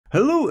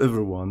Hello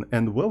everyone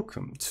and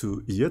welcome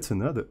to yet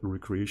another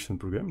recreation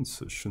programming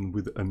session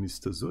with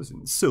Mr.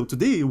 Zozin. So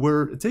today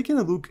we're taking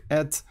a look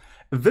at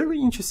a very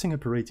interesting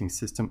operating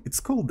system. It's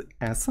called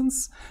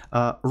Essence,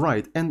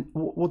 right? And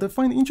what I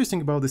find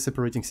interesting about this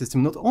operating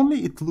system, not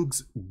only it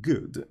looks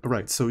good,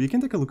 right? So you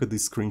can take a look at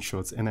these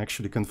screenshots and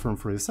actually confirm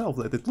for yourself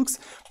that it looks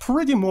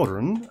pretty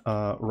modern,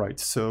 right?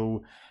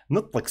 So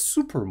not like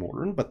super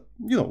modern, but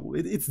you know,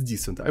 it's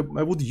decent. I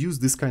would use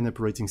this kind of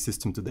operating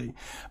system today.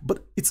 But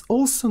it's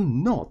also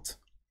not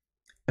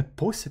a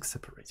POSIX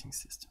operating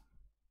system.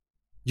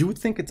 You would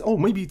think it's, oh,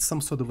 maybe it's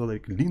some sort of a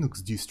like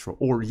Linux distro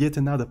or yet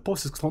another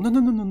POSIX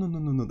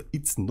clone. No.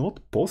 It's not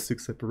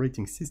POSIX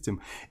operating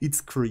system. It's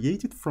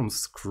created from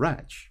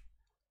scratch.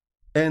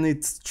 And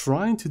it's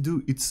trying to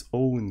do its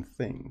own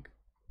thing.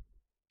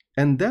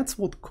 And that's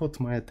what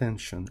caught my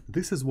attention.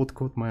 This is what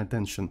caught my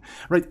attention,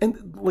 right?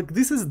 And like,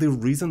 this is the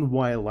reason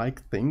why I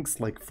like things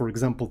like, for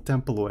example,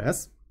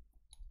 TempleOS,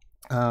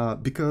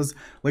 because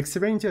like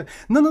Serenity,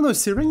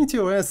 Serenity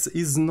OS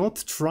is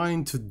not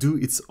trying to do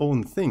its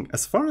own thing.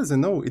 As far as I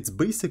know, it's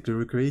basically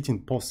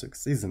recreating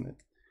POSIX, isn't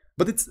it?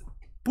 But it's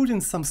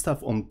putting some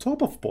stuff on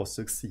top of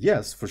POSIX,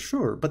 yes, for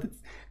sure, but it's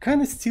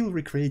kind of still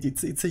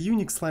recreated. It's a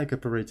Unix-like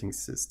operating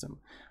system,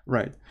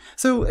 right?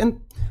 So,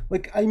 and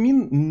like, I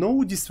mean,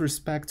 no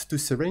disrespect to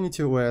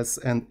Serenity OS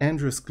and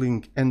Andreas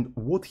Kling and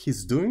what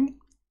he's doing,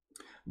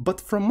 but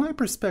from my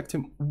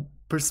perspective,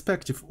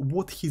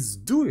 what he's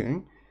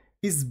doing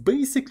is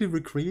basically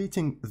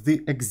recreating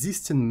the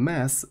existing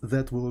mess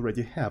that we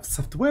already have.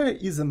 Software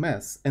is a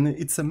mess, and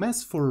it's a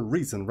mess for a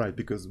reason, right?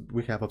 Because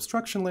we have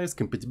abstraction layers,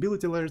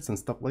 compatibility layers, and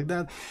stuff like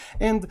that.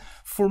 And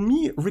for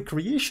me,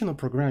 recreational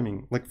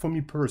programming, like for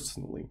me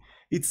personally,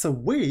 it's a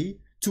way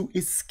to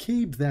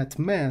escape that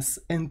mess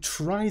and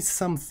try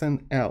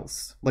something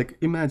else. Like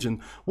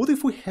imagine, what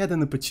if we had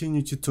an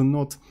opportunity to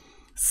not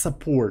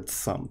support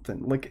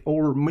something, like,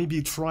 or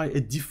maybe try a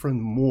different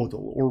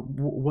model or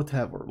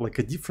whatever, like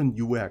a different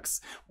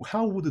UX?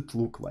 How would it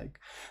look like?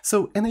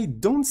 So, and I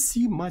don't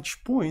see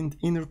much point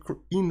in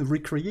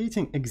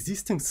recreating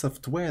existing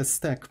software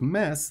stack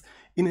mess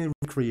in a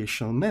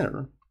recreational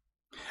manner.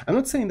 I'm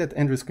not saying that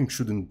Andreas Kling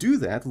shouldn't do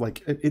that,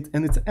 like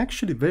and it's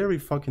actually very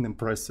fucking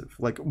impressive.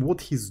 Like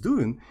what he's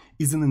doing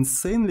is an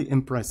insanely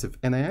impressive,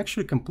 and I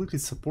actually completely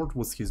support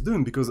what he's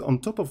doing, because on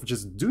top of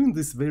just doing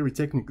this very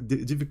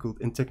difficult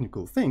and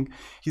technical thing,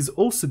 he's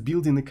also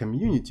building a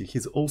community.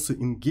 He's also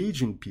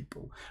engaging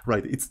people,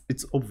 right?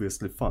 It's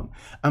obviously fun.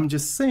 I'm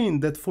just saying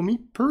that for me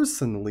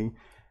personally,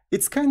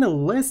 it's kind of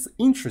less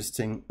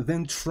interesting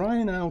than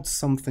trying out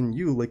something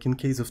new, like in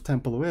case of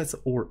TempleOS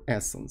or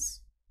Essence.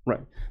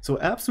 Right, so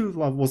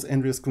absolutely love what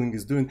Andreas Kling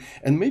is doing,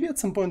 and maybe at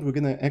some point we're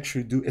gonna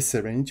actually do a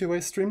Serenity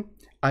OS stream.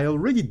 I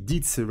already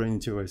did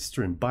Serenity OS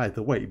stream, by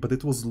the way, but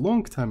it was a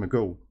long time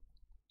ago,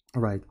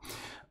 right?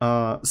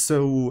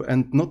 So,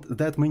 and not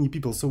that many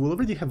people, so we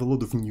already have a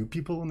lot of new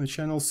people on the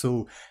channel,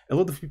 so a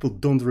lot of people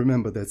don't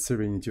remember that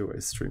Serenity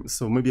OS stream,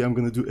 so maybe I'm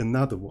gonna do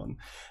another one.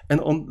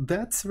 And on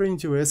that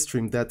Serenity OS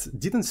stream that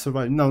didn't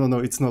survive, no,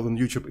 it's not on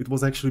YouTube, it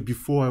was actually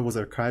before I was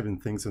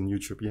archiving things on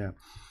YouTube, yeah.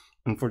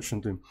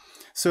 Unfortunately.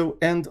 So,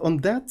 and on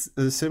that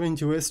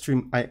Serenity OS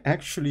stream, I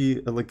actually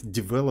like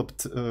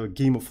developed a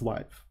game of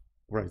life,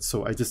 right?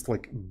 So I just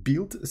like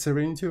built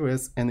Serenity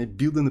OS and I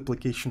built an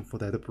application for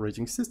that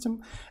operating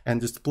system and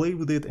just played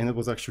with it, and it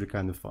was actually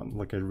kind of fun.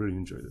 Like I really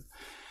enjoyed it.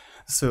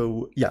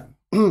 So yeah.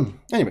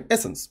 Anyway,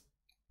 Essence.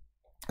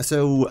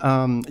 So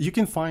you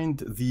can find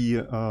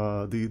the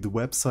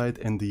website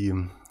and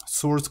the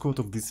source code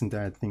of this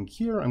entire thing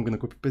here. I'm gonna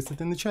copy paste it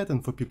in the chat,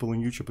 and for people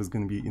on YouTube, it's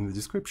gonna be in the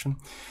description.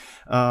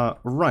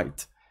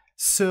 Right.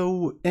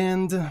 So,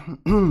 and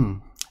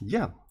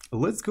yeah,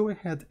 let's go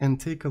ahead and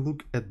take a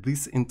look at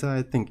this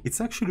entire thing.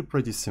 It's actually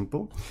pretty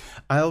simple.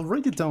 I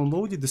already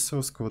downloaded the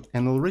source code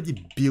and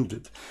already built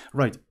it.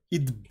 Right.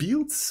 It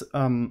builds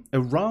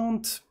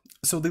around.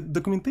 So the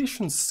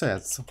documentation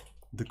says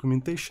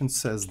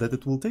that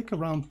it will take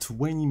around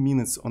 20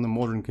 minutes on a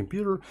modern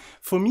computer.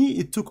 For me,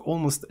 it took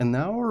almost an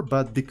hour,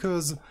 but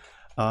because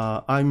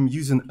I'm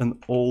using an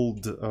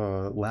old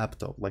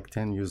laptop, like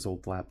 10 years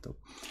old laptop.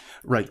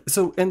 Right,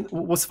 so, and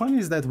what's funny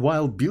is that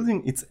while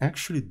building, it's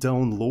actually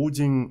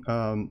downloading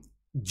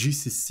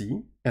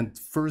GCC and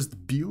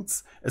first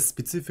builds a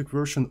specific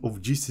version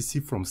of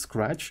GCC from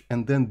scratch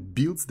and then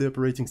builds the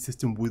operating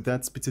system with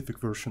that specific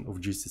version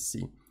of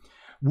GCC,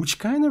 which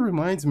kind of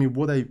reminds me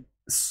what I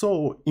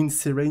saw in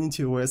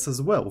Serenity OS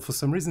as well. For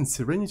some reason,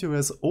 Serenity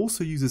OS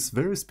also uses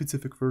very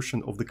specific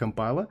version of the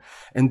compiler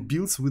and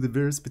builds with a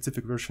very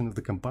specific version of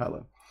the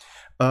compiler.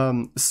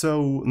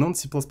 So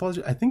non-C++,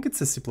 I think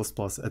it's a C++.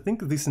 I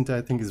think this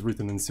entire thing is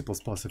written in C++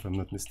 if I'm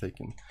not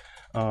mistaken.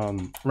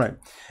 Right,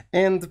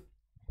 and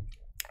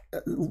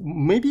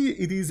maybe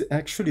it is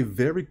actually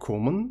very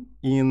common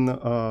in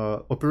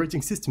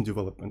operating system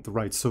development,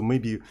 right? So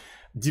maybe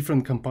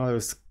different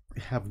compilers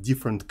have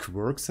different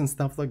quirks and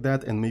stuff like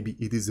that, and maybe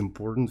it is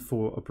important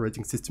for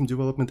operating system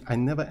development. I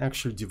never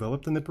actually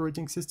developed an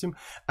operating system.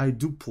 I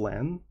do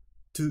plan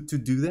to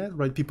do that,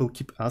 right? People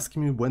keep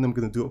asking me when I'm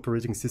going to do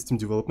operating system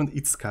development.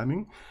 It's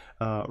coming,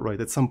 right?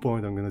 At some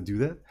point I'm going to do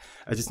that.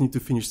 I just need to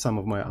finish some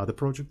of my other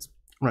projects,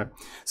 right?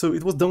 So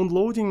it was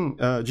downloading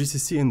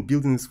GCC and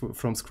building it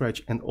from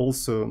scratch, and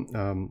also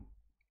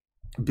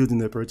building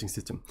the operating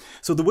system.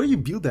 So the way you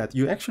build that,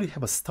 you actually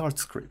have a start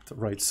script,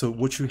 right? So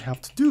what you have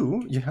to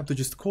do, you have to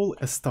just call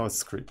a start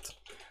script.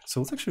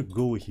 So let's actually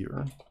go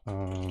here,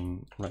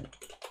 right?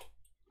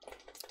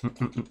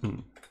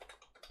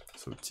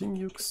 So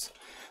TeamUX.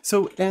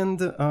 So, and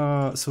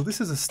so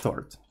this is a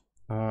start.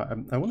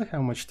 I wonder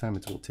how much time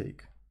it will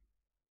take.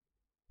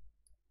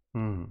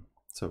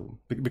 So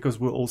because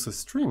we're also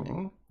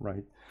streaming,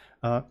 right?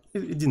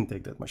 It didn't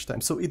take that much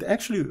time. So it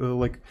actually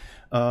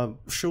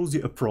shows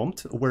you a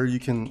prompt where you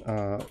can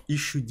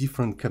issue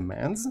different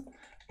commands.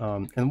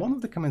 And one of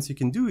the commands you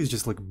can do is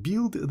just like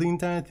build the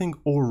entire thing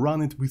or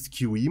run it with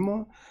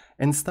QEMO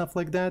and stuff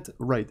like that,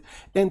 right?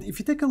 And if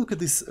you take a look at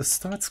this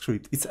start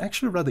script, it's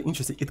actually rather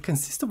interesting. It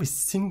consists of a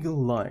single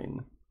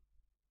line.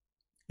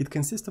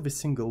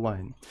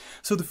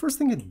 So the first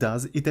thing it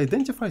does, it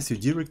identifies your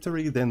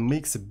directory, then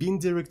makes a bin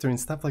directory and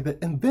stuff like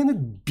that, and then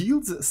it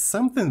builds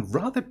something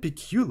rather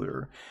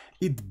peculiar.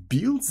 It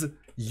builds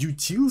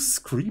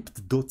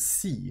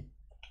utilscript.c,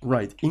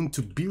 right,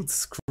 into build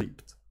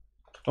script.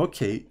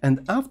 Okay,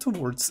 and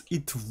afterwards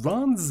it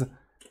runs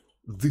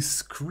the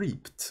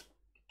script,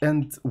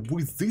 and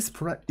with this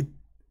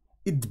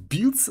it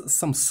builds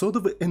some sort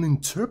of an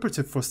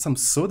interpreter for some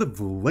sort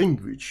of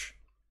language.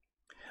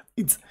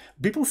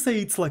 People say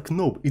it's like,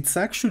 no, it's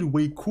actually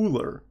way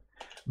cooler.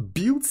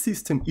 Build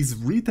system is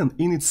written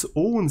in its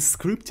own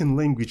scripting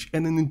language,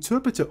 and an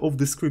interpreter of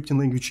the scripting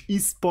language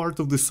is part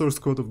of the source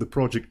code of the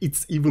project.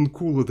 It's even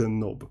cooler than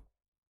Nob.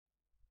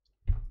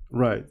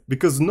 Right,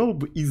 because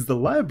Nob is the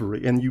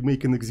library and you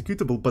make an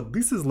executable, but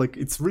this is like,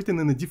 it's written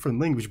in a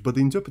different language, but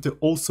the interpreter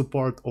also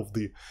part of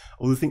the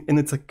thing, and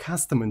it's a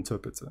custom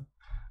interpreter.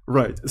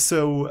 Right,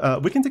 so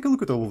we can take a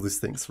look at all of these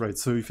things, right?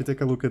 So if you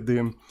take a look at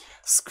the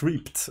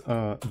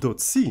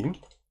script.c,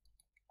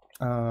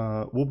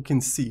 what we can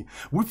see,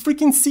 we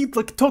freaking see it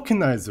like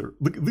tokenizer.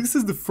 Like, this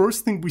is the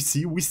first thing we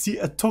see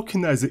a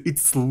tokenizer.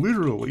 It's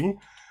literally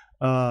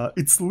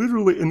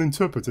an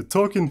interpreter,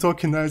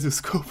 tokenizer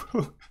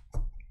scope.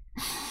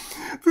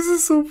 This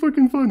is so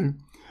fucking funny.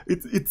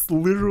 It's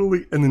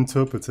literally an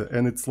interpreter,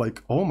 and it's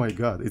like, oh my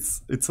god,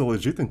 it's a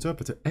legit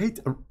interpreter.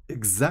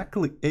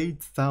 Exactly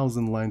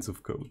 8,000 lines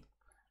of code.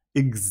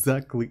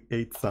 Exactly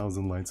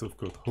 8,000 lines of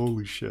code.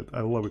 Holy shit, I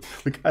love it.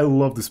 Like, I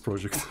love this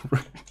project,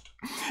 right?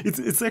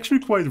 It's actually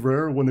quite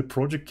rare when a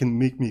project can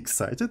make me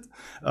excited,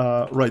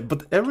 right?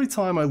 But every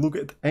time I look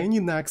at any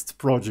next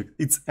project,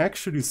 it's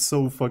actually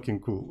so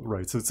fucking cool,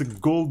 right? So it's a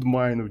gold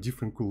mine of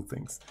different cool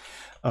things.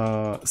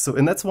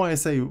 And that's why I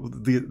say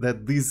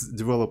that this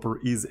developer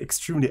is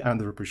extremely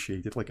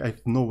underappreciated. Like, I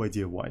have no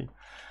idea why.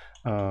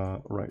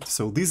 Right,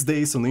 so these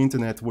days on the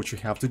internet, what you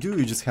have to do,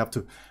 you just have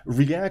to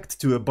react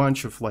to a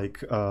bunch of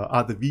like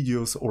other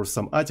videos or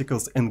some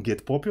articles and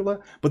get popular.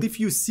 But if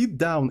you sit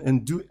down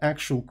and do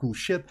actual cool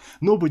shit,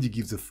 nobody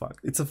gives a fuck.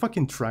 It's a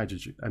fucking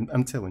tragedy.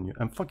 I'm telling you.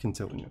 I'm fucking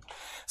telling you.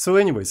 So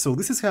anyway, so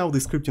this is how the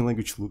scripting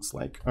language looks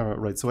like.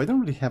 Right, so I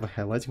don't really have a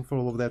highlighting for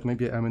all of that.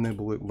 Maybe I'm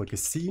enable like a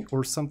C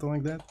or something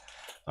like that.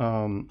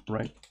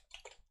 Right.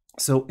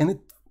 So, and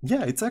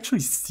it's actually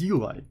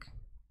C-like.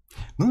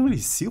 Not really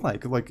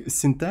C-like, like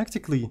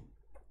syntactically,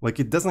 like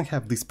it doesn't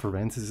have these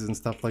parentheses and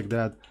stuff like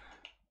that.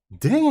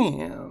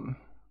 Damn,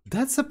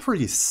 that's a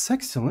pretty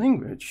sexy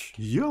language.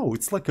 Yo,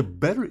 it's like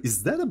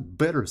is that a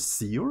better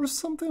C or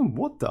something?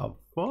 What the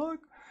fuck?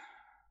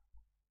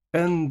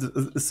 And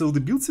so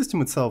the build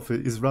system itself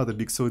is rather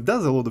big, so it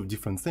does a lot of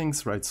different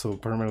things, right? So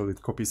primarily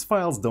it copies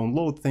files,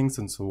 download things,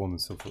 and so on and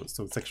so forth.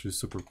 So it's actually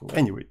super cool.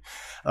 Anyway,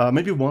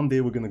 maybe one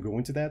day we're gonna go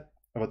into that,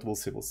 but we'll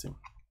see.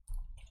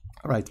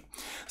 Right.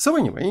 So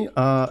anyway,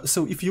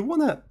 so if you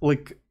wanna,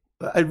 like,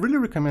 I really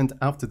recommend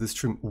after the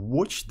stream,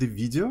 watch the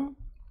video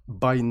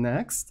by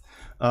Next,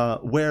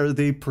 where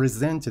they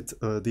presented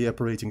the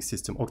operating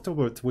system,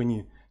 October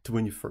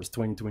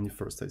 2021,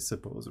 I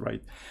suppose,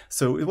 right?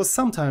 So it was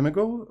some time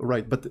ago,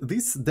 right? But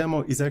this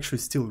demo is actually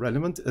still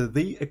relevant.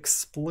 They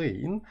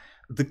explain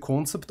the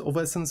concept of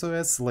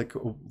TempleOS, like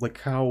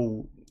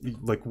how,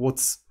 like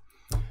what's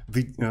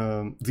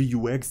the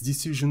UX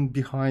decision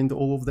behind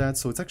all of that.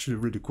 So it's actually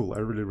really cool. I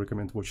really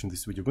recommend watching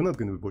this video. We're not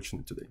going to be watching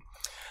it today.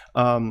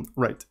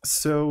 Right,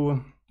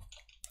 so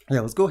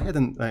yeah, let's go ahead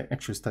and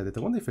actually start it. I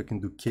wonder if I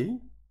can do K.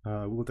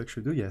 Will it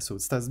actually do? Yeah, so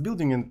it starts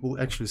building and we'll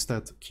actually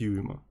start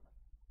QEMO.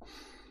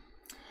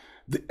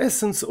 The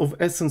essence of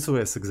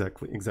TempleOS,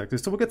 exactly.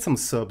 So we'll get some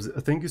subs.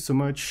 Thank you so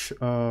much,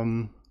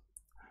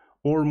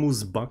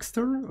 Ormus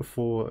Baxter,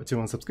 for Tier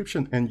 1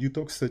 subscription, and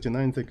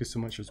Utox39, thank you so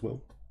much as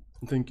well.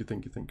 Thank you,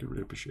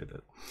 really appreciate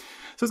that.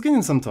 So it's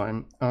getting some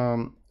time.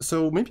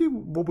 So maybe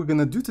what we're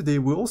gonna do today,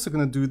 we're also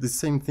gonna do the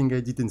same thing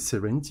I did in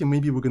Serenity.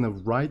 Maybe we're gonna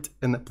write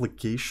an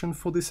application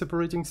for this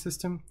operating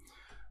system.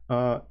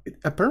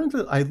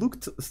 Apparently, I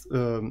looked,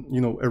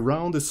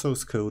 around the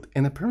source code,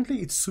 and apparently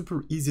it's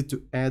super easy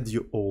to add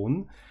your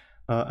own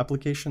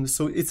application.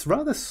 So it's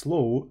rather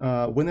slow.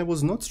 When I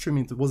was not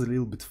streaming, it was a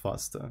little bit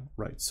faster,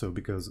 right? So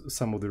because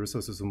some of the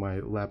resources on my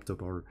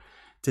laptop are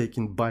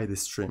taken by the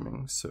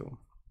streaming, so.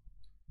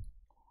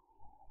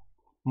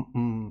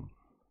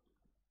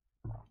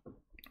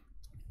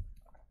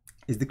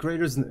 Is the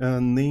creator's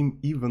name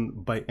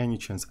even by any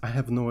chance? I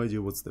have no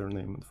idea what's their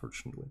name,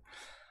 unfortunately.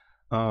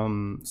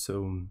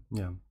 So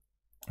yeah,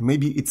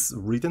 maybe it's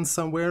written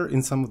somewhere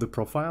in some of the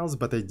profiles,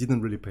 but I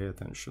didn't really pay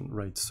attention,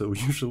 right? So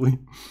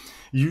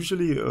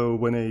usually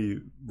when I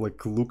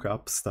like look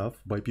up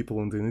stuff by people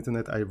on the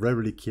internet, I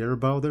rarely care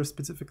about their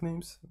specific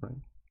names,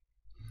 right?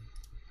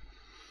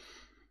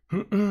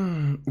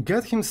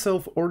 God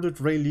himself ordered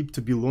Raylib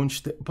to be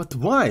launched, but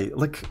why?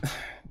 Like,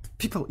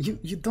 people,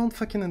 you don't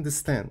fucking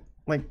understand.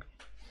 Like,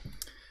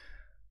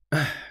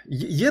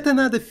 yet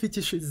another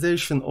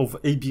fetishization of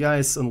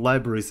APIs and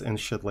libraries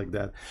and shit like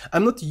that.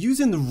 I'm not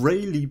using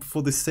Raylib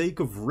for the sake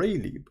of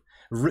Raylib.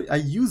 I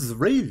use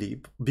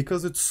Raylib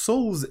because it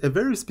solves a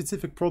very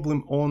specific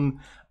problem on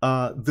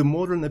the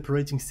modern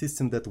operating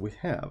system that we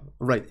have,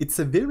 right? It's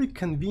a very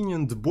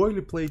convenient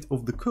boilerplate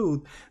of the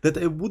code that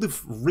I would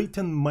have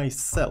written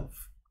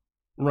myself,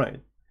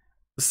 right?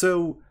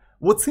 So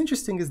what's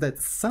interesting is that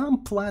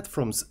some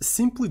platforms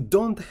simply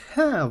don't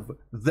have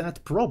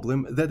that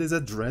problem that is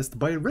addressed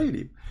by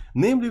Raylib.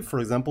 Namely, for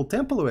example,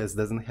 TempleOS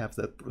doesn't have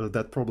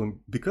that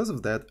problem. Because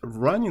of that,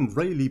 running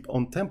Raylib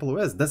on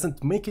TempleOS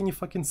doesn't make any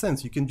fucking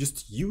sense. You can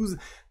just use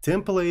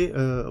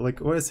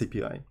TempleOS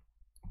API.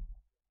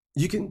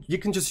 You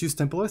can just use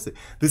TempleOS.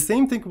 The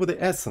same thing with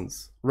the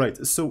Essence, right?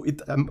 So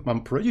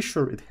I'm pretty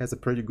sure it has a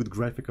pretty good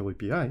graphical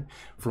API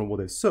from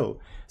what I saw.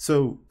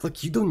 So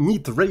like you don't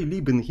need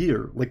Raylib in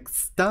here. Like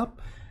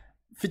stop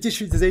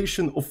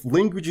fetishization of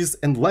languages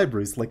and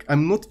libraries. Like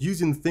I'm not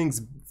using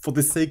things for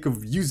the sake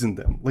of using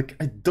them. Like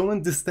I don't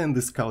understand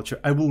this culture.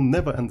 I will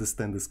never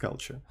understand this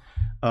culture.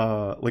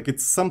 Like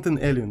it's something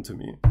alien to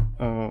me.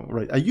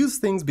 Right. I use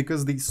things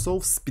because they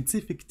solve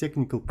specific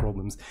technical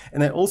problems,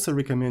 and I also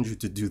recommend you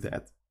to do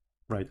that.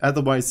 Right.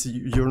 Otherwise,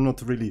 you're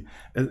not really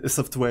a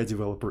software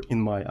developer in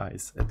my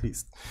eyes, at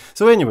least.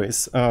 So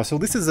anyways, so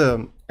this is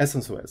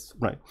Essence OS,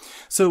 right?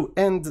 So,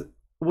 and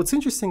what's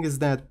interesting is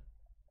that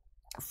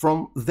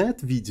from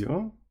that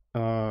video,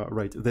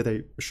 right, that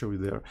I showed you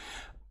there,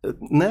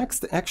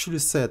 Next actually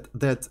said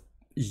that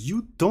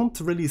you don't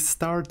really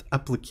start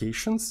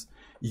applications.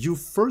 You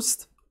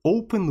first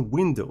open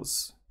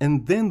Windows,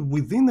 and then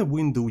within a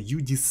window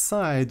you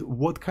decide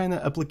what kind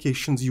of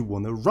applications you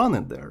want to run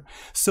in there.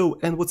 So,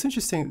 and what's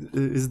interesting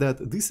is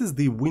that this is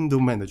the window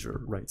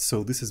manager, right?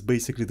 So this is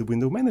basically the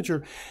window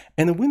manager,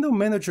 and a window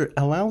manager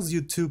allows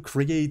you to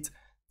create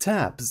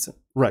tabs,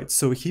 right?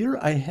 So here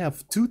I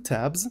have 2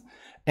 tabs,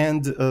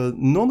 and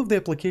none of the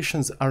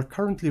applications are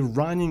currently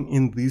running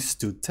in these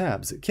 2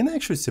 tabs. Can I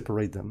actually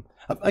separate them?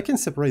 I can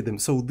separate them.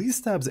 So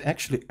these tabs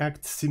actually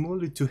act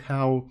similarly to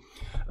how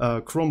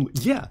Chrome,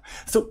 yeah.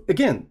 So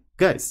again,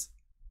 guys,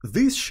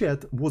 this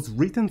shit was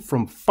written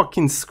from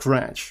fucking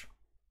scratch.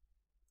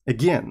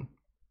 Again,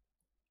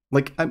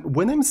 like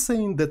when I'm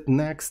saying that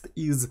Next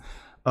is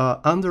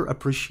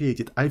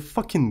underappreciated, I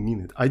fucking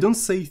mean it. I don't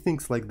say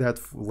things like that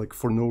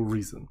for no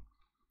reason.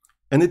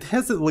 And it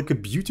has like a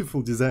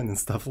beautiful design and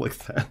stuff like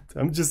that.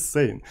 I'm just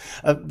saying.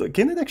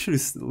 Can it actually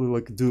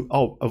like do?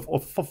 Oh,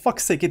 for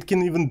fuck's sake! It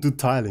can even do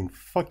tiling.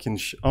 Fucking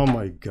oh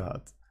my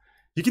god!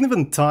 You can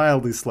even tile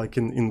this like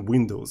in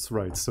Windows,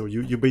 right? So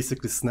you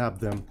basically snap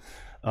them.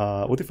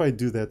 What if I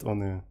do that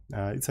on a?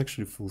 It's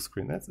actually full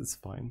screen. It's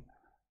fine.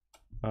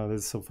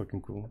 That's so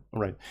fucking cool. All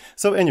right.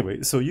 So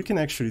anyway, so you can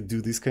actually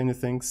do these kind of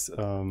things.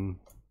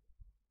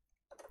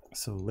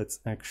 So let's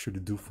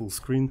actually do full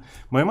screen.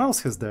 My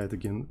mouse has died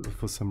again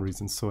for some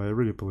reason, so I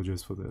really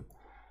apologize for that.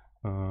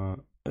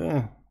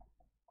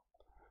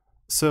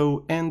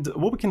 So, and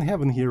what we can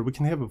have in here, we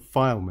can have a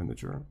file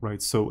manager,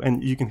 right? So,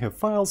 and you can have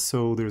files,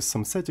 so there's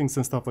some settings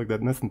and stuff like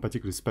that, nothing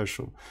particularly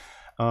special.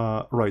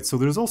 Right, so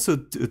there's also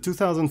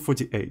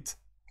 2048,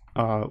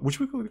 which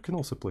we can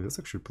also play. Let's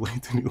actually play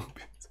it a little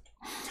bit.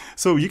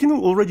 So you can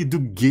already do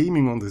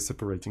gaming on this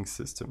operating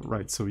system,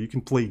 right? So you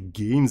can play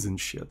games and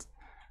shit.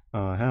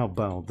 How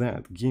about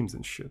that? Games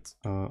and shit.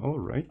 All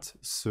right,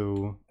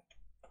 so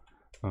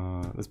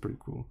that's pretty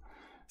cool.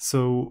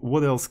 So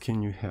what else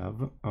can you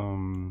have?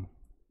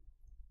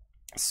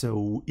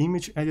 So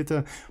image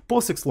editor,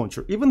 POSIX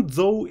launcher. Even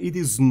though it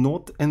is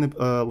not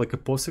like a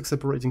POSIX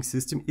operating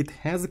system, it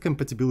has a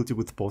compatibility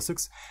with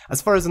POSIX. As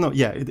far as I know,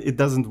 yeah, it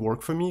doesn't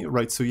work for me,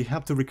 right? So you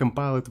have to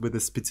recompile it with a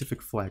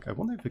specific flag. I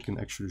wonder if I can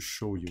actually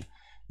show you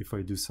if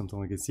I do something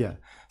like this. Yeah,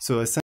 so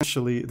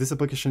essentially this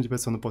application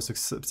depends on the POSIX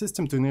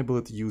subsystem. To enable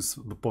it, use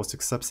the POSIX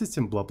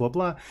subsystem, blah blah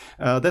blah.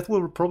 That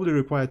will probably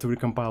require to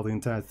recompile the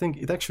entire thing.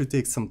 It actually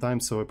takes some time,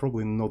 so I'm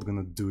probably not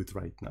gonna do it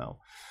right now.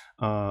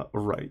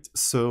 Right,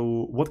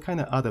 so what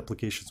kind of other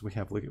applications we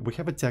have? Like, we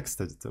have a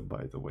text editor,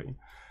 by the way.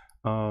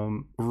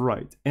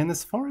 Right, and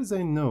as far as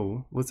I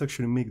know, let's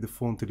actually make the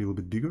font a little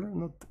bit bigger,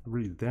 not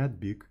really that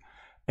big.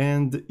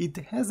 And it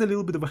has a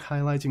little bit of a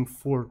highlighting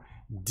for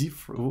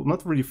different, well,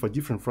 not really for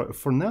different,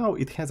 for now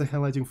it has a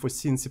highlighting for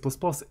C and C++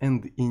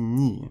 and in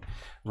E,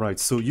 right?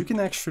 So you can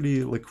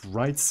actually like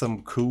write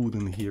some code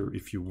in here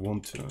if you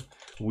want to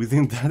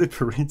within that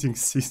operating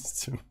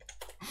system.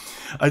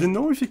 I don't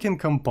know if you can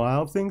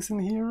compile things in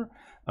here,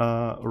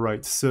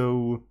 right?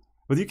 So,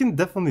 but you can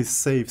definitely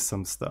save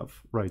some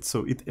stuff, right?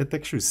 So it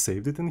actually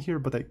saved it in here,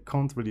 but I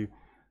can't really,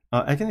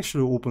 I can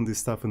actually open this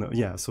stuff in,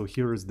 yeah, so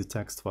here is the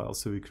text file,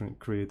 so you can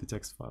create the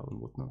text file and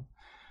whatnot.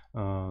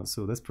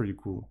 So that's pretty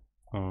cool.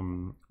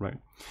 Right,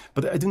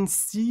 but I didn't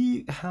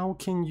see how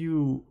can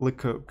you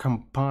like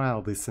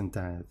compile this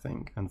entire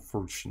thing.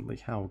 Unfortunately,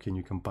 how can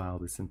you compile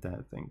this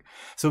entire thing?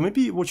 So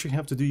maybe what you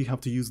have to do, you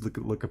have to use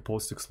like a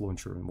POSIX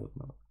launcher and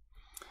whatnot.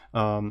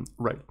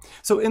 Right,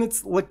 so and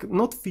it's like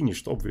not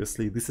finished,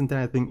 obviously this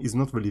entire thing is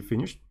not really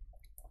finished.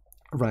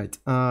 Right,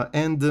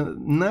 and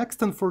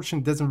Next,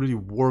 unfortunately, doesn't really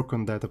work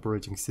on that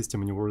operating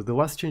system anymore. The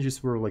last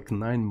changes were like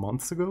 9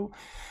 months ago.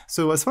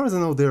 So as far as I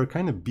know, they're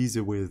kind of busy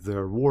with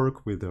their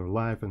work, with their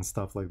life and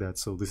stuff like that.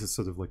 So this is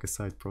sort of like a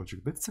side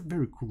project, but it's a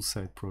very cool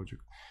side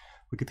project.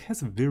 Like it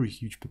has a very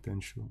huge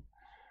potential.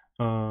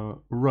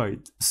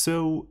 Right,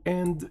 so,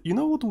 and you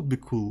know what would be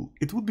cool?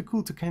 It would be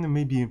cool to kind of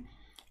maybe,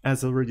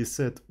 as I already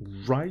said,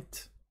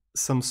 write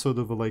some sort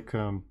of like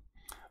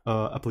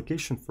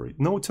application for it.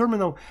 No,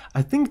 terminal,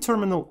 I think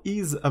terminal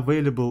is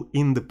available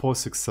in the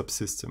POSIX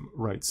subsystem,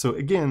 right? So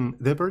again,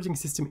 the operating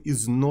system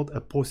is not a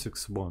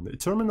POSIX one. The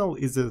terminal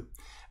is a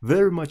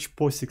very much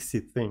POSIX-y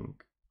thing,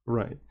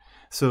 right?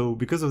 So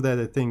because of that,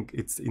 I think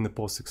it's in the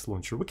POSIX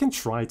launcher. We can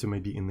try to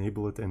maybe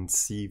enable it and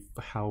see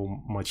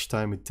how much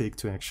time it takes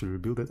to actually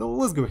rebuild it. Oh,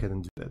 let's go ahead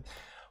and do that.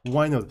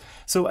 Why not?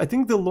 So I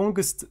think the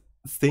longest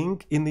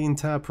thing in the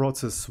entire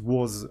process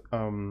was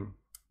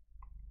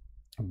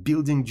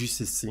building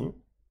GCC.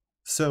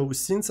 So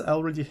since I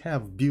already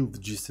have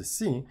built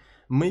GCC,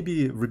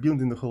 maybe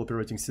rebuilding the whole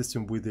operating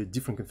system with a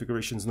different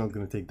configuration is not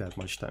going to take that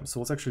much time. So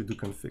let's actually do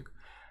config.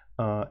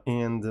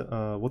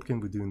 What can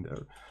we do in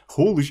there?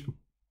 Holy sh...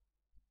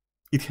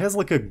 It has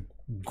like a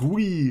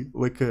GUI,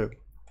 like a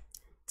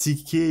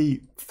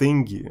TK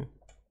thingy.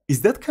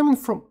 Is that coming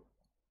from...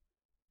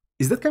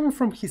 Is that coming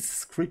from his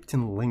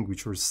scripting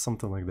language or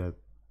something like that?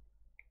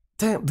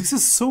 Damn, this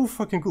is so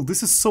fucking cool.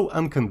 This is so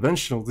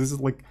unconventional. This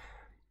is like...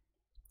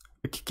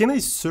 Can I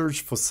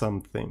search for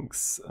some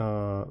things?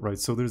 Right,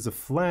 so there's a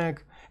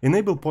flag,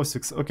 enable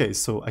POSIX. Okay,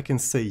 so I can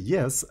say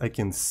yes, I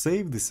can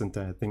save this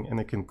entire thing and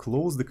I can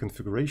close the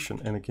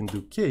configuration and I can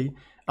do K.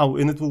 Oh,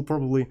 and it will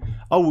probably,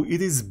 oh, it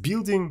is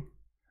building,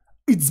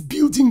 it's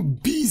building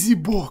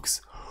BusyBox.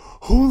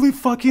 Holy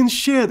fucking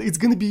shit, it's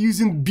gonna be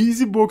using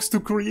BusyBox to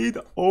create,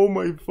 oh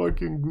my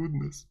fucking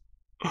goodness.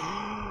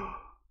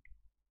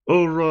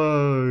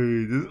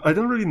 Alright, I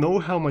don't really know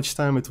how much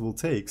time it will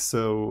take,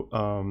 so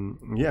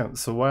yeah,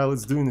 so while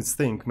it's doing its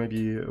thing,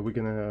 maybe we're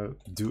gonna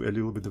do a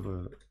little bit of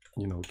a,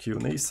 you know,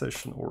 Q&A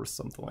session or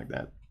something like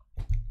that.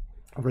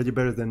 Already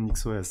better than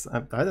NixOS,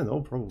 I don't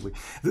know, probably.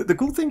 The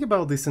cool thing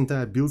about this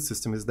entire build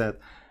system is that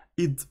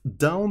it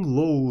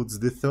downloads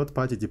the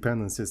third-party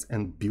dependencies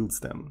and builds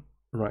them,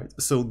 right?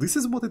 So this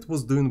is what it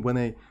was doing when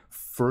I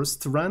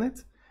first ran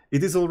it.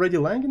 It is already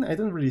lagging. I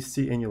don't really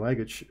see any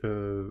laggage,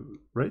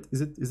 right?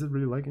 Is it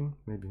really lagging?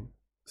 Maybe.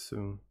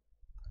 So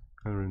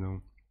I don't really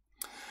know.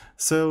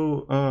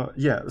 So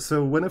yeah.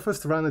 So when I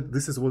first ran it,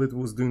 this is what it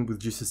was doing with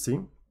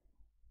GCC.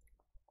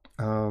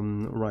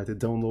 Right. It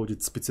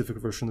downloaded specific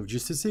version of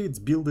GCC. It's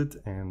built it,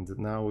 and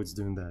now it's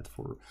doing that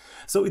for.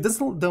 So it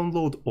doesn't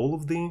download all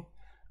of the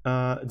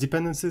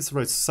dependencies,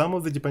 right? Some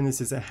of the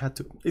dependencies I had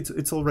to.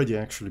 It's already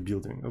actually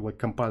building, like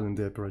compiling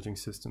the operating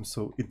system.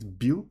 So it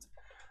built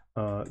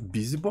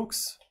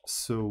BusyBox,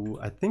 so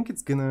I think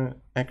it's gonna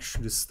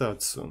actually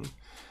start soon.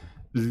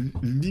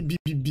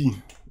 Libbb.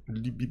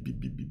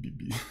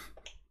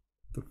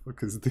 The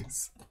fuck is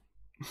this?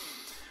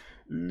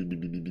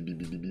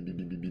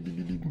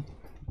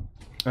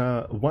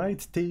 Why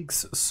it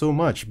takes so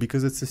much?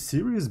 Because it's a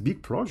serious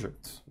big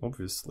project,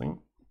 obviously.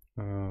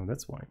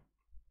 That's why.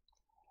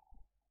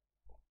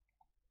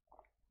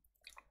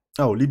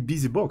 Oh,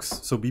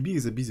 libBusyBox. So BB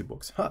is a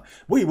BusyBox. Huh.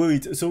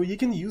 Wait. So you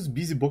can use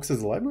BusyBox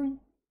as a library?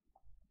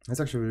 That's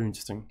actually very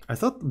interesting. I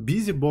thought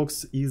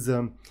BusyBox is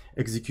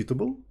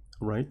executable,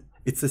 right?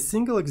 It's a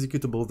single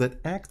executable that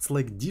acts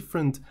like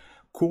different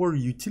core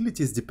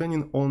utilities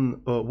depending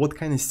on what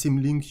kind of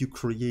symlink you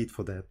create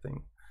for that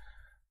thing.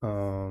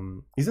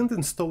 Isn't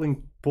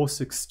installing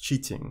POSIX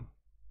cheating?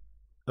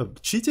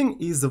 Cheating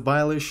is a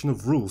violation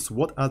of rules.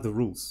 What are the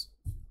rules?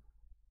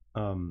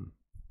 I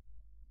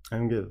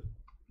don't get it.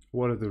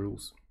 What are the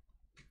rules?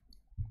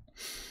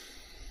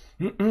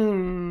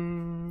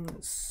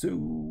 So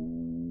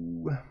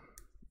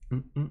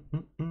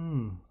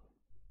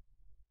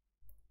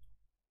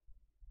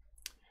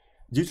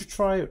did you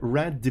try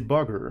Red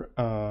Debugger?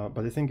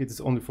 But I think it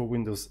is only for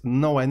Windows.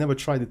 No, I never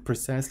tried it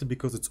precisely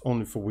because it's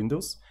only for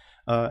Windows.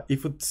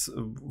 If it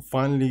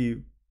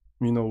finally,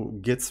 you know,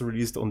 gets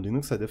released on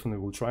Linux, I definitely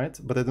will try it.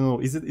 But I don't know,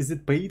 is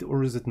it paid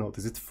or is it not?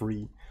 Is it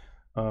free?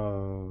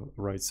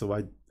 Right, so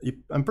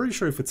I'm pretty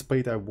sure if it's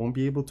paid, I won't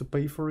be able to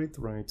pay for it,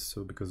 right?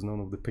 So because none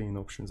of the paying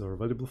options are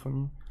available for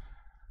me.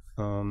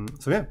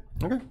 So yeah,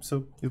 okay,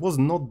 so it was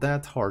not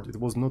that hard, it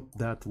was not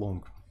that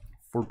long,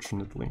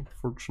 fortunately.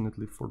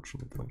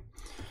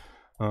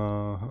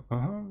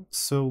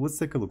 So let's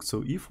take a look.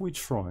 So if we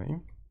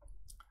try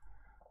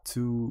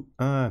to,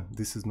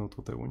 this is not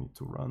what I wanted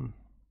to run,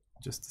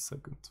 just a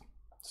second.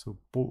 So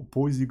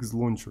POSIX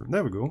launcher,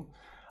 there we go.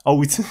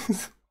 Oh, it's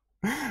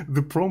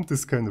the prompt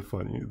is kind of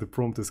funny.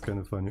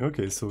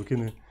 Okay, so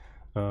can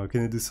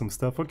I do some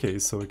stuff? Okay,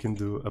 so I can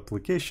do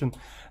application,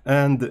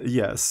 and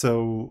yeah,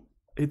 so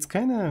it's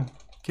kind of,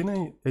 can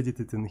I edit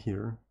it in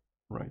here?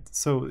 Right,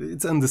 so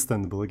it's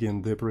understandable.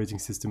 Again, the operating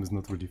system is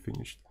not really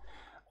finished.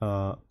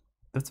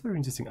 That's very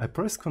interesting. I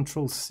pressed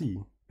Control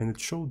C and it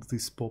showed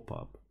this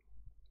pop-up.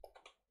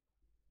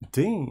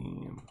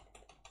 Damn,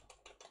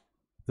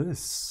 that is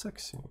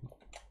sexy,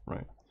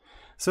 right?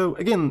 So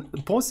again,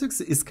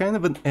 POSIX is kind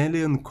of an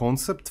alien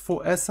concept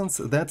for Essence.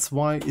 That's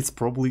why it's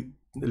probably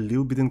a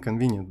little bit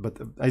inconvenient.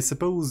 But I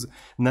suppose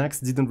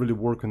Next didn't really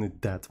work on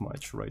it that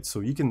much, right? So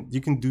you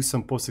can do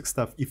some POSIX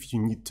stuff if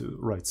you need to,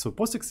 right? So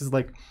POSIX is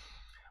like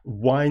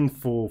wine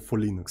for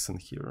Linux in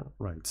here,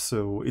 right?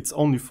 So it's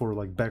only for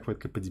like backward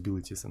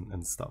compatibilities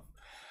and stuff.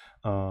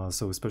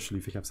 So especially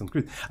if you have some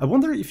script. I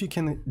wonder if you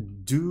can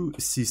do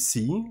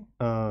CC.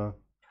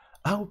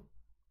 Oh,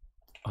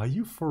 are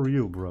you for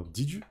real, bro?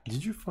 Did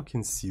you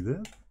fucking see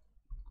that?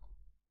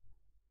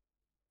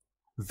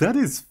 That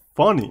is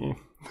funny.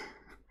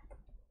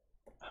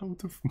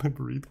 Out of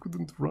memory. It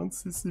couldn't run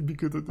CC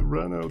because it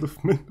ran out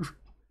of memory.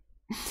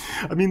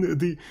 I mean,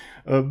 the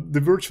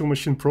virtual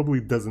machine probably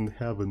doesn't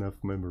have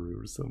enough memory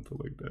or something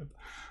like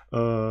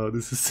that.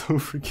 This is so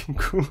freaking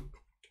cool.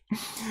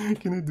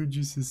 Can I do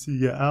GCC?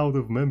 Yeah, out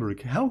of memory.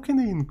 How can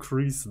I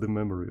increase the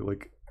memory?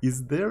 Like,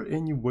 is there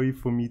any way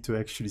for me to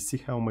actually see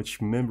how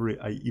much memory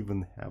I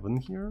even have in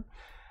here?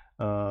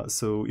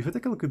 So if I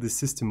take a look at the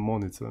system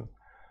monitor,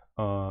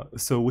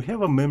 so we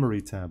have a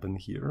memory tab in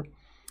here.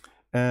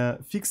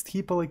 Fixed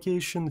heap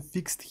allocation,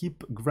 fixed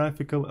heap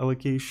graphical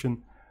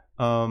allocation,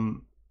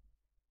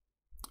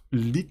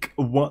 leak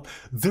what?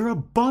 There are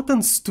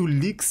buttons to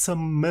leak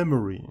some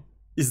memory.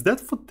 Is that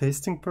for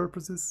testing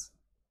purposes?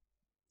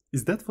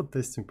 Is that for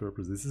testing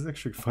purposes? This is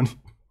actually funny.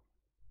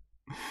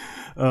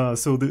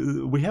 So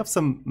we have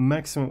some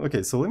maximum.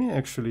 Okay, so let me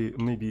actually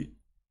maybe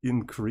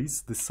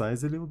increase the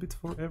size a little bit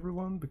for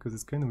everyone because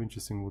it's kind of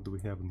interesting. What do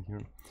we have in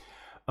here?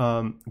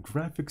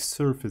 Graphic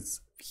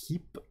surface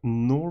heap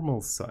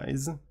normal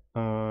size,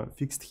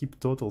 fixed heap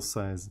total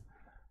size,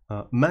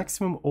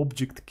 maximum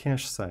object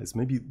cache size.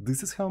 Maybe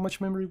this is how much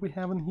memory we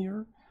have in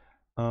here.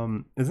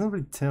 It doesn't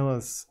really tell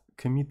us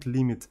commit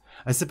limit.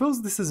 I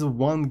suppose this is a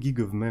 1 gig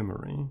of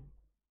memory.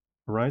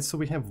 Right, so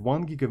we have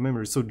 1 gig of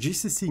memory. So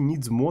GCC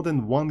needs more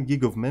than 1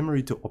 gig of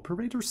memory to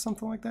operate or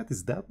something like that.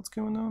 Is that what's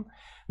going on?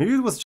 Maybe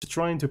it was just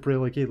trying to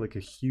pre-allocate like a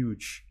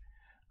huge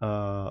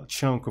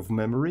chunk of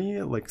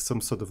memory, like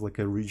some sort of like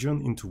a region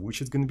into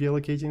which it's going to be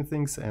allocating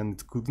things, and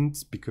it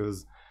couldn't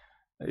because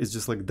it's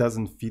just like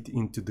doesn't fit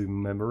into the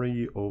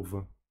memory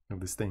of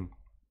this thing.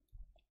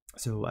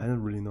 So I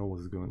don't really know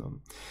what's going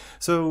on.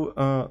 So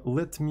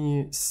let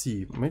me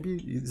see. Maybe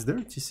is there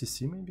a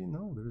TCC? Maybe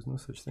no, there is no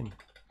such thing.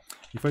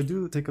 If I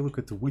do take a look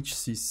at which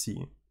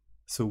CC,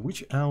 so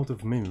which out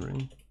of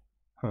memory,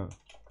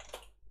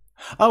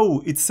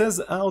 Oh, it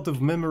says out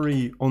of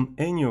memory on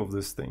any of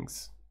these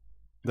things.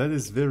 That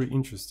is very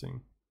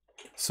interesting.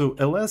 So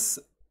ls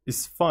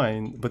is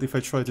fine, but if I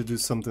try to do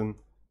something,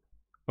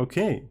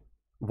 okay,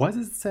 why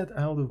does it set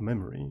out of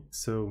memory?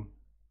 So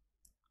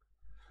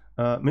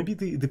maybe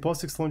the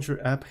POSIX launcher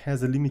app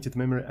has a limited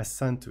memory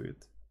assigned to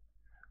it.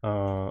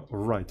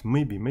 Right,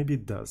 maybe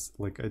it does.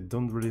 Like I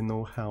don't really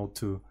know how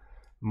to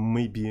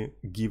maybe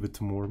give it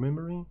more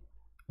memory.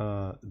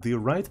 The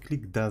right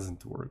click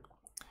doesn't work.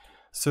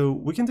 So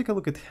we can take a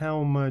look at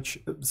how much.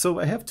 So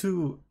I have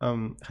two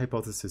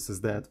hypotheses.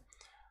 Is that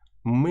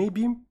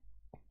maybe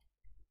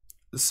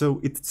so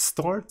it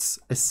starts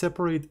a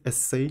separate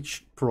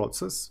SH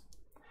process,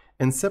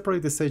 and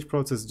separate SH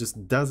process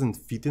just doesn't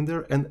fit in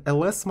there, and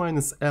ls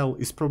minus l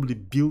is probably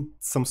built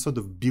some sort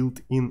of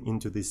built in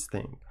into this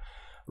thing,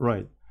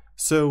 right?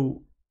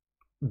 So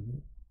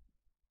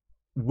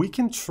we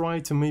can try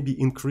to maybe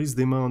increase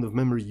the amount of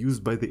memory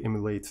used by the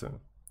emulator,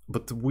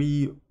 but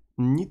we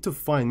need to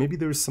find, maybe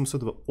there is some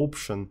sort of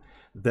option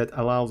that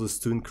allows us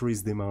to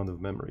increase the amount of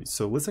memory.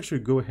 So let's actually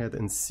go ahead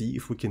and see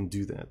if we can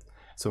do that.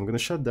 So I'm going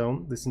to shut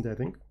down this entire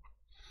thing.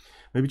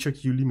 Maybe check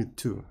ulimit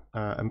too.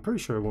 I'm pretty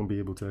sure I won't be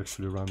able to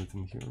actually run it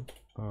in here.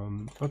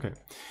 Okay,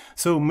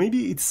 so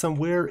maybe it's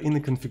somewhere in the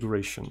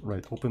configuration,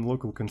 right? Open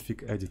local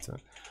config editor.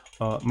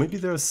 Maybe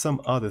there are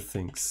some other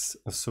things.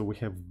 So we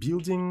have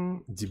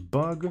building,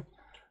 debug,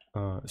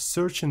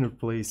 search and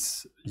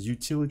replace,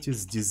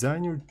 utilities,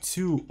 designer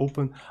to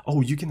open.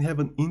 Oh, you can have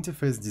an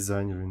interface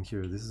designer in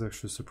here. This is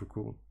actually super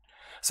cool.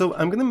 So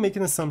I'm gonna make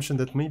an assumption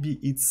that maybe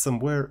it's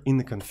somewhere in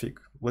the config.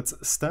 Let's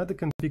start the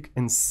config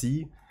and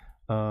see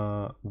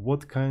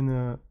what kind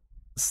of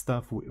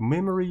stuff with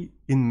memory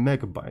in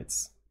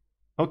megabytes.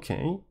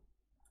 Okay.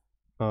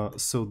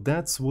 So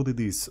that's what it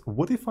is.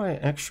 What if I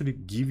actually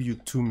give you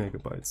 2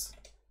 megabytes?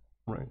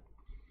 Right.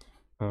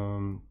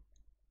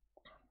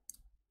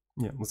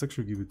 Yeah, let's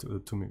actually give it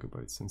 2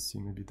 megabytes and see,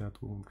 maybe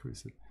that will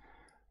increase it.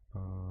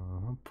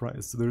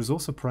 So there's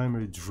also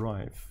primary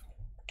drive.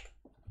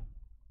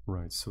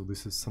 Right, so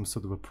this is some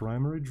sort of a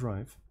primary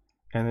drive.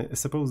 And I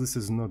suppose this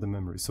is not a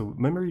memory. So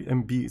memory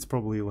MB is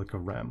probably like a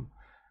RAM.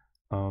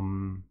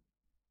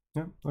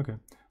 Yeah, okay.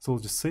 So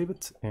let's just save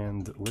it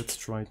and let's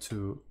try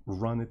to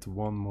run it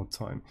one more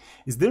time.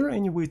 Is there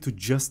any way to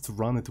just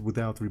run it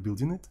without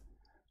rebuilding it?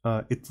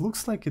 It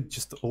looks like it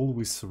just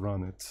always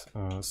run it.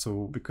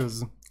 So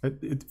because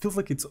it feels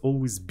like it's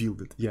always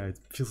builded. Yeah, it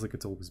feels like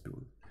it's always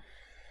builded.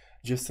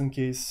 Just in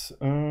case.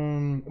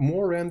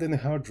 More RAM than a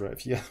hard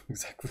drive. Yeah,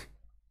 exactly.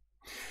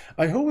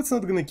 I hope it's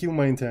not gonna kill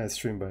my entire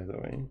stream, by the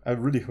way. I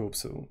really hope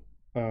so.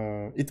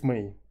 It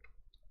may.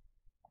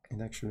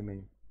 It actually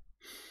may.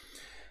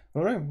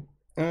 Alright.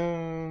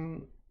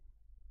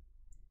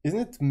 Isn't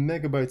it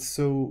megabytes,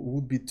 so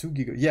would be 2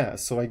 gigabytes? Yeah,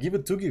 so I give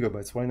it 2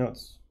 gigabytes, why not?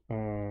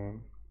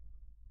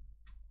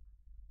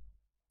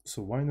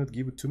 So why not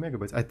give it 2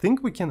 megabytes? I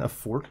think we can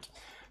afford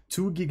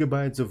 2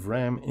 gigabytes of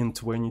RAM in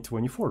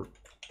 2024.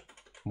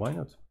 Why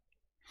not?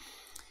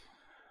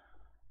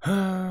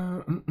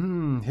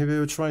 Have you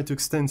ever tried to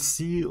extend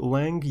C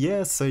lang?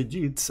 Yes, I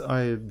did.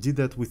 I did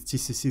that with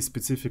TCC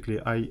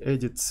specifically. I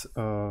edit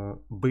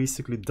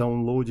basically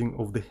downloading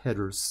of the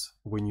headers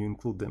when you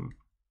include them.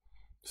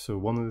 So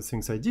one of the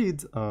things I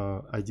did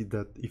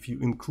that if you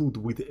include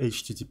with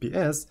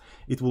HTTPS,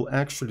 it will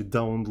actually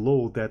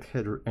download that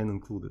header and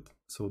include it.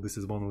 So this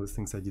is one of the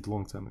things I did a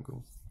long time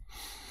ago.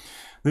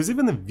 There's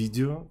even a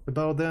video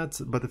about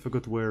that, but I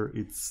forgot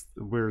where's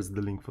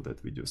the link for that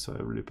video, so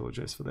I really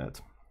apologize for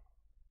that.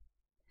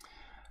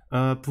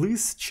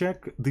 Please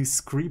check the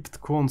script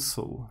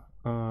console.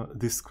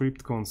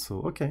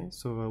 Okay,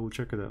 so I will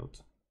check it out.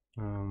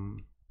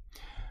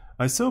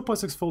 I saw a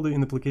POSIX folder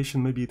in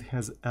application, maybe it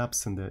has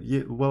apps in there.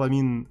 Yeah, well, I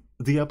mean,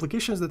 the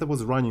applications that I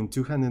was running,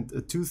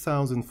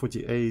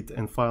 2048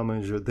 and File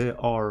Manager, they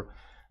are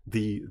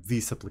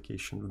this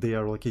application. They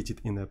are located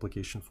in the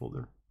application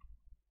folder.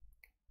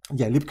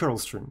 Yeah, libcurl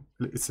stream.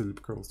 It's a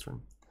libcurl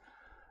stream.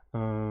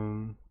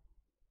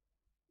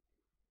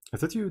 I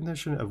thought you were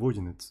naturally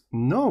avoiding it.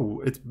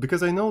 No,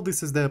 because I know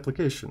this is the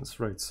applications,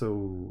 right?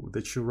 So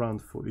that you run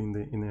for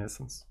in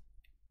essence.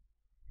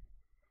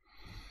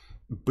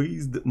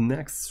 Based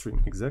next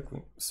stream,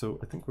 exactly. So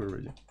I think we're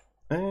ready.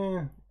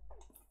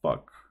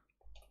 Fuck.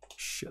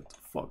 Shit,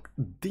 fuck,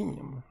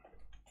 damn.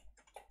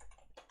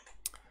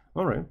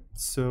 All right,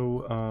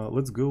 so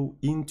let's go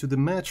into the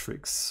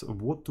metrics.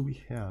 What do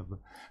we have?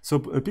 So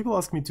people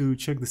ask me to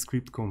check the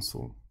script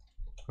console.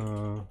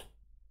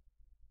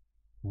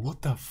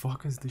 What the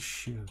fuck is this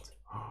shit?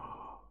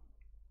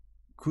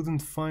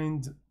 Couldn't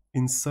find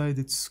inside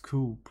its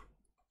scope.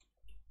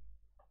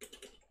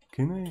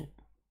 Can I?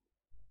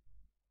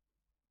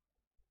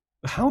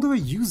 How do I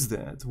use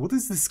that? What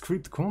is the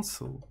script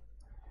console?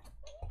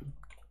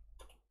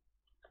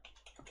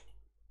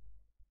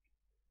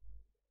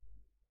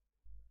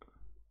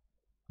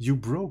 You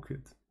broke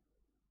it.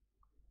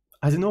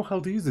 I don't know how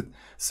to use it.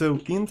 So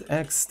int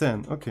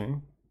x10, okay.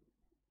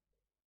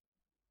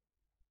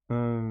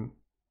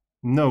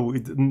 No,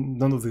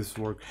 none of this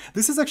work.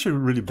 This is actually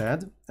really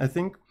bad, I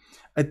think.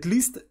 At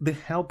least the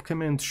help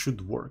command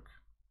should work.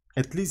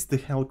 At least the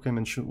help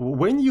command should.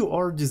 When you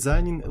are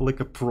designing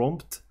like a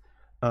prompt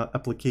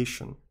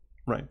application,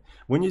 right?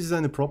 When you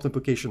design a prompt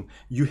application,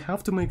 you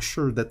have to make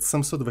sure that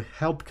some sort of a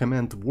help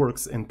command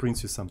works and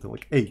prints you something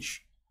like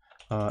h.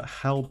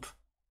 Help.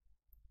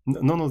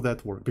 None of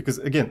that worked because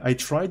again, I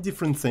tried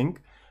different things.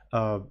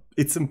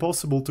 It's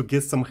impossible to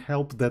get some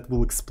help that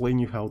will explain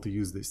you how to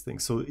use these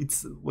things. So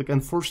it's like,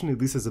 unfortunately,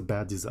 this is a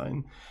bad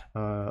design.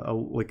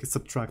 I'll like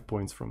subtract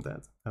points from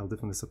that. I'll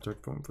definitely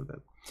subtract points for that.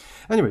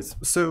 Anyways,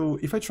 so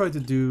if I try to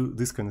do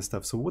this kind of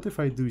stuff, so what if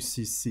I do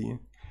CC?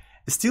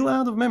 Still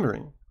out of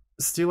memory.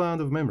 Still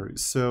out of memory.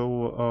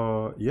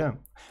 So yeah,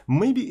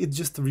 maybe it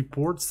just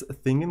reports a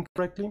thing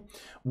incorrectly.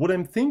 What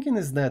I'm thinking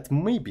is that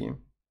maybe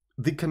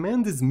the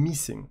command is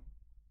missing.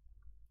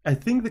 I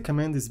think the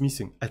command is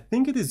missing. I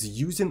think it is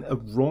using a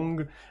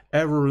wrong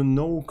error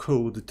no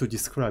code to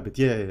describe it.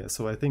 Yeah.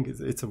 So I think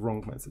it's a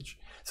wrong message.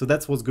 So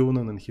that's what's going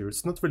on in here.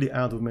 It's not really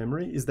out of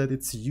memory, is that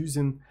it's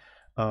using,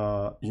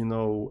 you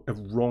know, a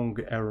wrong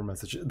error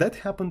message. That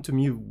happened to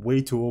me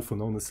way too often,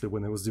 honestly,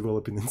 when I was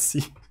developing in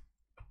C.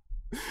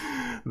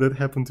 That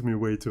happened to me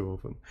way too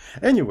often.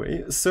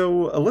 Anyway,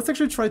 so let's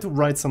actually try to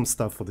write some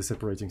stuff for this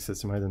operating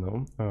system. I don't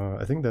know.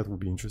 I think that would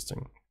be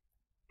interesting.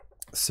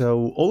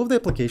 So all of the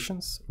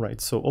applications,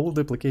 right? So all of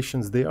the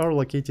applications, they are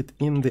located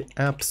in the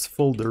apps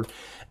folder,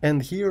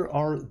 and here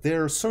are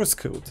their source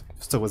code.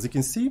 So as you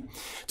can see,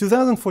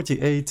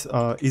 2048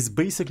 is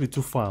basically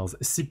two files,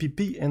 a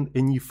CPP and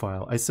a new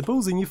file. I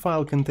suppose a new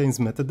file contains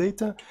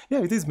metadata. Yeah,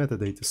 it is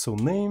metadata. So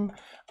name,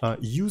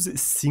 use a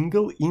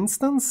single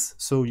instance.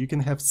 So you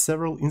can have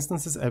several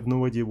instances. I have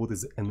no idea what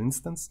is an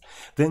instance.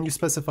 Then you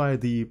specify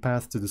the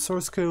path to the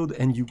source code,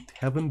 and you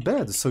have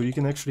embed. So you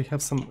can actually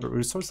have some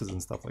resources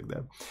and stuff like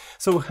that.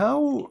 So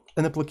how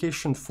an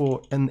application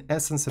for an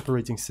Essence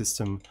operating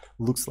system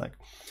looks like.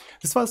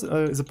 This file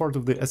is a part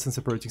of the Essence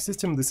operating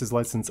system. This is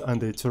licensed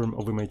under a term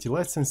of MIT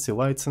license, C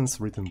license,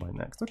 written by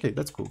Next. Okay,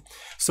 that's cool.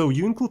 So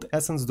you include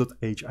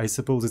essence.h. I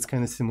suppose it's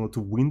kind of similar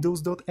to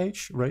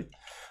windows.h, right?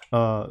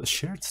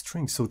 Shared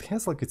string, so it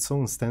has like its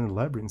own standard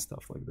library and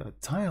stuff like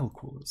that. Tile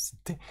coolers.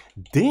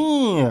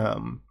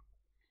 Damn!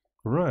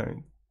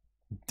 Right.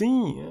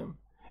 Damn.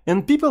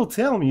 And people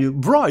tell me,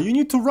 bro, you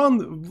need to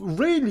run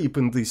Raylib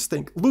in this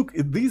thing. Look,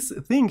 this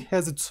thing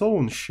has its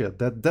own shit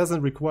that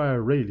doesn't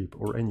require Raylib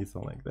or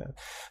anything like that.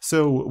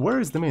 So where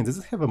is the main? Does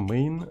it have a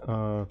main?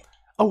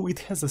 Oh, it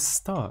has a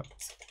start.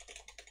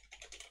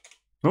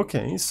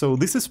 Okay, so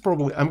this is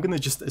probably, I'm gonna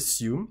just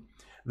assume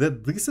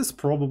that this is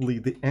probably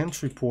the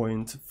entry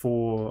point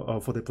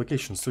for the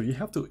application. So you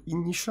have to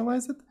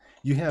initialize it.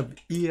 You have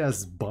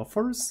ES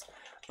buffers.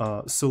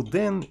 So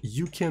then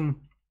you can,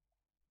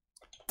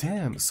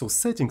 damn, so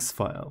settings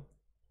file.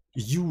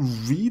 You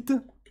read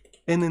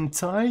an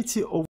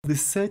entirety of the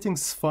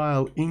settings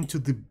file into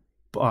the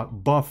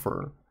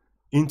buffer,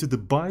 into the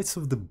bytes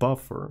of the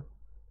buffer.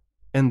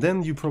 And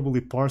then you probably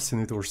parsing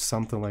it or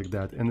something like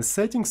that. And the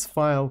settings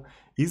file,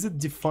 is it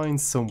defined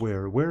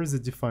somewhere? Where is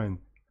it defined?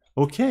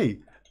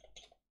 Okay,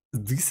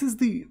 this is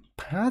the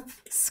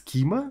path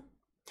schema.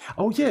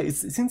 Oh yeah,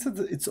 it's inside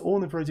its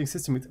own operating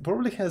system. It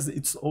probably has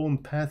its own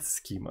path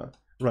schema,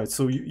 right?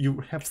 So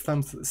you have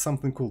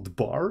something called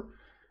bar,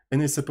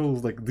 and I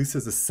suppose like this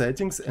is the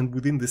settings, and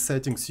within the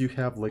settings you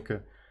have like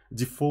a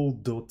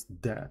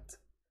default.dat.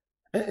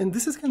 And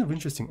this is kind of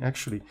interesting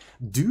actually.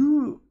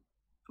 Do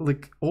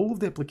like all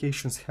of the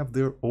applications have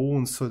their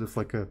own sort of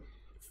like a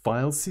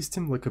file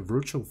system, like a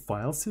virtual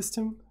file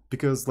system?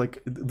 Because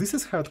like this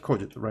is hard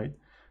coded, right?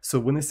 So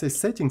when I say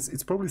settings,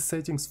 it's probably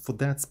settings for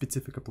that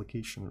specific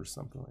application or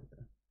something like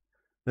that.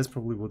 That's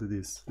probably what it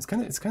is. It's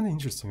kind of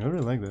interesting. I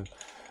really like that.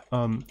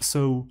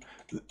 So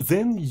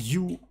then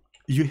you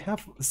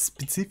have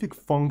specific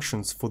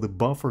functions for the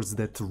buffers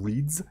that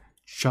reads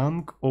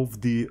chunk of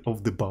the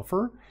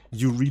buffer.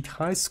 You read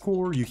high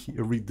score, you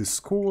read the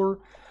score,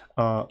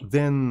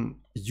 then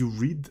you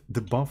read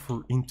the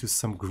buffer into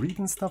some grid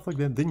and stuff like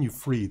that. Then you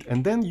free it,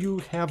 and then you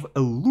have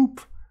a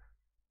loop.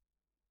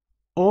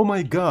 Oh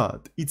my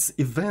god, it's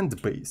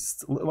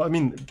event-based. I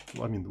mean,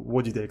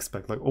 what did I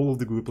expect? Like all of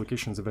the GUI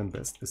applications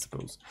event-based, I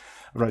suppose.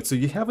 Right, so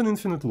you have an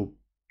infinite loop,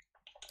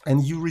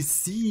 and you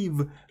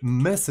receive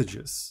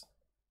messages.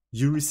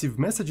 You receive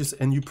messages,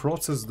 and you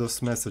process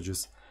those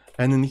messages.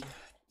 And then,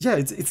 yeah,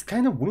 it's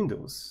kind of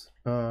Windows,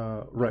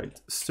 right?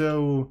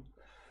 So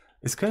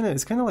it's kind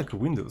of like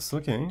Windows.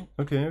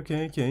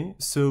 Okay.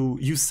 So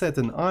you set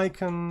an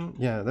icon.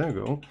 Yeah, there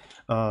you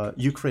go.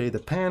 You create a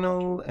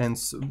panel, and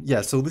so,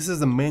 yeah. So this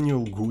is a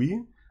manual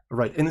GUI,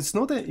 right? And it's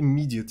not an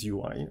immediate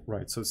UI,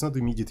 right? So it's not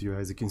immediate UI,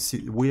 as you can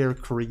see. We are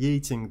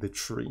creating the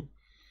tree.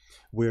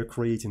 We're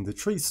creating the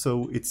tree,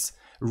 so it's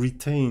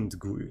retained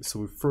GUI. So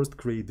we first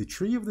create the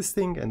tree of this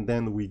thing, and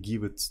then we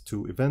give it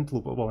to event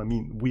loop. Well, I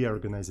mean, we are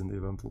organizing the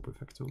event loop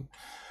effectively.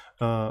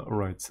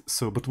 Right,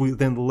 so, but we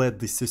then let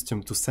the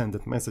system to send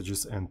that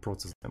messages and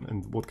process them.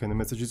 And what kind of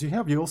messages you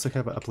have? You also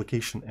have an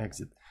application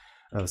exit.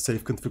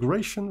 Save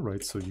configuration,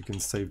 right? So you can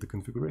save the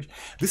configuration.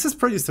 This is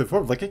pretty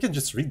straightforward. Like I can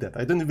just read that.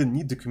 I don't even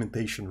need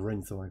documentation or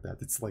anything like that.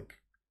 It's like,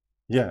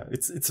 yeah,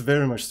 it's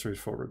very much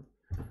straightforward.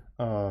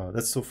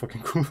 That's so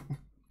fucking cool.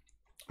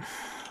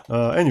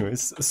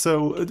 Anyways,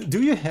 so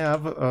do you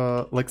have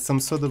like some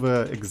sort of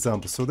a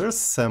example? So there's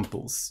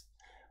samples.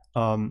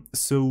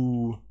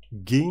 So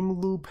game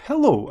loop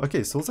hello.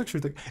 Okay, so let's actually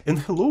take, and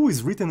hello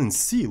is written in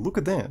C. Look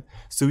at that.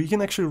 So you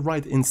can actually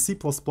write in C++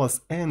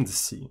 and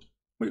C,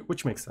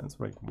 which makes sense,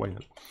 right? Why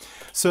not?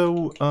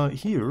 So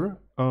here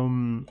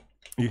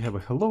you have a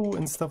hello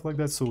and stuff like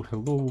that. So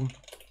hello.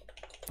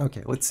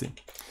 Okay, let's see.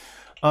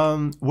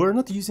 We're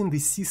not using the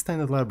C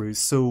standard library,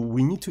 so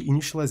we need to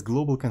initialize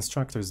global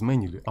constructors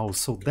manually. Oh,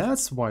 so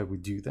that's why we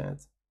do that.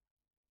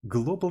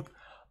 Global.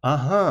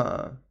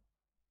 Aha.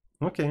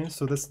 Okay,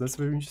 so that's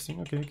very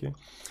interesting. Okay.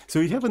 So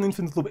you have an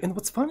infinite loop, and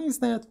what's funny is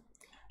that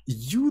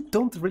you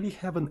don't really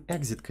have an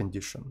exit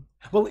condition.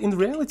 Well, in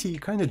reality, you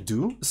kind of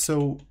do.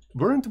 So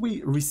weren't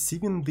we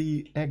receiving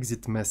the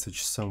exit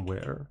message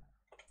somewhere?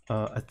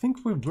 I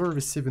think we were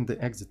receiving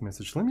the exit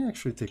message. Let me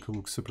actually take a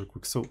look super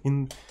quick. So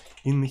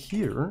in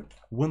here,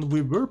 when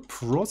we were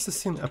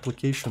processing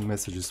application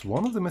messages,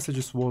 one of the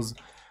messages was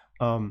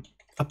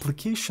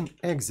application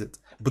exit,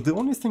 but the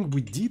only thing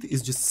we did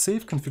is just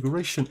save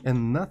configuration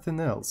and nothing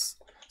else.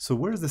 So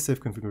where's the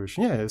save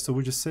configuration? Yeah, so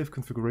we just save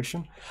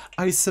configuration.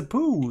 I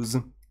suppose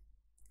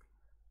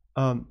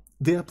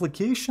the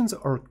applications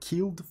are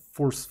killed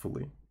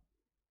forcefully.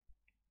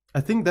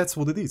 I think that's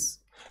what it is,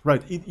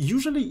 right?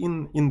 Usually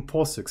in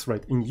POSIX,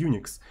 right, in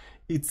Unix,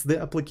 it's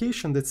the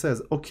application that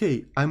says,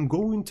 okay, I'm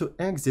going to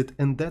exit,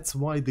 and that's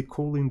why they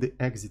call in the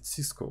exit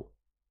syscall.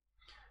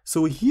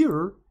 So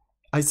here,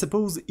 I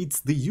suppose it's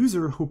the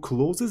user who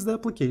closes the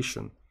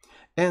application,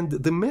 and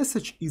the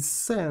message is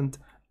sent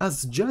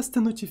as just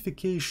a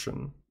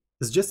notification.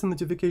 It's just a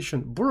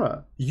notification.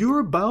 Bruh, you're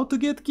about to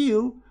get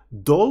killed.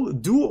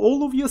 Do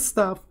all of your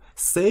stuff,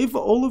 save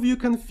all of your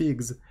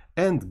configs,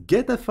 and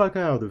get the fuck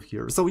out of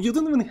here. So you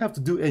don't even have to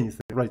do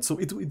anything, right? So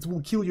it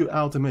will kill you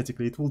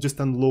automatically. It will just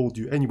unload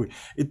you anyway.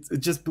 It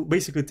just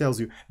basically tells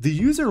you, the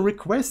user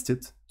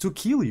requested to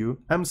kill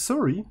you. I'm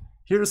sorry.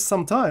 Here's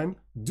some time.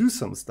 Do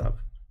some stuff.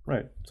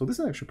 Right. So this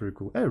is actually pretty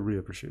cool. I really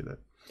appreciate that.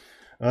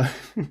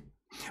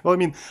 Well, I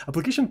mean,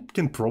 application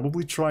can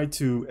probably try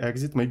to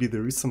exit. Maybe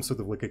there is some sort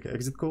of like an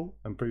exit call.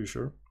 I'm pretty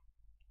sure.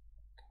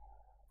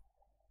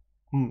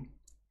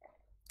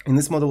 In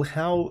this model,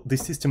 how the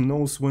system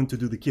knows when to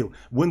do the kill.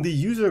 When the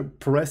user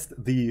pressed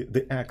the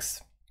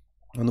X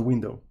on the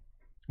window.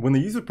 When the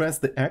user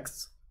pressed the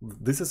X,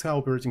 this is how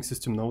operating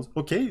system knows,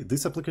 okay,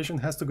 this application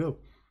has to go.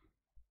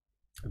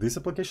 This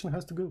application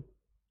has to go.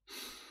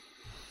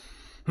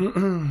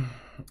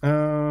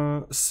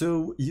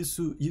 So,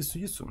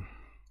 Yisu.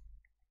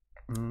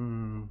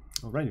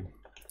 Alrighty.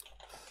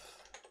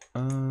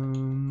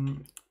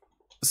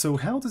 So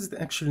how does it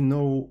actually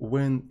know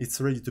when it's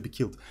ready to be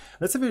killed?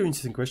 That's a very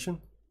interesting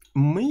question.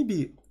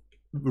 Maybe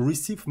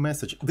receive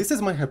message. This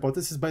is my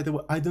hypothesis, by the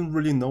way. I don't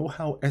really know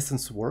how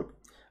Essence work,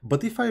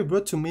 but if I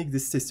were to make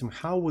this system,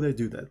 how would I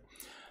do that?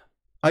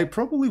 I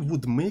probably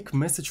would make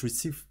message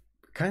receive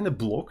kind of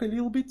block a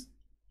little bit,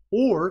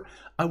 or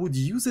I would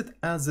use it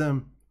as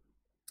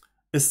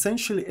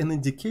essentially an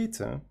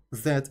indicator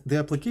that the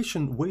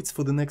application waits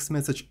for the next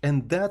message,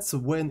 and that's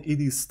when it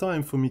is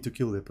time for me to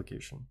kill the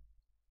application.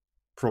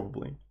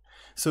 Probably.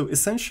 So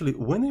essentially,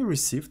 when I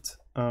received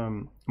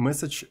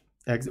message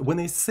exit, when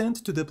I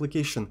sent to the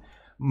application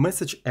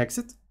message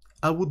exit,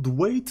 I would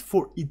wait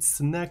for its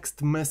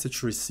next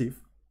message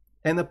receive,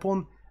 and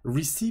upon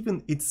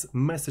receiving its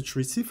message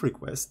receive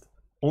request,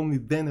 only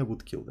then I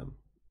would kill them.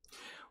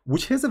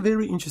 Which has a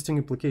very interesting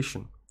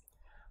implication.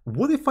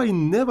 What if I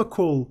never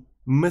call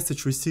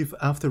message receive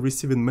after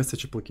receiving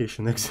message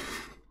application exit?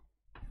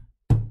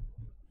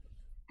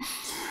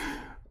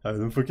 I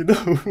don't fucking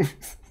know.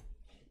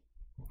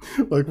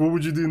 Like, what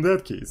would you do in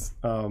that case?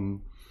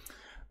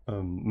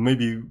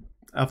 Maybe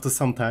after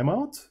some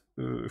timeout?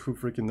 Who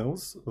freaking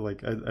knows?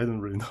 Like, I don't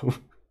really know.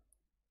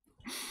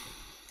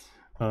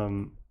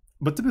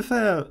 But to be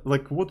fair,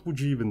 like, what would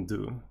you even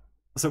do?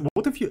 So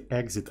what if you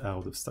exit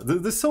out of stuff?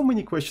 There's so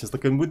many questions,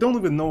 like, and we don't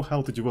even know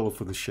how to develop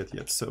for this shit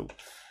yet. So,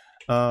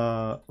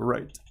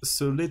 right.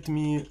 So let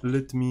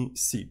me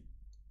see.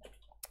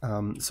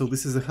 So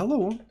this is a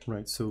hello,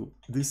 right? So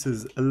this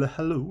is a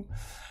hello.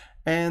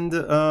 And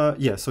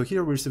yeah, so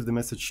here we receive the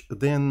message,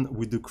 then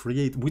we do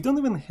create. We don't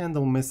even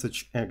handle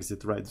message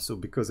exit, right? So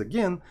because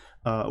again,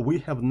 we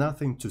have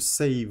nothing to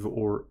save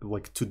or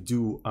like to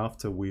do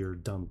after we're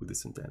done with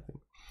this entire thing.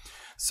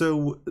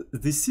 So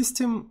the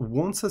system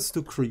wants us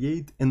to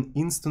create an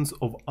instance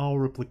of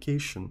our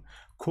application.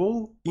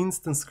 Call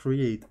instance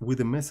create with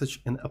a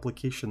message and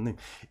application name.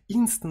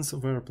 Instance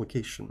of our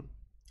application.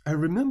 I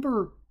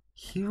remember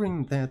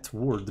hearing that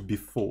word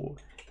before.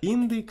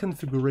 In the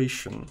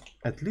configuration,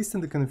 at least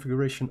in the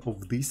configuration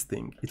of this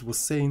thing, it was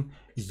saying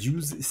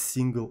use a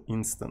single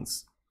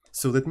instance.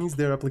 So that means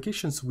there are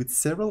applications with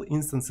several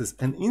instances.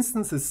 An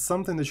instance is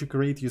something that you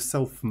create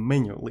yourself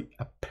manually,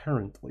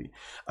 apparently.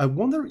 I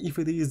wonder if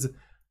it is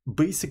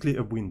basically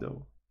a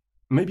window.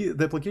 Maybe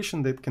the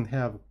application that can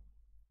have,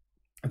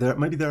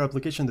 maybe there are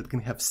applications that can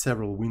have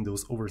several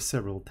windows over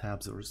several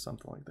tabs or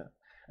something like that.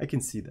 I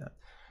can see that.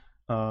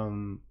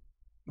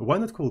 Why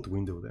not call it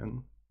window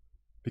then?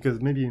 Because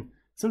maybe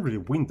it's not really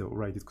a window,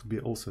 right? It could be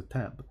also a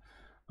tab.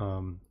 I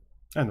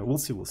don't know, we'll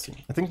see.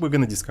 I think we're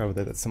gonna discover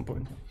that at some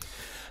point.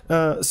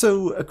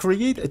 So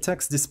create a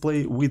text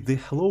display with the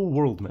hello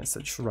world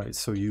message, right?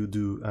 So you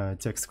do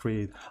text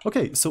create.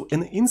 Okay, so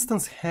an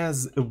instance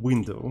has a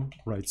window,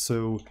 right?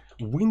 So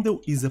window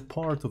is a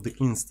part of the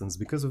instance.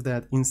 Because of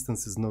that,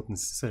 instance is not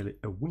necessarily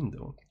a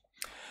window.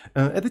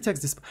 At the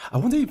text display, I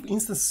wonder if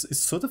instance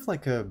is sort of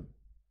like a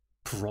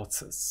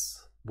process.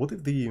 What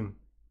if the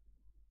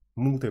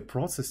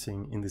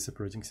multi-processing in this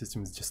operating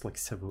system is just like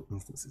several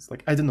instances?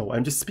 Like, I don't know,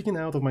 I'm just speaking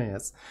out of my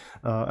ass.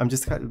 I'm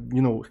just,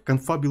 you know,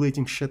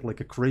 confabulating shit like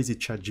a crazy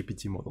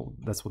ChatGPT model.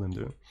 That's what I'm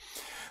doing.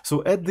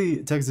 So add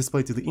the text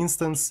display to the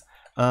instance.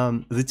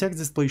 The text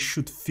display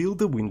should fill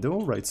the window,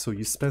 right? So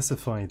you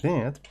specify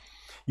that.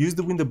 Use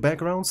the window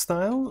background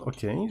style.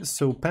 Okay,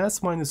 so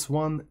pass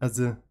 -1 as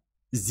a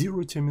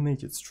 0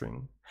 terminated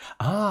string.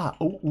 Ah,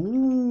 oh,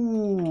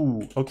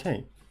 ooh,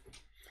 okay.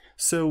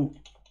 So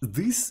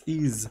this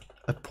is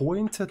a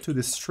pointer to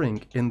the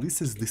string, and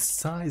this is the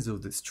size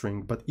of the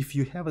string. But if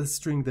you have a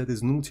string that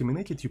is null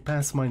terminated, you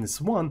pass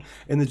 -1,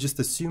 and it just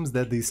assumes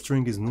that the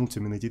string is null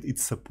terminated. It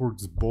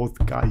supports both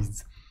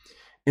guys.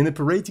 an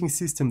operating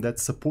system that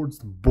supports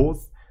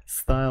both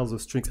styles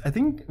of strings. I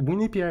think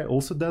WinAPI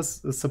also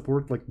does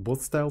support like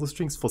both styles of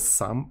strings for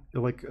some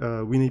like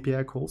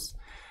WinAPI calls.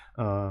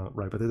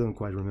 Right, but I don't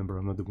quite remember.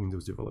 I'm not a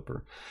Windows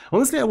developer.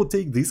 Honestly, I would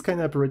take this kind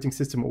of operating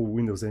system over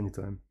Windows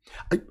anytime.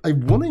 I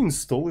want to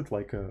install it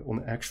like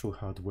on actual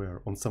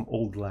hardware, on some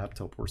old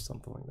laptop or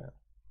something like that.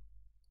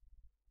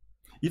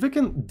 If I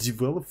can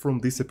develop from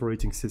this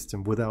operating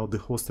system without the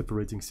host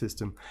operating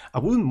system, I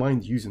wouldn't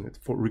mind using it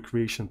for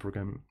recreation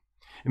programming.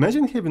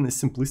 Imagine having a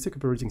simplistic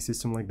operating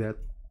system like that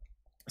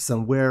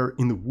somewhere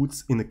in the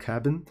woods in a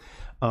cabin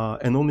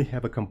and only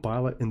have a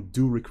compiler and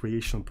do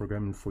recreational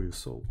programming for your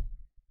soul.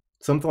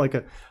 Something like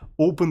a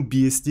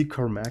OpenBSD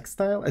Carmack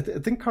style. I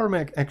think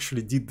Carmack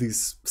actually did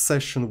this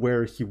session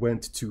where he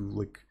went to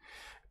like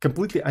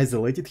completely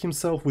isolated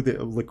himself with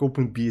the like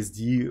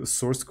OpenBSD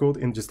source code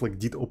and just like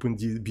did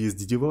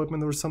OpenBSD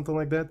development or something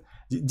like that.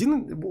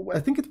 I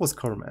think it was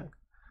Carmack,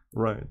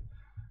 right?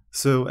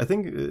 So I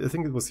think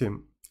it was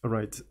him,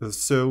 right?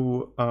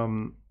 So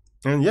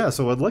and yeah,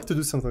 so I'd like to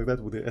do something like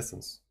that with the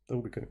Essence. That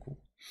would be kind of cool.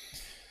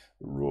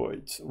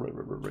 Right.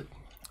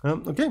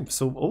 Okay,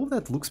 so all of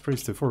that looks pretty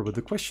straightforward, but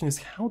the question is,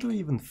 how do I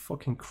even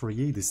fucking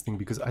create this thing?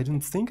 Because I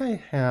don't think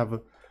I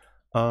have,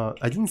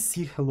 I didn't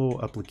see hello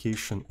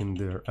application in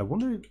there. I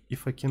wonder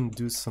if I can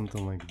do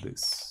something like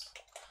this.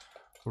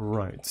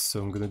 Right,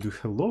 so I'm gonna do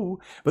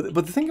hello, but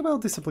the thing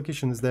about this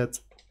application is that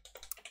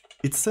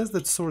it says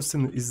that source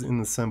is in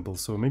a sample,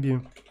 so maybe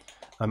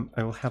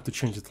I will have to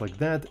change it like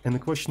that. And the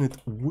question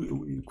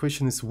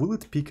is, will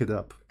it pick it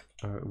up?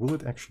 Will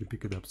it actually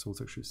pick it up? So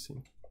let's actually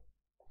see.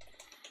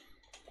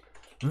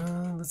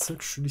 Let's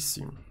actually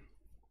see.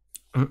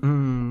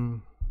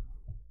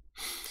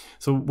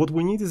 So what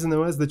we need is an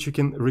OS that you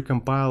can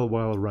recompile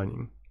while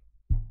running.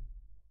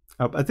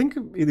 I think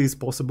it is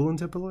possible in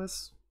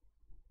TempleOS.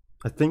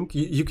 I think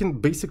you can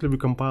basically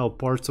recompile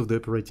parts of the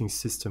operating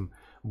system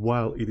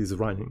while it is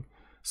running.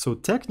 So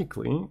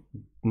technically,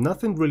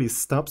 nothing really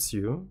stops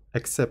you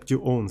except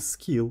your own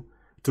skill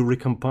to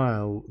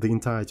recompile the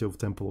entirety of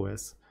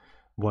TempleOS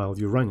while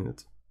you're running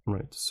it,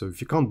 right? So if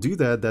you can't do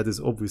that, that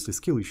is obviously a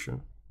skill issue.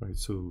 Right,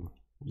 so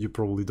you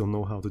probably don't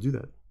know how to do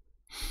that.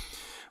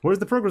 Where's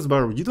the progress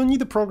bar? You don't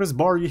need a progress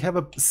bar, you have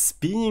a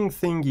spinning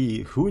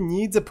thingy. Who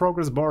needs a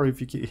progress bar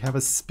if you have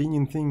a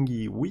spinning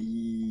thingy? You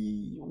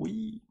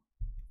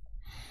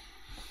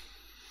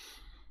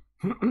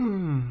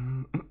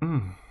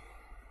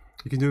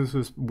can do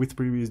this with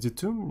FreeBSD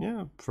too?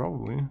 Yeah,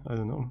 probably. I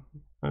don't know.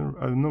 I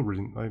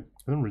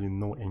don't really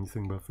know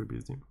anything about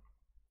FreeBSD.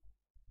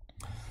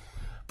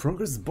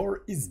 Progress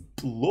bar is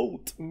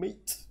bloat,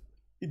 mate.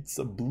 It's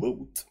a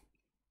bloat.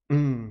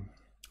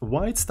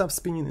 Why it stops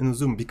spinning in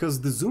Zoom?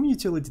 Because the Zoom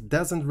utility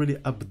doesn't really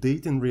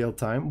update in real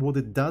time. What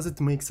it does, it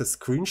makes a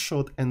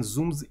screenshot and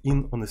zooms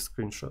in on a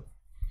screenshot.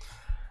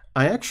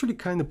 I actually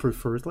kind of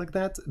prefer it like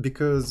that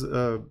because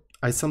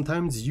I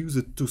sometimes use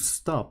it to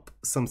stop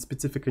some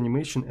specific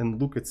animation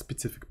and look at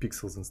specific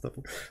pixels and stuff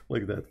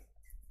like that.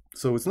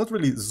 So it's not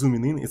really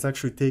zooming in, it's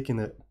actually taking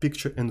a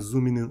picture and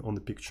zooming in on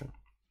the picture.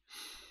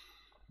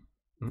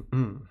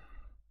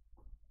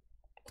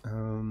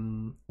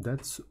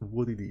 That's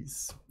what it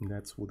is.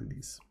 That's what it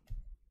is.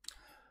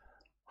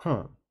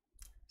 Huh.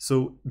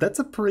 So that's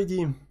a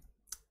pretty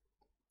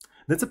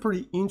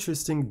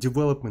interesting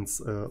development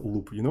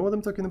loop. You know what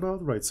I'm talking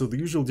about, right? So the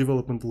usual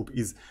development loop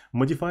is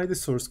modify the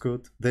source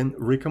code, then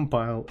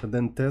recompile, and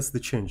then test the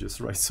changes,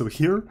 right? So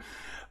here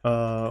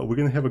we're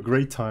gonna have a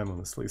great time,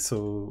 honestly.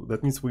 So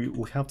that means we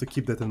will have to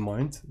keep that in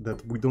mind,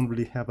 that we don't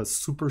really have a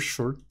super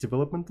short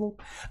development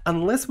loop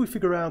unless we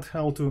figure out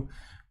how to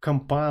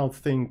compile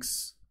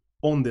things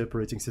on the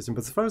operating system.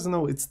 But as far as I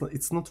know, it's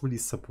not really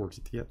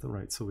supported yet,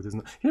 right? So it is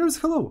not. Here's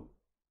hello.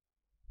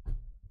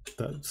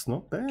 That's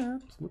not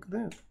bad. Look at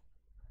that.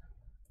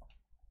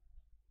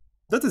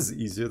 That is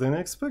easier than I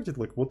expected.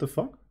 Like, what the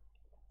fuck?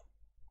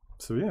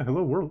 So yeah,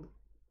 hello world.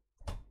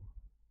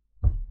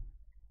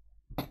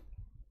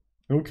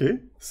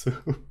 Okay, so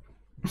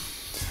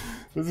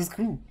this is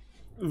cool.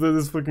 That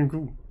is fucking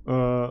cool.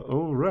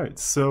 All right.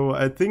 So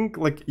I think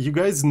like you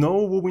guys know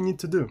what we need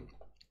to do.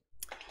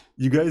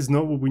 You guys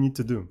know what we need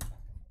to do,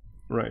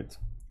 right?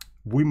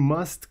 We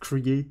must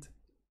create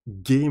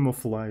game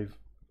of life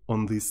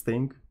on this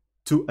thing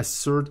to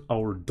assert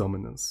our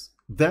dominance.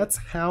 That's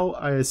how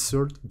I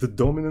assert the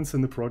dominance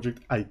in the project.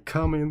 I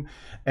come in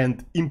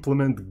and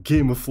implement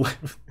game of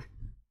life.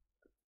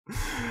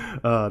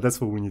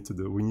 That's what we need to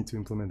do. We need to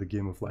implement the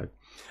game of life.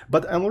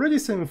 But I'm already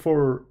sitting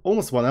for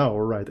almost 1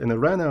 hour, right? And I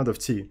ran out of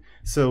tea.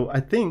 So I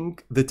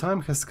think the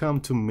time has come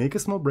to make a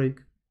small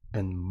break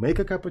and make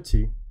a cup of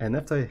tea. And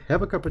after I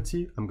have a cup of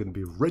tea, I'm gonna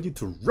be ready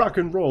to rock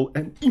and roll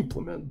and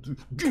implement the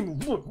game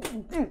of life.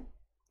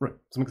 Right,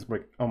 so make this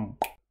break.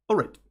 All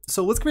right,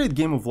 so let's create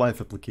Game of Life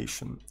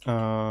application.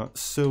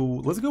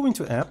 So let's go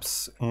into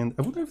apps, and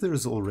I wonder if there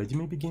is already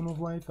maybe Game of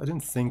Life. I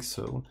didn't think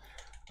so.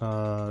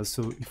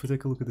 So if we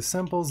take a look at the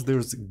samples,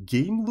 there's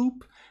game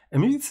loop,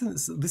 and maybe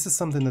this is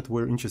something that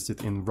we're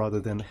interested in rather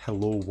than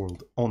hello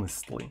world,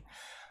 honestly.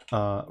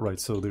 Right,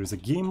 so there's a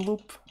game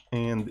loop,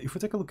 And if we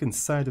take a look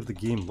inside of the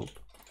game loop,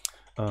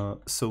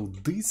 so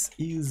this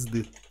is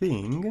the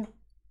thing.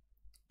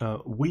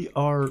 We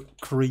are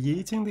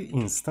creating the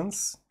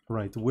instance,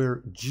 right?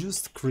 We're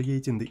just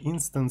creating the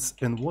instance.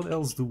 And what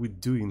else do we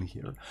do in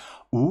here?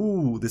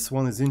 Ooh, this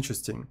one is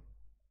interesting.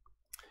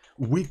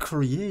 We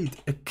create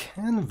a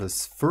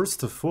canvas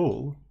first of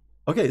all.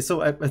 Okay,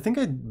 so I think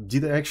I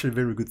did actually a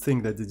very good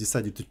thing that I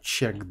decided to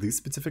check this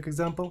specific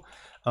example.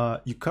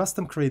 You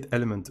custom create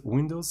element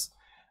windows,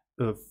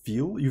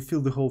 you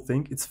fill the whole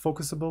thing, it's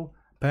focusable,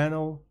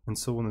 panel, and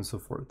so on and so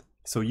forth.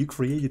 So you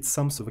created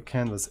some sort of a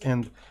canvas,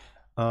 and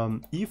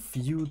if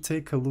you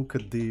take a look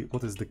at the,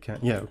 what is the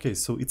okay,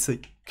 so it's a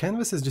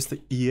canvas is just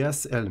an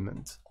ES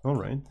element, all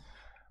right.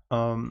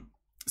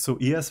 So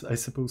ES, I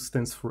suppose,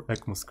 stands for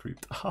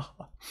ECMAScript.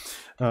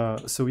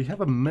 So we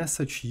have a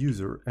message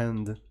user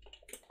and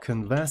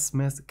canvas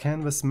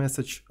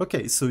message.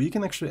 Okay, so you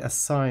can actually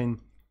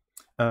assign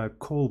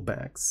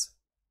callbacks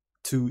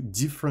to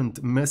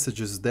different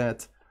messages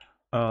that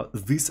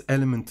this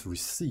element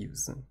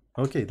receives.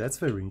 Okay, that's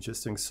very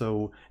interesting.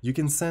 So you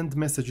can send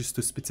messages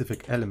to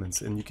specific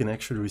elements and you can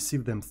actually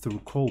receive them through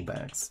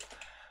callbacks.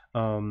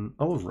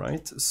 All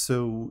right,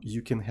 so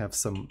you can have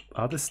some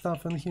other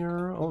stuff in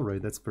here. All right,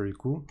 that's very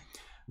cool.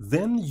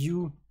 Then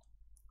you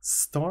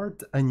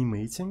start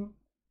animating.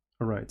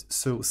 All right,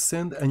 so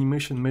send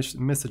animation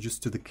messages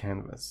to the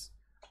canvas.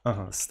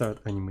 Start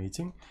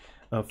animating.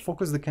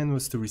 Focus the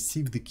canvas to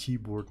receive the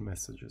keyboard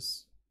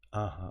messages.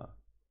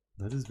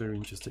 That is very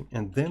interesting.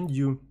 And then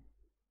you,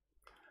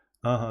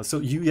 so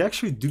you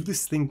actually do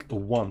this thing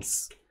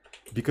once,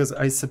 because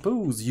I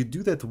suppose you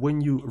do that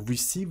when you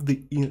receive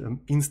the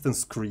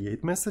instance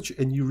create message,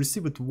 and you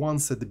receive it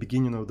once at the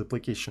beginning of the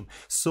application.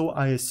 So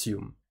I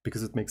assume,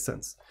 because it makes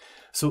sense.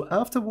 So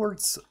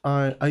afterwards,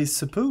 I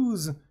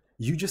suppose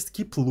you just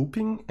keep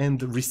looping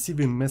and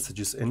receiving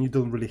messages and you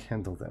don't really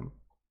handle them,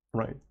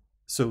 right?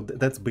 So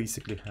that's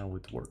basically how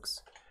it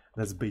works.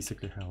 That's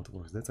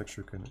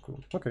actually kind of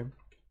cool. Okay.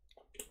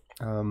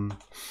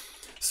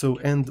 So,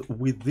 and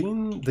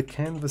within the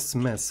canvas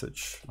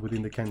message,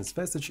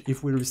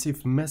 if we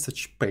receive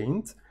message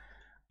paint,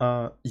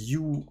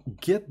 you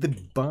get the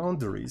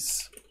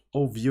boundaries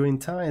of your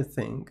entire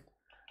thing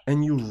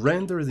and you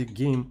render the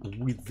game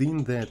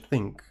within that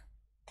thing.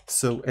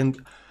 So,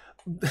 and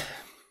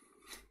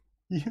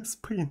yes,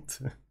 paint.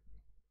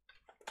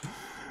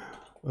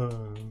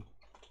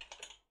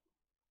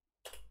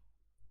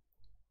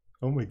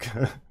 Oh my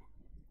god.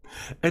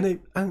 And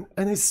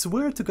I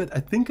swear to God, I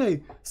think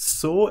I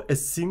saw a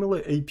similar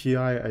API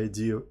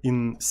idea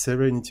in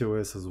Serenity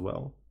OS as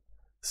well.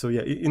 So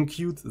yeah, in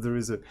Qt there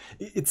is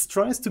it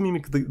tries to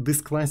mimic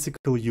this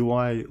classical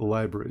UI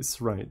libraries,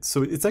 right?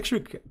 So it's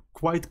actually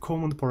quite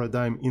common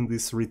paradigm in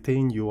this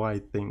retain UI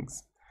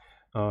things.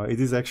 It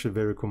is actually a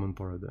very common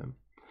paradigm.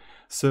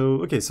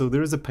 So okay, so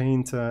there is a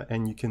painter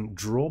and you can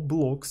draw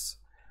blocks.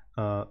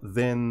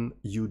 Then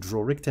you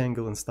draw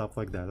rectangle and stuff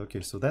like that.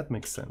 Okay, so that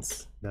makes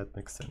sense.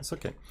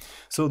 Okay,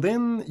 so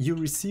then you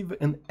receive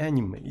an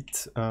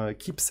animate.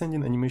 Keep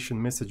sending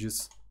animation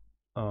messages.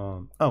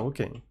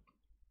 Okay.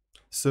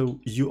 So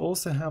you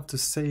also have to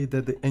say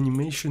that the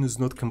animation is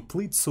not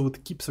complete, so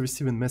it keeps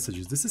receiving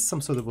messages. This is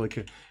some sort of like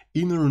a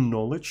inner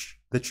knowledge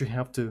that you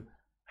have to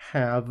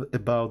have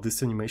about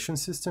this animation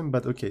system.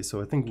 But okay, so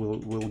I think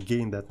we'll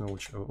gain that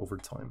knowledge over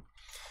time.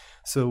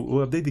 So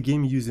we'll update the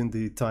game using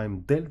the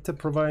time delta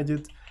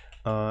provided,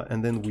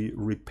 and then we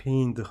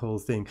repaint the whole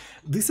thing.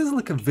 This is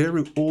like a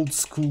very old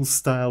school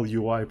style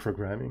UI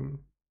programming,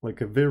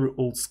 like a very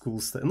old school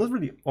style. Not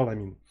really all, I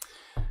mean,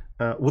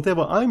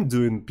 whatever I'm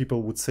doing,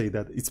 people would say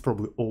that it's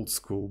probably old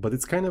school, but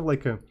it's kind of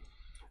like a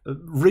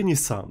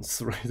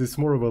renaissance, right? It's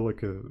more of a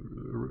like a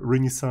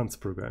renaissance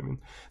programming.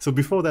 So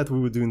before that we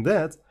were doing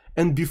that,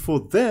 and before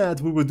that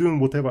we were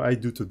doing whatever I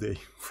do today,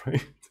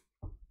 right?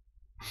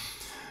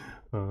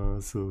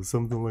 So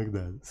something like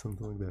that. It's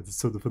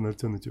sort of an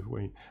alternative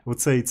way. I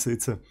would say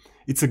it's a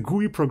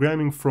GUI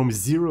programming from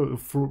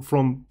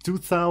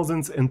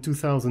 2000s and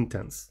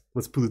 2010s.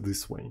 Let's put it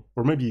this way,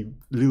 or maybe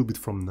a little bit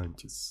from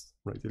 90s,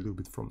 right? A little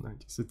bit from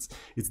 90s.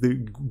 It's the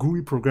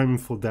GUI programming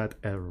for that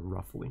era,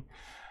 roughly.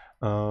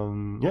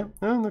 Yeah.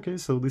 And okay,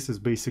 so this is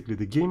basically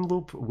the game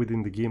loop.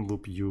 Within the game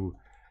loop, you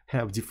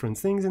have different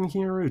things in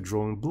here,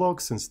 drawing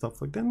blocks and stuff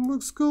like that. It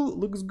looks cool,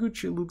 looks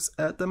Gucci, looks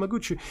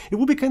Tamaguchi. It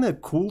would be kind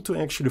of cool to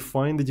actually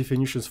find the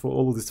definitions for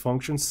all of these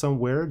functions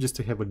somewhere, just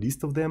to have a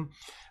list of them,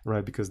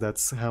 right? Because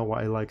that's how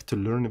I like to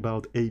learn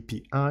about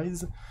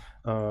APIs.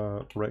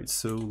 Right,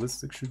 so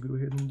let's actually go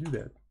ahead and do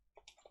that.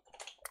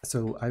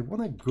 So I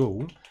want to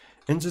go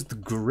and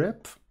just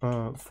grep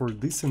for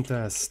this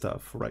entire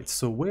stuff, right?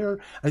 So where,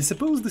 I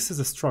suppose this is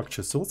a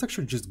structure, so let's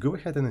actually just go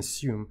ahead and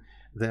assume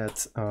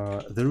that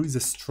there is a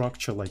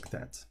structure like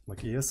that,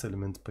 like ES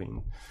element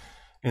pane.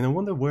 And I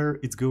wonder where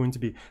it's going to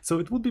be. So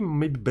it would be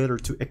maybe better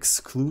to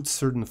exclude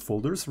certain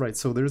folders, right?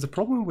 So there's a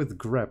problem with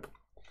grep.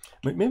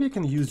 Maybe I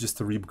can use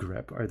just a rib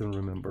grep, I don't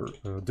remember.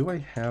 Do I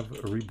have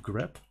a rib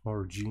grep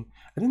or G?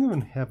 I didn't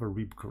even have a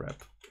rib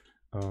grep.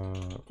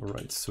 All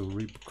right, so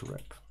rib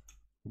grep,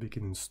 we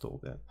can install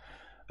that.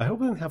 I hope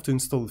I don't have to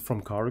install it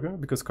from Cargo,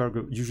 because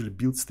Cargo usually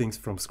builds things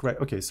from scratch.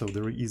 Okay, so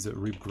there is a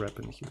rib grep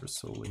in here,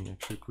 so let me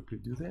actually quickly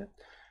do that.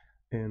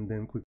 And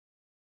then quickly.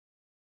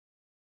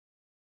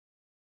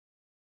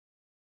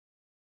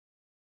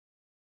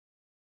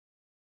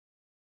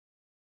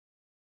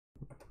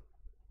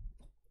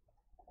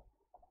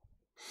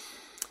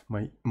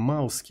 My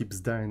mouse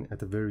keeps dying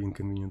at a very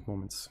inconvenient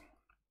moments.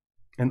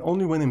 And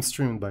only when I'm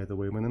streaming, by the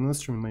way. When I'm not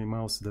streaming, my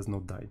mouse does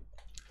not die.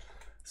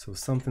 So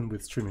something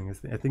with streaming.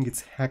 I think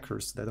it's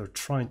hackers that are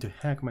trying to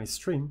hack my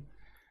stream.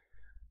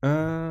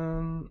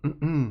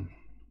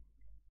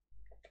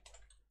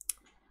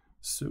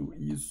 So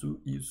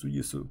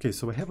Yusu. Okay,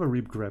 so I have a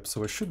rib grep,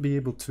 so I should be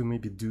able to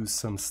maybe do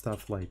some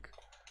stuff like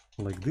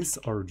this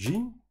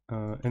RG.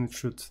 And it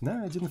should,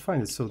 nah, I didn't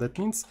find it. So that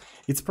means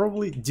it's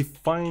probably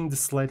defined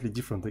slightly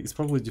differently. It's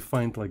probably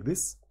defined like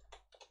this.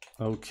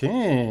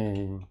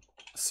 Okay.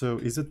 So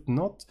is it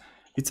not?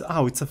 It's,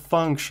 oh, it's a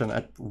function.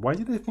 Why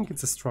did I think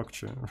it's a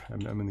structure?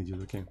 I'm an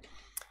idiot, okay.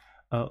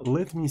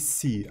 Let me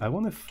see. I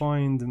want to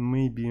find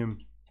maybe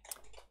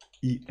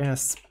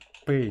ES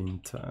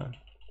Painter.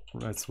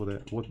 That's what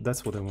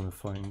I want to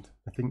find.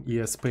 I think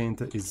ES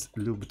Painter is a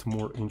little bit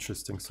more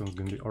interesting, so it's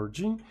going to be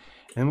RG, and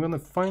I'm going to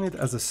find it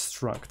as a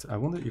struct. I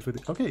wonder if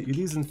it, okay, it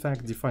is in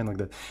fact defined like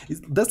that.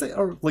 Does it,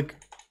 or like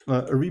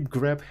a rib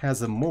grep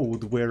has a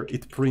mode where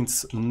it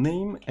prints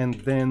name and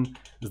then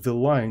the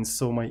line,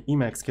 so my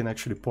Emacs can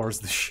actually parse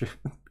the shit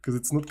because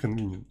it's not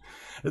convenient.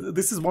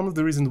 This is one of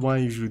the reasons why I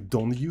usually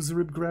don't use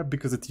rib grep,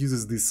 because it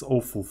uses this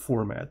awful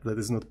format that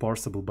is not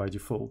parsable by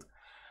default.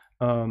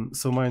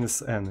 So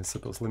minus n, I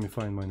suppose. Let me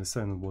find minus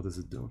n, and what does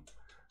it do?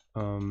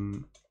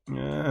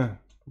 Yeah,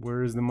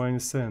 where is the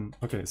minus n?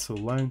 Okay, so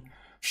line,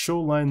 show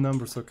line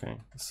numbers. Okay,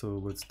 so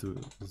let's do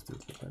it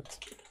like that.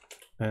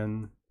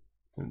 And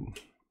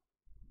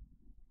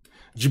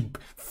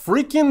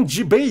freaking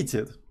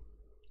debated.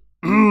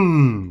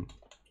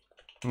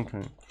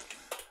 Okay,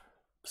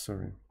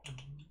 sorry.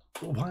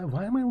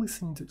 Why am I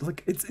listening to,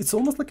 like, it's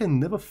almost like I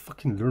never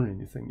fucking learn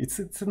anything. It's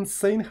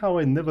insane how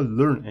I never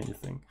learn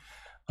anything.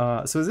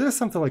 So is there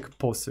something like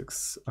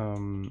POSIX?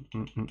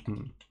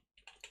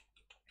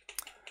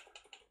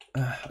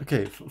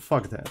 Okay,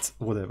 fuck that,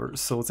 whatever.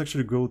 So let's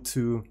actually go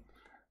to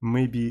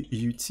maybe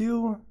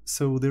util.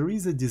 So there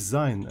is a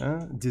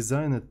designer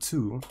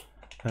 2,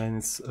 and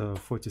it's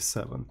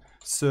 47.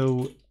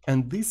 So,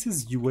 and this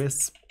is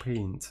US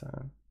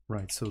Painter,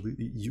 right? So the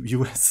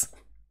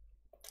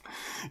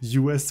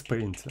US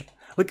Painter.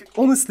 Like,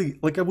 honestly,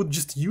 like, I would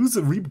just use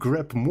a rib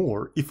grep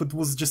more if it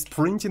was just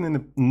printing in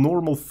a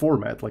normal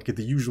format, like in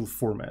the usual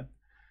format.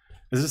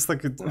 It's just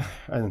like,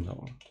 I don't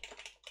know,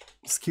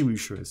 skill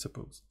issue, I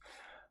suppose.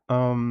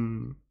 All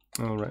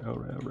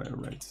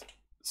right.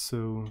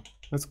 So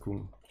that's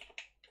cool.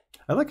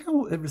 I like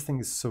how everything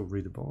is so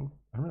readable.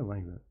 I really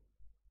like that.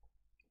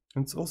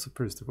 And it's also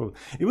pretty straightforward.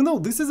 Even though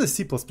this is a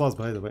C++,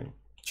 by the way.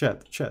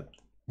 Chat.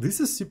 This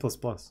is C++.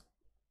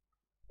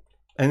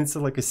 And it's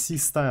like a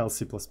C-style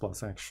C++,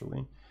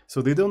 actually.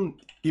 So they don't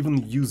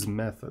even use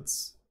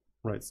methods,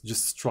 right? It's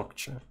just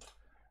structure.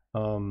 I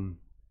don't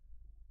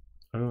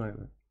like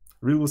that.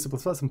 Real C++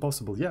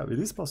 impossible. Yeah, it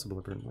is possible,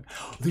 apparently.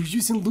 They're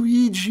using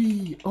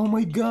Luigi! Oh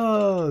my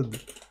god!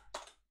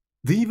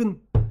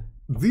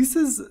 This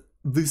is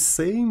the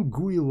same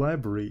GUI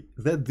library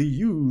that they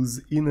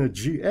use in a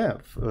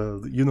GF,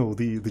 you know,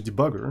 the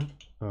debugger,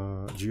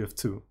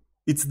 GF2.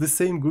 It's the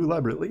same GUI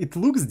library. It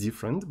looks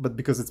different, but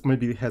because it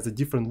maybe has a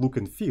different look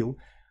and feel,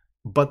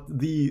 but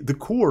the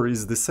core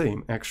is the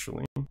same,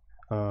 actually.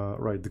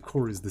 Right, the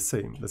core is the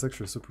same. That's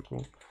actually super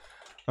cool.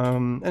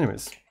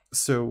 Anyways,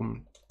 so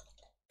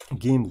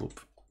game loop.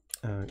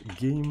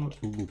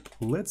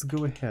 Let's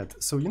go ahead.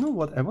 So you know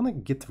what? I want to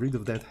get rid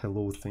of that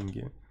hello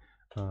thingy.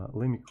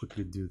 Let me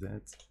quickly do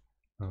that.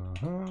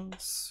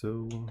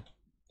 So,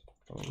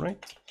 all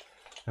right.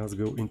 Let's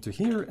go into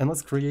here and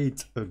let's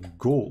create a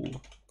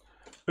goal.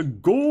 A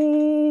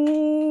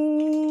goal.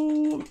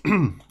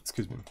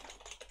 Excuse me.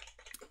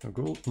 A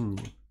goal in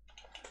new.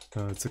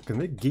 It's a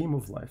connect game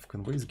of life.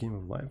 Conveys game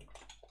of life.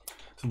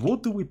 So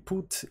what do we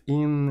put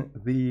in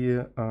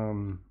the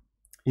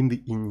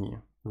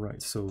ini?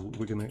 Right. So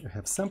we're gonna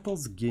have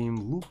samples game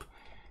loop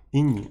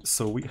ini.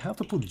 So we have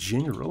to put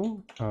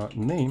general.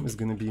 Name is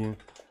gonna be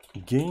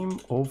game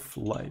of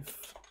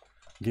life.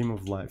 Game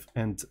of life.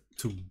 And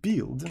to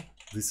build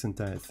this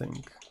entire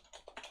thing,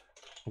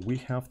 we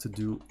have to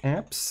do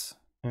apps.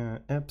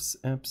 Apps.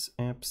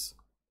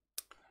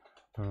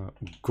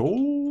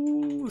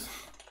 Go.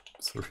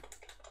 Sorry.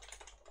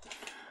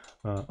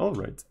 All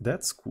right,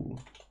 that's cool.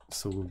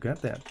 So we've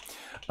got that.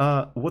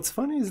 What's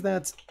funny is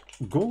that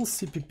goal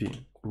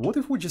CPP. What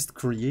if we just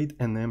create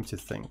an empty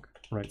thing,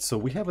 right? So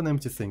we have an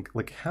empty thing.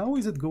 Like, how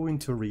is it going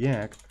to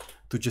react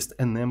to just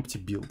an empty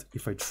build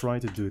if I try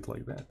to do it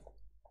like that?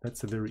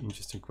 That's a very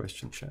interesting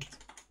question, chat.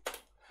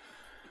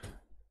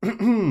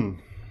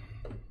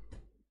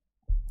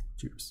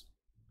 Cheers.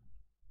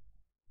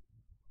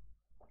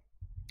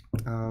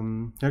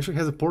 It actually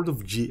has a port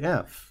of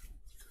GF.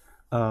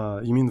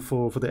 You mean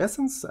for the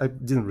essence? I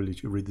didn't really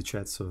read the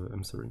chat, so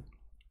I'm sorry.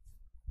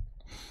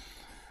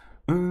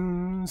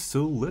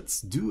 So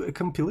let's do a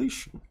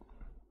compilation.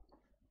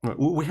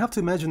 We have to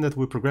imagine that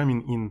we're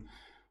programming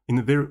in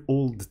the very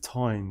old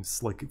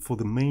times, like for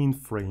the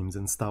mainframes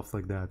and stuff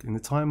like that.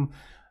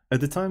 At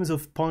the times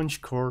of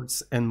punch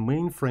cards and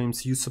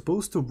mainframes, you're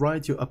supposed to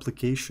write your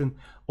application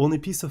on a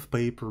piece of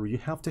paper. You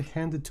have to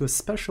hand it to a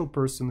special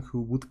person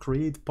who would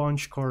create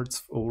punch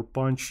cards or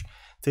punch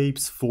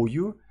tapes for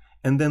you,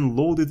 and then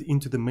load it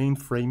into the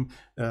mainframe,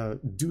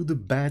 do the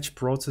batch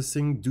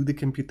processing, do the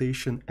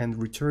computation,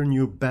 and return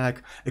you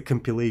back a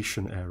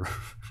compilation error.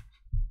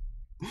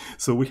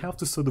 So we have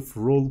to sort of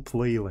role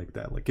play like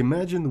that. Like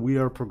imagine we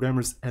are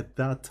programmers at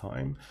that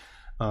time,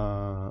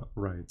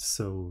 right?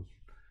 So,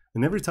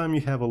 and every time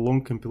you have a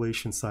long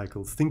compilation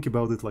cycle, think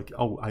about it like,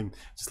 oh, I'm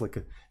just like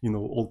a, you know,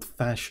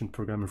 old-fashioned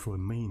programmer for a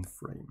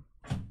mainframe,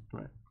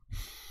 right?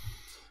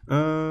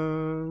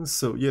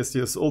 So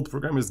yes, old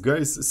programmers,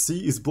 guys,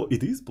 C is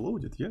it is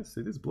bloated. Yes,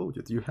 it is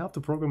bloated. You have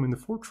to program in the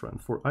Fortran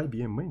for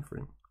IBM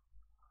mainframe.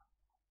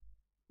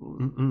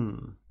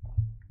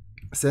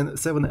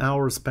 7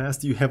 hours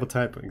passed, you have a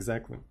typo,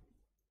 exactly.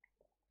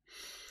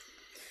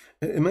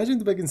 Imagine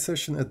debugging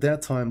session at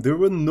that time. There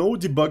were no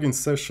debugging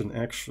session,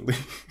 actually.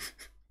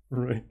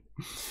 Right.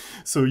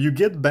 So you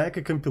get back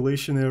a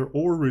compilation error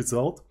or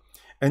result,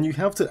 and you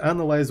have to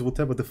analyze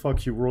whatever the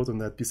fuck you wrote on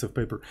that piece of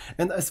paper.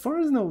 And as far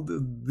as I know,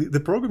 the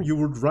program you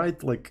would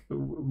write like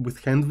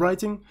with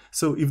handwriting.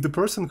 So if the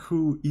person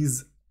who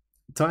is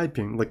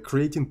typing, like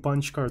creating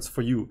punch cards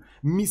for you,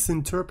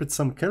 misinterprets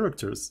some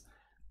characters,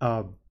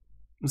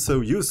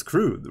 so you're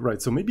screwed,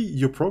 right? So maybe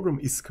your program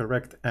is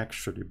correct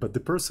actually, but the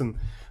person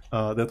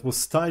that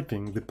was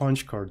typing the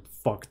punch card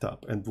fucked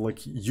up, and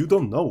like you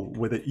don't know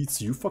whether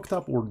it's you fucked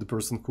up or the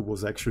person who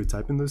was actually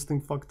typing this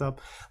thing fucked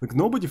up. Like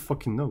nobody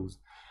fucking knows.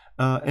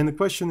 And the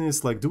question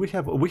is like, do we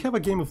have a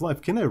game of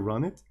life? Can I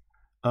run it?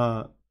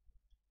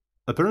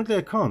 Apparently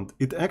I can't.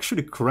 It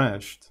actually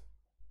crashed.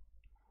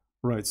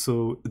 Right,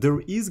 so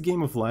there is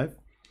game of life.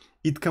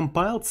 It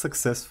compiled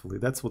successfully.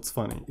 That's what's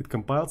funny. It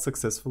compiled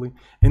successfully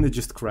and it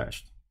just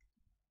crashed.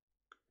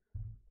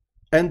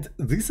 And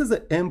this is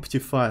an empty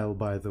file,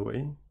 by the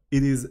way.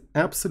 It is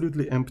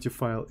absolutely empty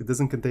file. It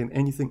doesn't contain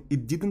anything.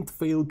 It didn't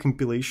fail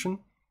compilation.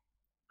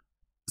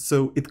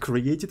 So it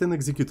created an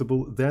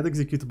executable. That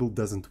executable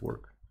doesn't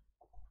work.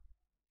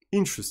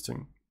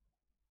 Interesting.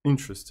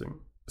 Interesting.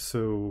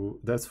 So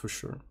that's for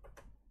sure.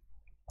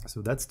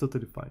 So that's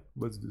totally fine.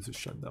 Let's do the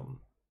shutdown.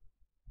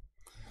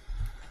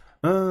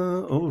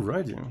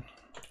 Alrighty.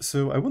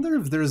 So I wonder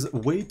if there's a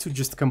way to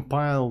just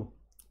compile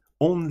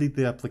only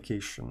the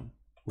application.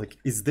 Like,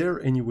 is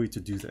there any way to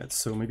do that?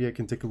 So maybe I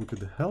can take a look at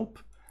the help.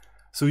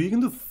 So you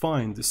can do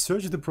find,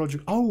 search the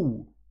project.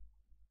 Oh,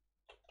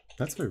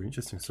 that's very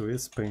interesting. So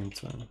yes,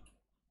 paint.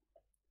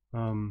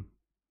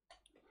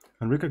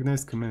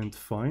 Unrecognized command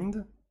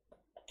find.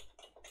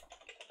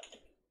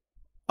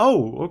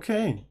 Oh,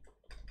 okay.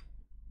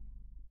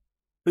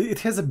 It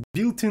has a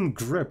built-in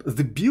grep.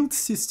 The build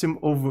system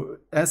of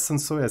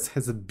TempleOS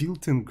has a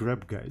built-in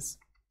grep, guys.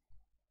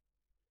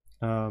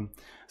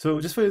 So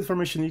just for your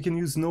information, you can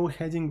use no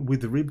heading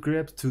with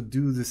rib-grep to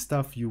do the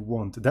stuff you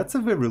want. That's a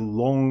very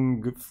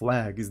long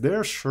flag. Is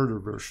there a shorter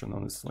version,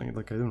 honestly?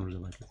 Like, I don't really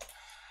like it.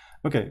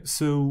 Okay,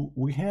 so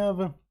we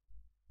have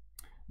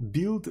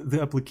build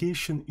the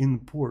application in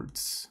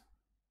ports.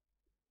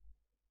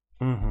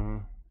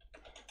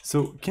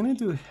 So can I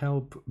do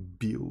help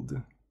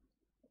build?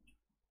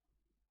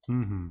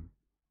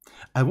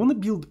 I want to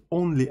build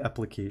only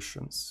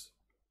applications.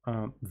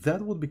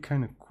 That would be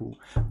kind of cool.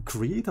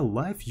 Create a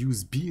live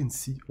USB and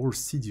or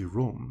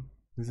CD-ROM.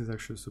 This is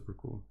actually super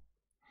cool.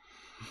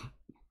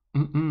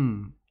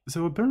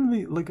 So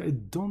apparently, like, I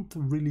don't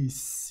really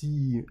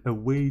see a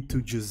way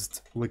to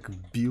just like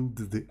build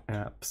the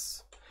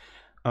apps.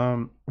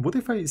 What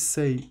if I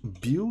say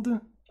build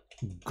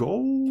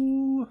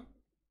goal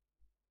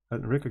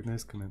and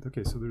recognize command?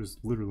 Okay, so there's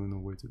literally no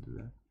way to do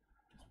that.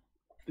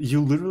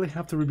 You literally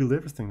have to rebuild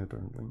everything,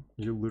 apparently.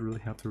 You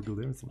literally have to rebuild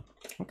everything.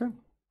 Okay.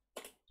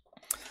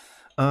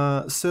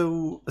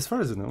 So as far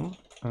as I know,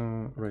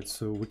 right,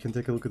 so we can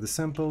take a look at the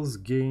samples,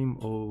 game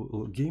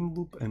or game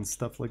loop and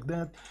stuff like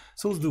that.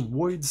 So let's do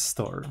void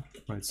star,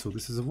 right? So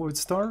this is a void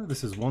star.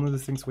 This is one of the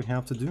things we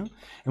have to do.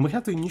 And we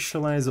have to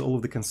initialize all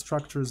of the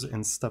constructors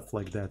and stuff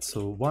like that.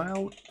 So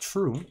while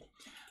true,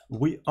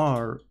 we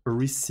are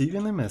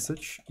receiving a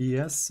message,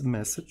 yes,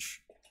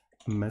 message,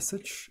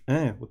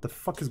 what the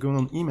fuck is going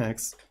on,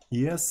 Emacs?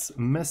 Yes,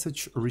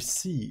 message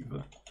receive.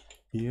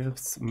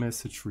 Yes,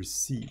 message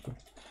receive.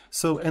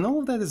 So, and all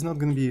of that is not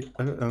going to be,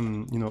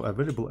 you know,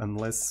 available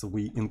unless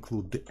we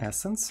include the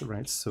essence,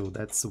 right? So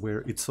that's where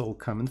it's all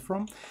coming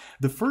from.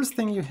 The first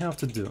thing you have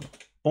to do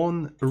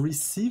on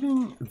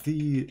receiving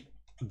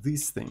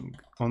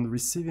on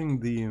receiving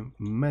the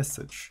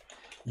message,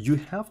 you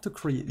have to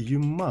create,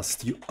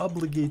 you're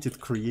obligated to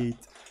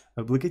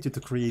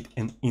create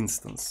an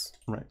instance,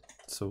 right?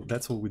 So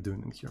that's what we're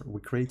doing in here.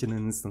 We're creating an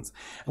instance.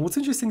 And what's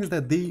interesting is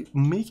that they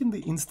making the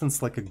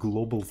instance like a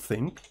global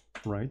thing,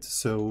 right?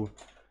 So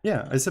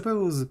yeah, I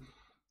suppose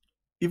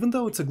even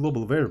though it's a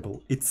global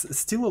variable, it's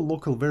still a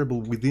local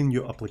variable within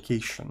your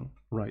application,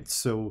 right?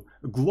 So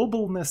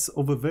globalness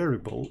of a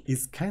variable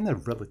is kind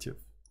of relative.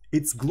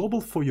 It's global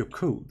for your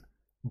code,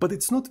 but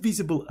it's not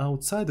visible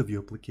outside of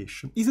your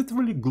application. Is it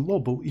really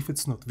global if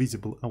it's not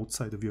visible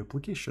outside of your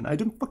application? I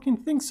don't fucking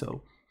think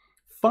so.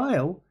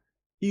 File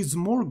is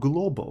more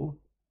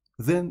global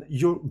than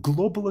your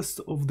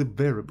globalest of the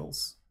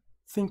variables.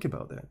 Think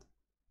about that.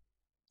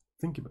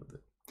 Think about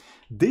that.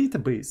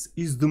 Database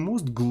is the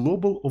most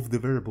global of the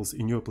variables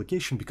in your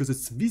application because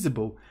it's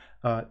visible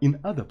in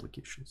other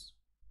applications.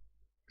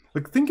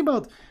 Like, think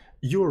about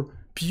your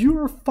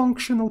pure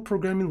functional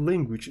programming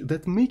language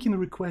that making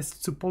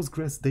requests to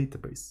Postgres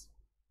database.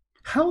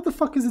 How the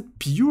fuck is it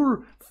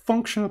pure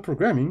functional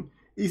programming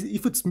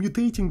if it's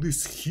mutating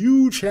this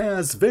huge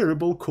ass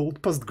variable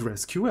called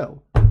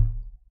PostgreSQL?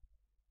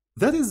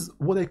 That is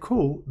what I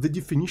call the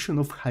definition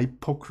of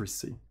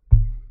hypocrisy.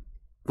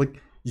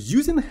 Like,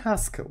 using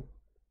Haskell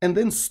and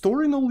then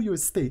storing all your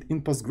state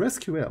in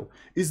PostgreSQL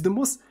is the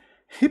most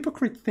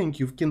hypocrite thing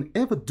you can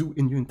ever do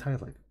in your entire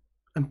life.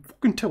 I'm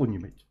fucking telling you,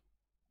 mate.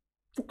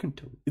 Fucking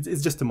tell you.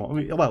 It's just a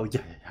monad. Well,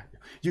 yeah.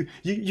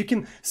 You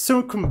can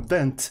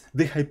circumvent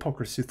the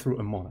hypocrisy through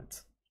a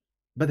monad.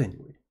 But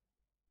anyway,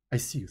 I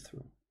see you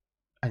through.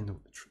 I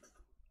know the truth.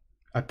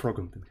 I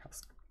programmed in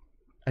Haskell.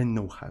 I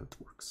know how it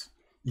works.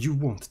 You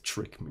won't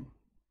trick me,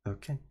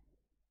 okay?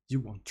 You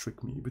won't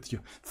trick me with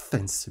your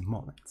fancy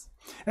monads.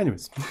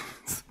 Anyways,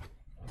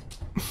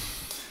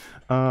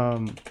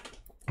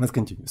 let's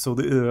continue. So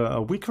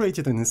we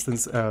created an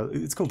instance.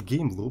 It's called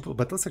game loop,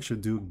 but let's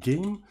actually do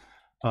game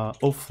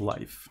of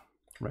life,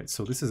 right?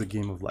 So this is a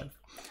game of life.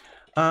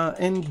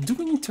 And do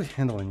we need to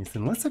handle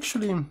anything? Let's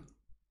actually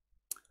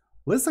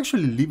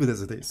leave it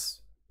as it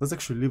is. Let's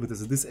actually leave it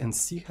as it is and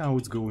see how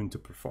it's going to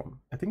perform.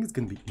 I think it's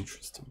going to be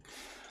interesting.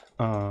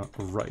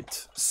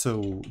 Right,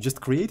 so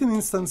just create an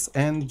instance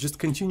and just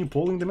continue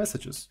polling the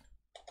messages.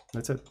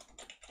 That's it.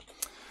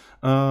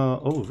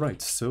 All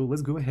right, so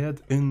let's go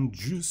ahead and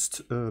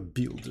just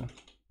build.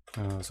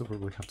 So we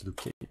will have to do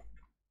K.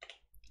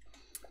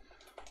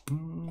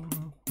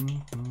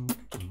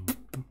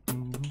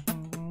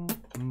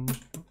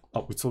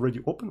 Oh, it's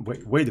already open?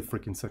 Wait a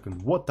freaking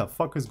second. What the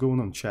fuck is going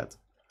on, chat?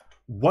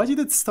 Why did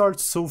it start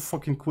so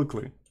fucking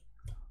quickly?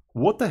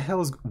 What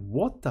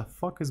the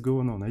fuck is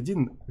going on? I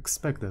didn't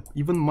expect that.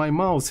 Even my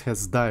mouse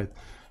has died.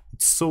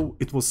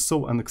 It was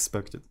so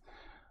unexpected.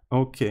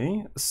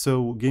 Okay,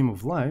 so game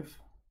of life.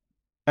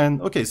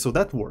 And okay, so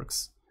that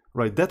works.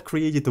 Right, that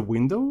created a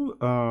window,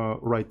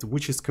 right,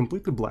 which is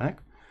completely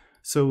black.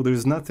 So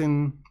there's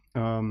nothing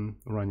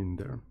running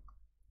there.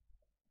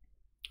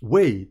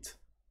 Wait,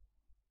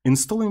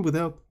 installing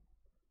without...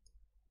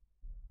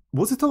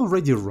 Was it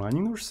already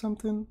running or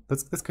something?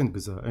 That's kind of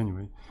bizarre.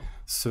 Anyway,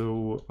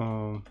 so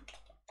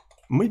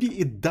maybe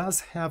it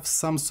does have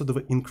some sort of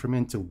an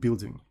incremental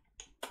building.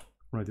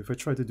 Right, if I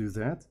try to do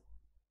that.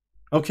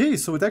 Okay,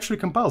 so it actually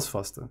compiles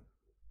faster.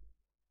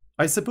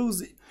 I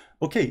suppose,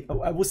 okay,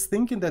 I was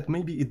thinking that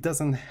maybe it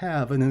doesn't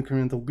have an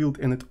incremental build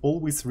and it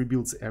always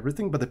rebuilds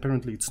everything, but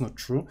apparently it's not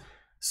true.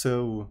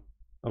 So,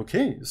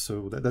 okay,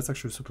 so that's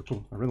actually super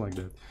cool. I really like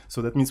that.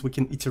 So that means we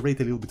can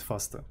iterate a little bit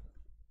faster.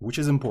 Which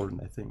is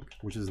important, I think,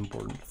 which is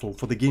important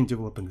for the game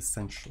development,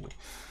 essentially.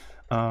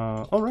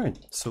 All right,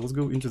 so let's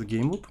go into the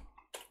game loop.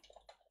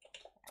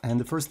 And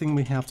the first thing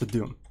we have to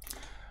do,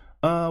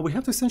 we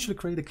have to essentially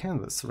create a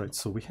canvas, right?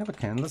 So we have a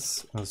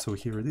canvas, so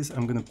here it is.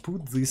 I'm gonna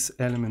put this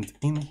element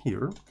in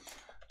here,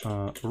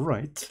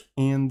 right?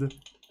 And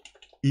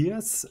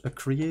yes,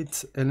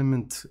 create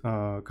element,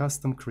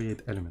 custom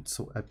create element.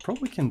 So I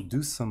probably can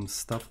do some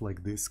stuff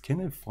like this. Can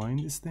I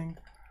find this thing?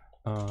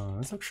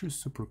 That's actually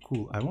super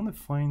cool. I want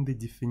to find the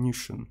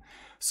definition.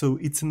 So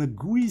it's in a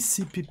GUI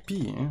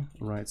CPP,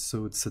 right?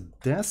 So it's a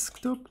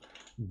desktop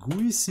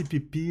GUI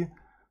CPP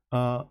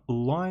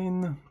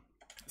line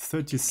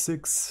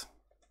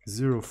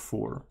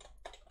 3604.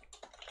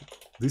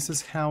 This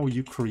is how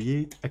you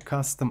create a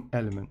custom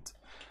element,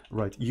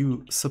 right?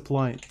 You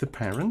supply the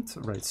parent,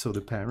 right? So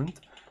the parent,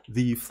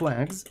 the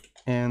flags,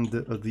 and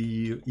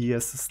the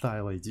ES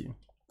style ID.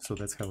 So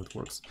that's how it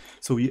works.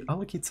 So you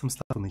allocate some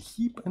stuff on a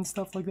heap and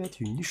stuff like that,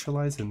 you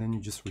initialize, and then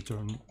you just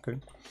return, okay?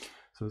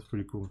 So that's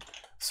pretty cool.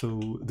 So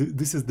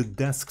this is the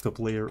desktop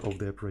layer of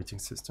the operating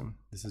system.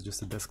 This is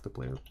just a desktop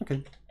layer,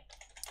 okay.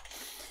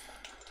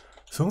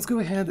 So let's go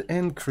ahead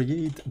and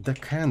create the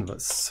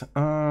canvas.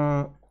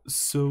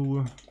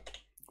 So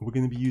we're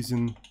gonna be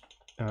using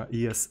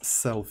ES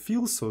cell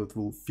fill, so it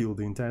will fill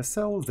the entire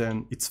cell,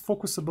 then it's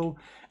focusable,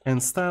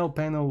 and style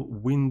panel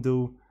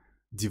window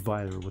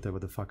divider, whatever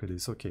the fuck it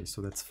is. Okay,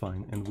 so that's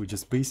fine, and we're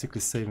just basically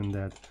saving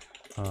that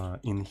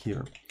in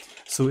here.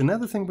 So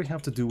another thing we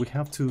have to do, we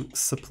have to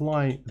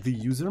supply the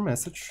user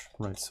message,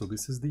 right? So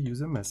this is the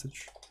user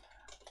message,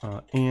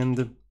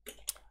 and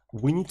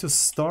we need to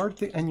start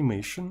the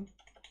animation.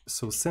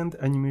 So send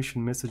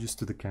animation messages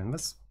to the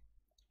canvas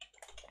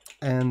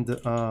and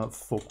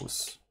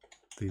focus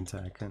the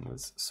entire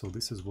canvas. So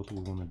this is what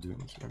we want to do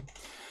in here.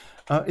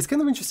 It's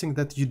kind of interesting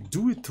that you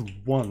do it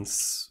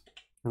once,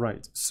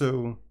 right?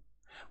 So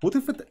What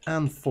if it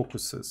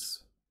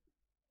unfocuses?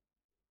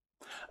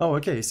 Oh,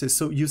 okay,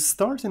 so you're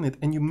starting it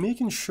and you're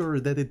making sure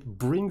that it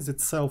brings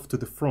itself to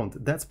the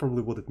front. That's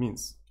probably what it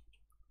means.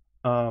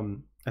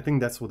 I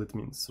think that's what it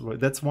means, right?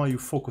 That's why you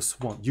focus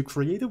one. You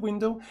create a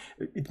window,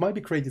 it might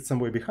be created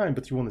somewhere behind,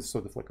 but you want to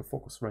sort of like a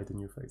focus right in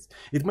your face.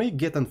 It may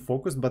get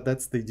unfocused, but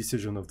that's the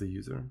decision of the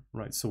user,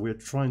 right? So we're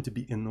trying to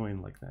be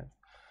annoying like that.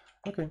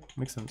 Okay,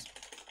 makes sense.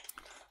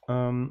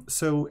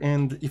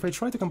 And if I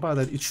try to compile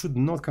that, it should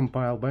not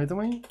compile, by the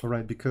way, all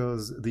right,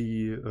 because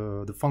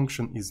the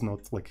function is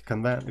not like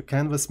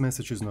canvas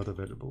message is not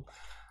available.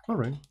 All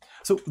right,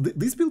 so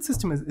this build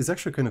system is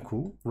actually kind of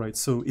cool, right?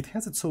 So it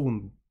has its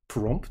own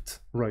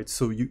prompt, right?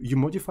 So you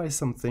modify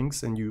some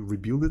things and you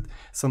rebuild it.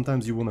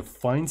 Sometimes you want to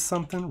find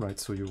something, right?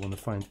 So you want to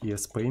find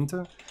ES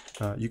Painter.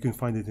 You can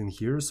find it in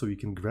here, so you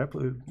can grab.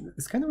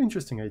 It's kind of an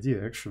interesting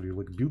idea, actually,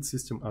 like build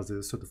system as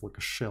a sort of like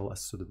a shell,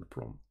 as sort of a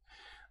prompt.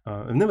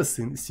 I've never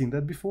seen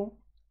that before.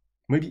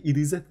 Maybe it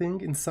is a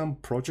thing in some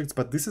projects,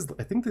 but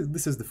I think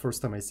this is the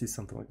first time I see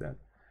something like that.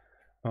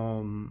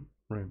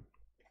 Right.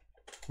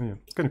 Yeah,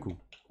 it's kind of cool.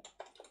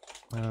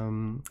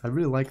 I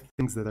really like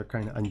things that are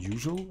kind of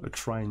unusual,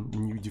 trying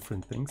new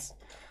different things.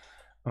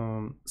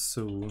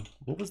 So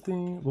what was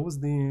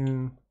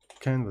the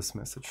canvas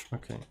message?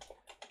 Okay,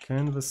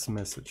 canvas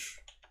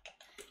message.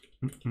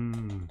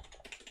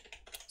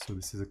 So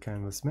this is a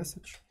canvas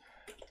message.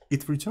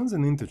 It returns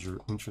an integer,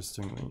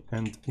 interestingly,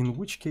 and in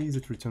which case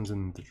it returns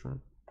an integer?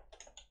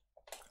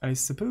 I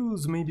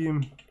suppose maybe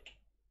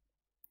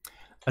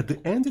at the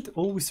end it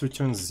always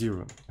returns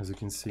 0, as you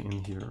can see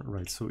in here,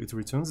 right? So it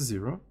returns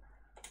 0,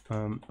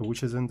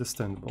 which is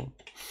understandable.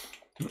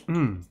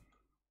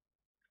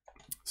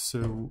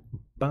 So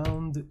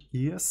bound,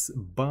 yes,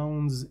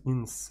 bounds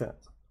in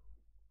set.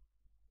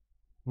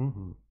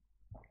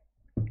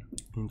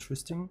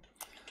 Interesting.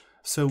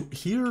 So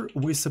here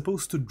we're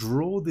supposed to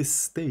draw the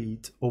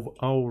state of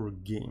our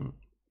game.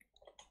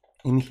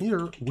 In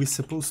here we're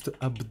supposed to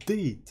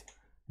update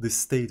the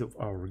state of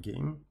our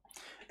game.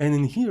 And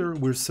in here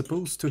we're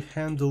supposed to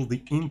handle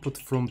the input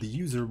from the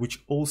user,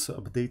 which also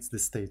updates the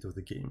state of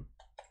the game.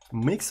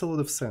 Makes a lot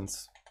of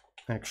sense,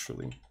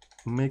 actually.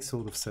 Makes a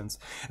lot of sense.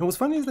 And what's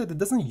funny is that it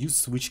doesn't use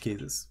switch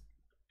cases.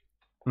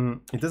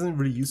 It doesn't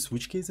really use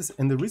switch cases.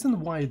 And the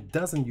reason why it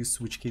doesn't use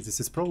switch cases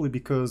is probably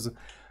because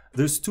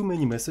there's too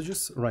many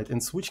messages, right?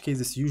 And switch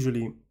cases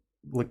usually,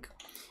 like,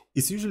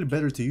 it's usually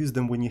better to use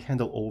them when you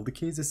handle all of the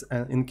cases.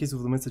 And in case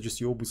of the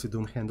messages, you obviously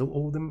don't handle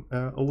all of them,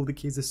 all of the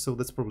cases. So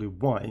that's probably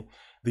why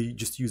they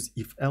just use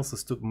if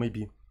else's to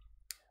maybe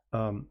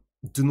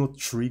do not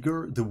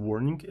trigger the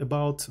warning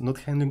about not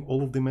handling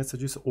all of the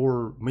messages,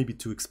 or maybe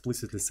to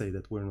explicitly say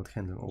that we're not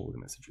handling all of the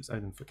messages. I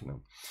don't fucking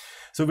know.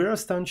 So Vera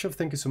Stanchev,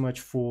 thank you so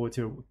much for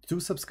tier 2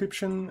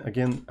 subscription.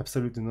 Again,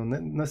 absolutely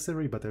not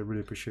necessary, but I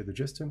really appreciate the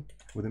gesture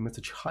with the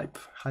message hype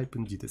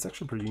indeed. It's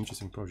actually a pretty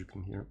interesting project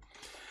in here.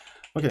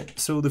 Okay,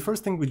 so the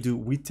first thing we do,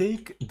 we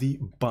take the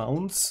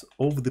bounds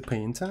of the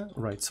painter,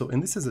 right? So,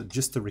 and this is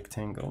just a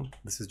rectangle.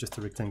 This is just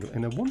a rectangle,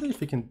 and I wonder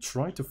if I can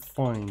try to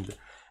find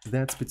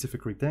that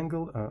specific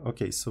rectangle.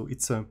 Okay, so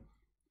it's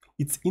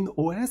in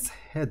OS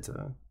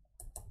header.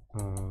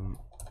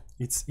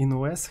 It's in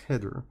OS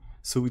header,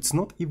 so it's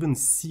not even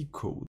C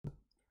code,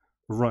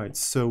 right?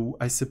 So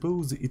I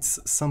suppose it's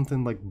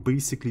something like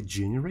basically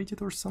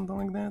generated or something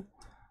like that.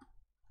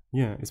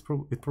 Yeah,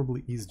 it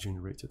probably is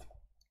generated.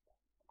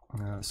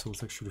 So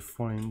let's actually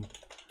find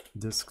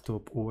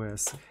desktop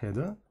OS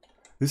header.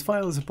 This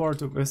file is a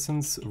part of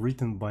Essence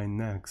written by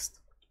Next.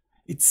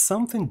 It's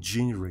something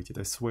generated,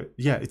 I swear.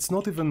 Yeah, it's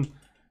not even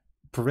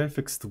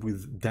prefixed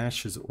with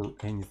dashes or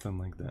anything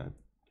like that.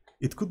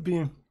 It could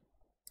be...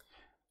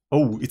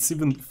 Oh, it's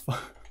even...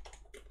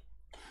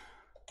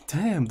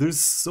 Damn, there's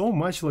so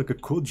much like a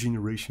code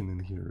generation in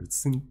here.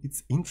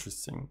 It's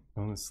interesting,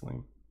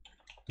 honestly.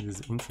 It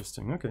is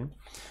interesting. Okay,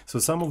 so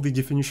some of the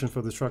definition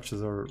for the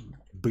structures are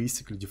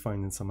basically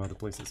defined in some other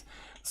places.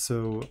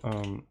 So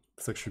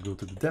let's actually go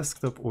to the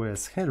desktop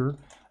OS header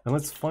and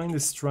let's find the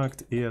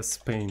struct ES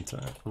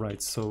Painter,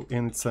 right? So,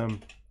 and it's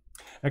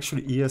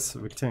actually ES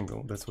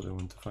rectangle. That's what I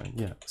want to find.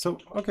 Yeah. So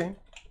okay,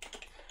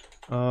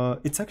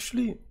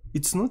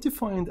 it's not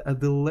defined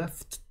at the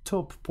left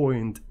top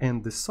point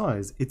and the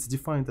size. It's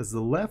defined as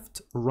the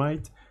left,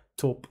 right,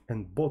 top,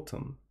 and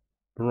bottom,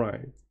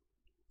 right?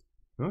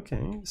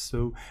 Okay,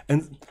 so,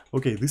 and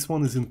okay, this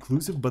one is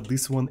inclusive, but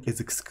this one is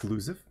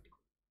exclusive.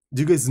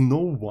 Do you guys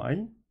know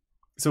why?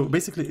 So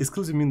basically,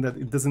 exclusive means that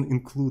it doesn't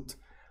include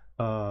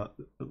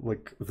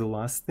like the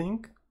last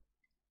thing.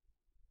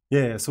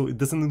 Yeah, so it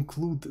doesn't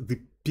include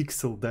the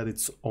pixel that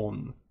it's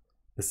on,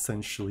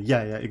 essentially.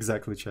 Yeah,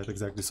 exactly, chat,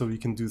 exactly. So you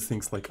can do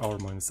things like R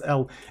minus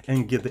L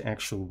and get the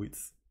actual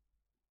width.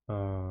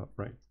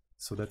 Right,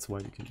 so that's why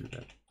you can do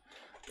that.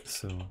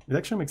 So it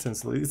actually makes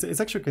sense. It's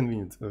actually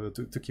convenient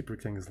to keep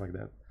rectangles like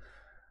that.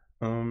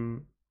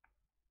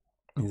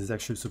 It is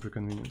actually super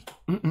convenient.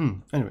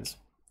 Anyways,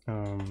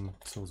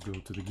 so let's go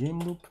to the game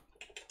loop.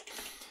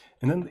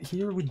 And then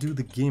here we do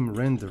the game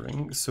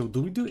rendering. So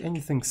do we do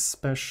anything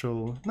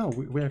special? No,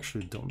 we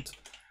actually don't.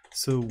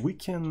 So we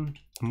can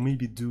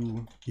maybe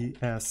do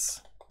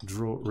ES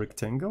draw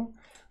rectangle.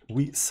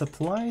 We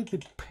supply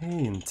the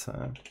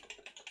painter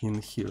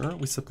in here.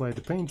 We supply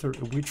the painter.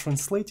 We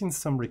translate in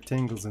some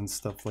rectangles and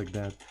stuff like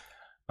that.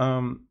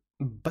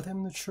 But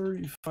I'm not sure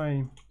if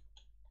I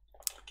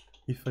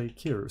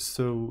care.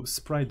 So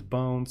sprite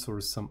bounds or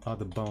some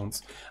other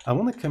bounds. I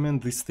want to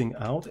comment this thing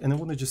out and I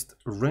want to just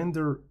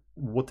render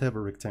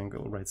whatever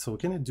rectangle, right? So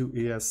can I do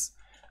ES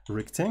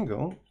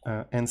rectangle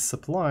and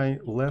supply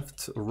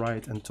left,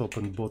 right, and top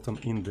and bottom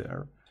in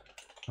there?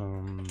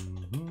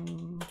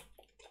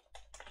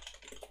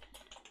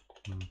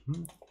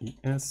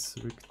 ES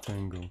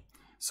rectangle.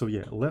 So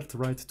yeah, left,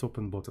 right, top,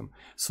 and bottom.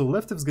 So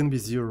left is going to be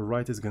 0,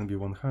 right is going to be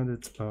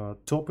 100,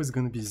 top is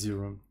going to be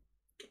 0,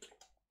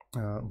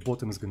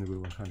 bottom is going to be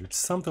 100.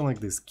 Something like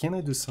this. Can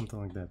I do something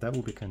like that? That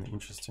will be kind of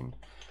interesting.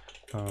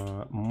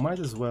 Might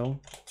as well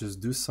just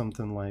do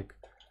something like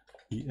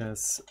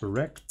ES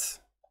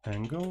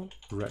rectangle,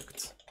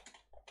 rect.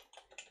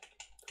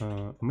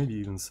 Maybe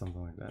even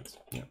something like that.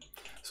 Yeah.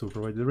 So we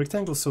provide the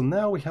rectangle. So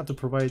now we have to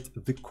provide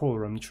the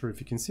color. I'm not sure if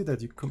you can see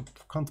that. You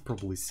can't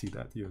probably see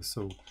that. Yeah.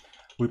 So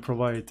we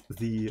provide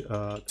the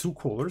two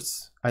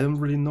colors. I don't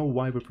really know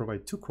why we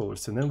provide two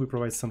colors. And then we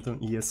provide something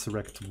ES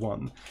rect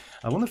 1.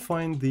 I want to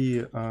find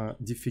the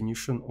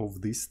definition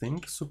of this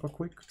thing super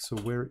quick. So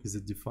where is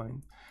it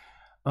defined?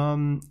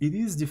 It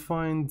is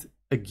defined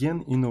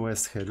again in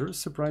OS header,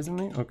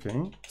 surprisingly.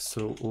 Okay.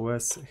 So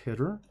OS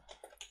header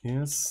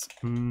is...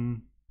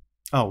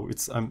 oh,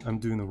 it's I'm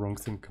doing the wrong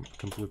thing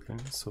completely.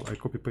 So I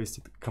copy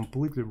pasted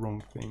completely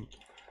wrong thing.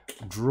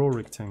 Draw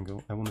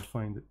rectangle. I want to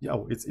find it. Yeah,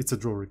 oh, it's a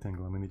draw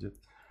rectangle. I'm an idiot.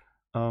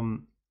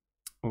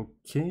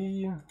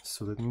 Okay,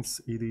 so that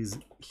means it is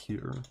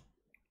here.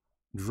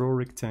 Draw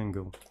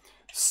rectangle.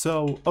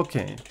 So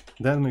okay,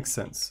 that makes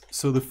sense.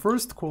 So the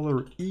first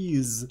color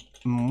is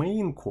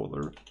main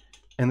color,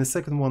 and the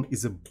second one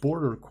is a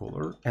border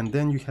color, and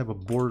then you have a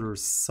border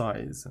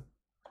size.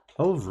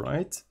 All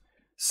right.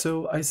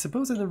 So I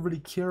suppose I don't really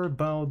care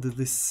about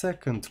the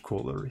second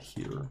color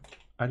here.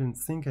 I don't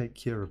think I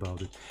care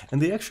about it.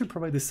 And they actually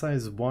provide the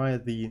size via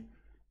the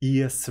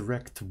ES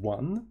rect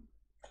 1,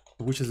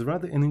 which is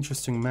rather an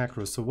interesting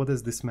macro. So what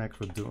does this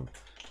macro do?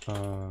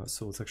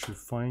 So let's actually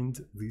find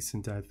this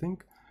entire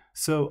thing.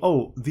 So,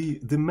 oh,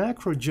 the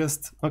macro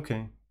just,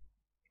 okay.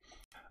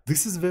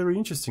 This is very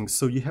interesting.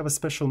 So you have a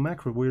special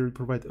macro where you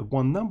provide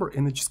one number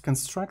and it just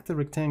constructs a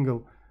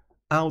rectangle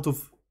out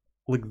of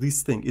like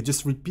this thing. It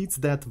just repeats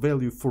that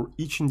value for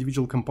each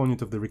individual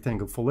component of the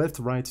rectangle for left,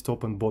 right,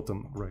 top, and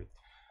bottom, right?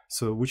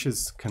 So which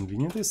is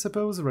convenient, I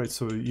suppose, right?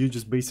 So you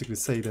just basically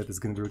say that it's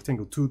going to be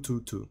rectangle 2,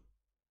 2, 2.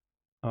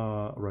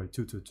 Right,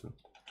 2, 2, 2.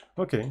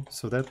 Okay,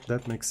 so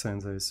that makes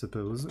sense, I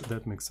suppose.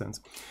 That makes sense.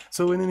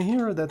 So in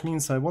here, that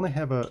means I want to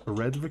have a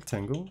red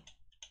rectangle.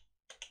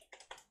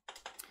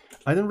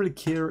 I don't really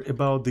care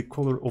about the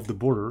color of the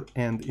border,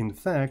 and in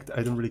fact,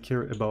 I don't really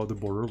care about the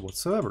border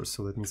whatsoever.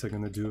 So that means I'm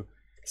going to do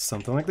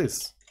something like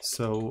this.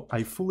 So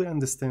I fully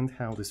understand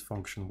how this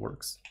function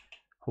works,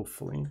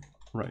 hopefully.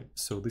 Right,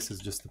 so this is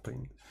just the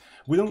paint.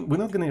 We're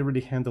not going to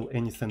really handle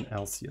anything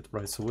else yet,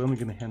 right? So we're only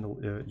going to handle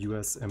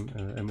US,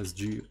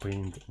 MSG,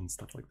 paint, and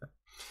stuff like that.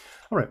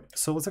 All right,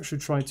 so let's actually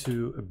try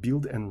to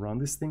build and run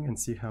this thing and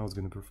see how it's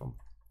going to perform.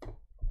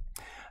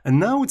 And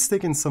now it's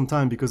taking some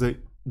time because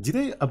did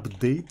I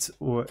update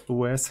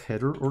OS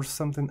header or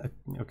something?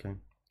 Okay.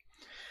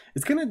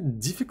 It's kind of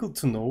difficult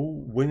to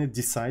know when it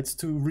decides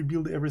to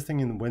rebuild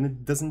everything and when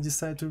it doesn't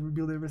decide to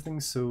rebuild everything.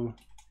 So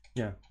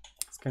yeah,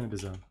 it's kind of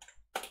bizarre.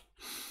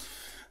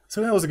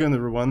 So how's it going,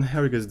 everyone? How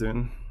are you guys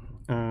doing?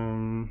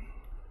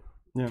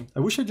 Yeah, I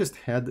wish I just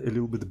had a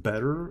little bit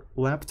better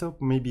laptop.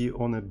 Maybe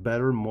on a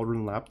better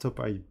modern laptop,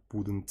 I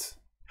wouldn't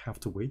have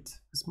to wait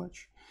as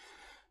much.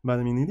 But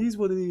I mean, it is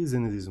what it is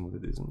and it isn't what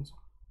it isn't.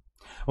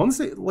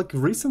 Honestly, like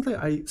recently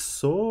I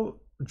saw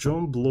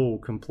John Blow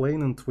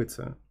complain on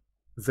Twitter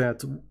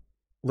that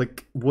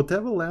like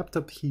whatever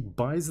laptop he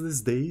buys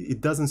this day,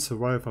 it doesn't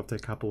survive after a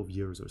couple of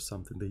years or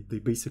something. They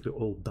basically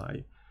all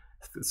die.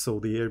 So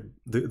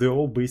they're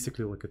all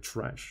basically like a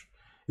trash.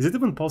 Is it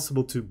even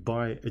possible to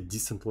buy a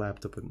decent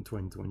laptop in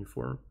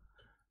 2024?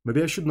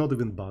 Maybe I should not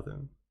even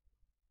bother.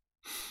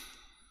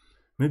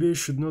 Maybe I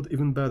should not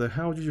even bother.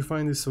 How did you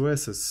find these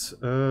OSs?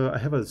 I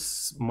have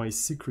my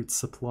secret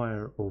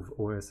supplier of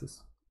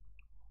OSs.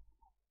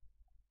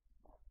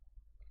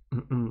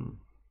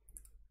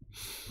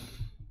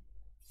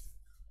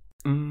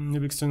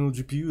 Maybe external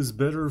GPU is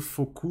better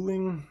for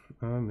cooling?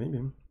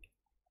 Maybe.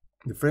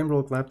 The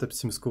FrameRock laptop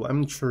seems cool.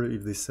 I'm not sure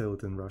if they sell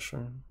it in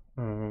Russia,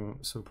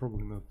 so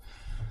probably not.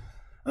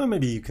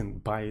 Maybe you can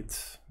buy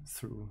it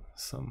through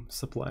some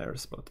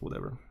suppliers, but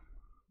whatever.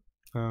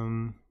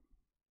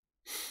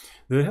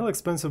 They're hell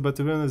expensive, but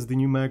to be honest, the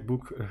new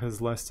MacBook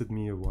has lasted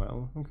me a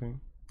while. Okay,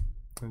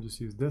 I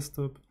just use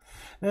desktop.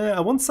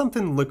 I want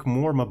something like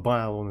more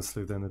mobile,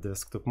 honestly, than a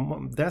desktop.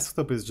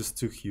 Desktop is just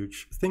too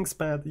huge.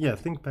 ThinkPad, yeah,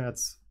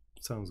 ThinkPads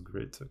sounds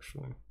great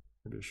actually.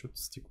 Maybe I should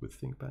stick with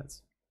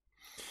ThinkPads.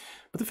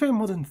 But the very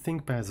modern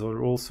ThinkPads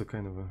are also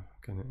kind of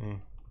eh.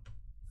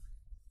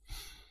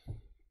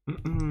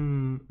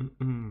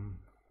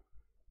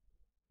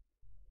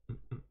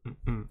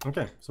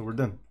 Okay, so we're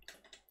done.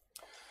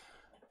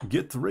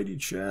 Get ready,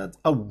 chat.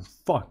 Oh,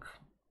 fuck.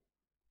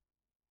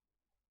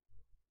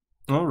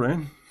 All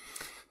right.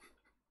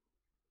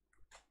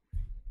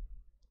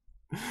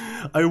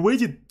 I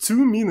waited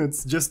 2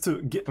 minutes just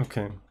to get...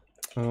 Okay.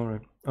 All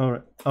right. All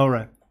right. All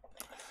right.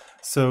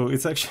 So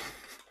it's actually...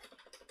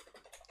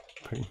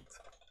 Paint.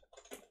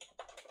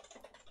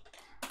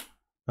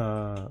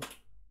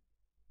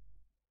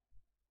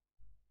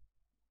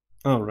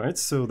 All right.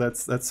 So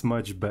that's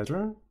much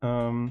better.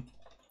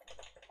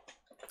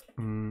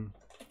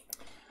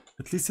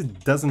 At least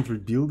it doesn't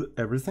rebuild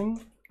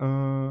everything.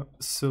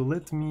 So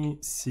let me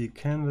see.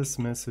 Canvas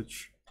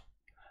message.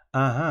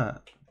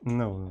 Aha.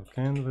 No.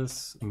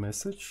 Canvas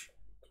message.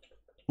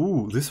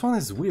 Ooh, this one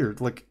is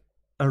weird. Like,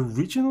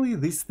 originally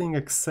this thing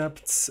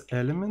accepts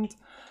element.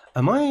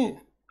 Am I...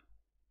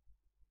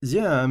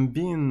 Yeah, I'm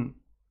being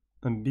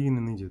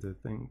an idiot, I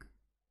think.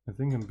 I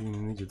think I'm being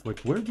an idiot. Like,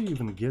 where do you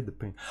even get the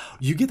paint?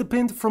 You get the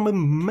paint from a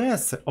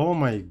message. Oh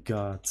my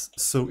god.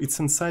 So it's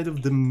inside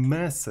of the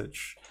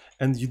message.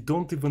 And you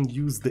don't even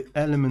use the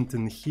element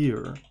in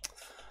here.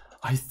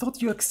 I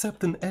thought you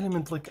accept an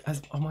element like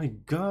as... Oh my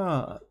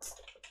god.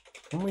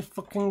 Oh my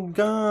fucking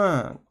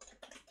god.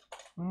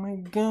 Oh my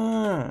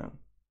god.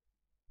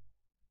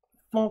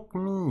 Fuck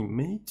me,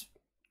 mate.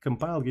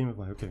 Compile game of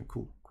life. Okay,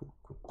 cool.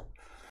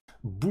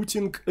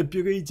 Booting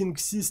operating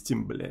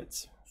system,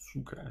 блять.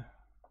 Сука.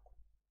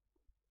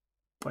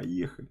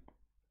 Поехали.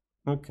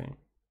 Okay.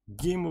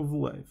 Game of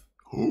life.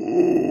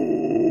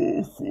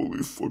 Oh,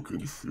 holy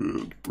fucking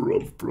shit.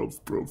 Bruv.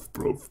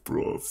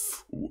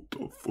 What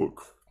the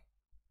fuck?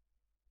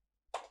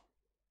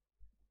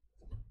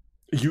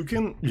 You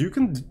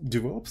can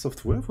develop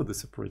software for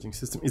this operating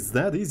system. It's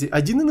that easy.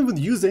 I didn't even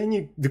use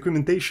any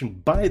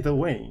documentation, by the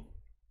way.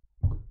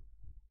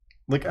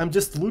 Like, I'm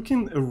just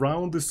looking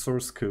around the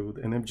source code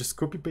and I'm just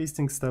copy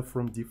pasting stuff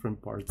from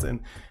different parts,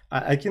 and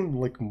I can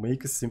like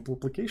make a simple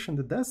application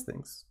that does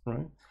things,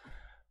 right?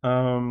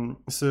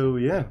 So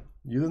yeah,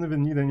 you don't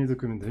even need any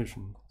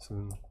documentation.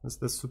 So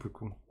that's super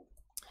cool.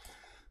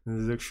 This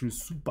is actually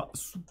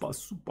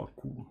super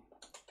cool.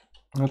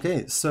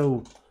 Okay,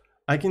 so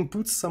I can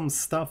put some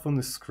stuff on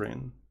the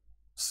screen.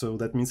 So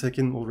that means I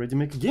can already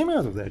make a game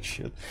out of that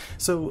shit.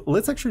 So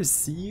let's actually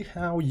see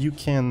how you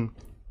can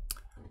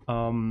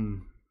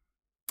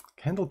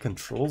handle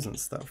controls and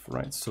stuff,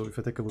 right? So if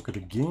I take a look at the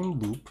game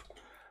loop,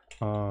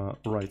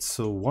 right,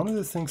 so one of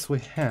the things we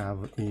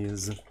have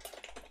is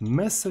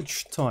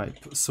message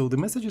type. So the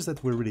messages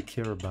that we really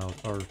care about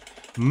are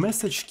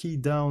message key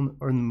down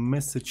or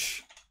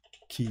message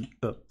key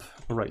up,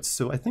 right?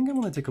 So I think I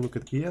want to take a look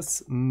at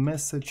yes,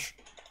 message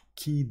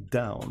key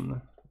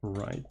down,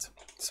 right?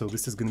 So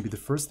this is going to be the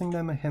first thing that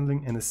I'm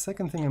handling, and the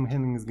second thing I'm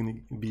handling is going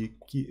to be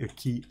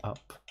key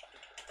up.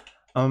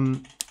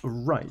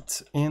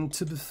 Right, and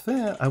to be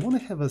fair, I want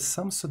to have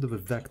some sort of a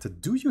vector.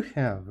 Do you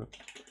have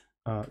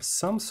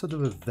some sort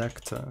of a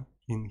vector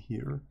in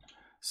here?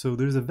 So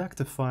there's a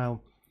vector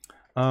file.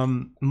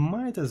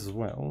 Might as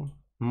well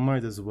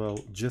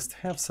just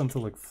have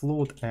something like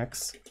float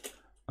x,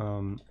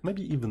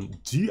 maybe even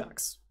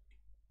dx.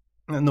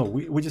 No,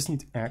 we just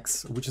need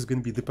x, which is going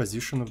to be the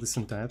position of this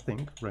entire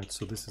thing, right?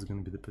 So this is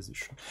going to be the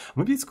position.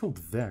 Maybe it's called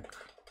vec.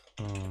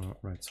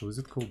 Right, so is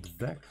it called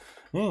vec?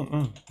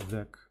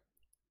 Vec.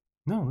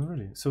 No, not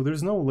really. So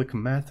there's no like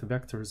math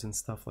vectors and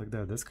stuff like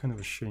that. That's kind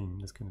of a shame.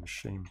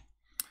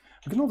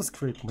 We can always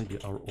create maybe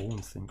our own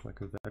thing,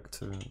 like a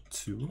vector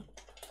 2.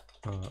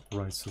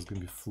 Right, so it's gonna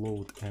be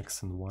float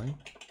x and y.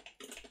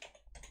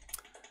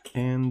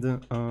 And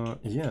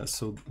yeah,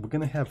 so we're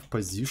gonna have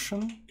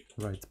position.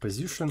 Right,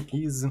 position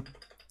is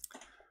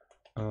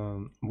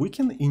we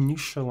can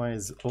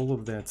initialize all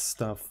of that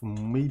stuff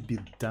maybe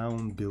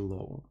down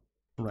below.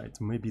 Right,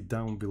 maybe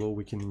down below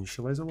we can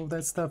initialize all of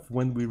that stuff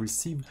when we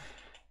receive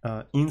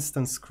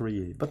instance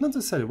create, but not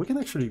necessarily. We can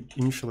actually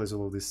initialize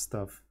all of this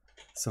stuff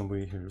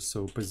somewhere here.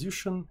 So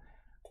position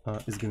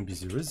is going to be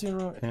 0,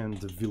 0, and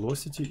the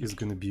velocity is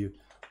going to be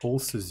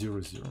also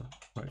 0, 0,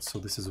 right? So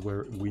this is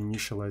where we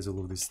initialize all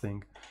of this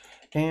thing.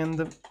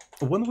 And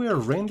when we are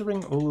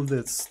rendering all of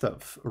that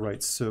stuff,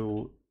 right,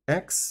 so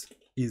x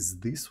is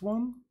this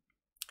one.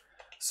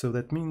 So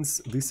that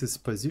means this is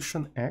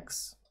position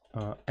x,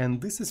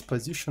 and this is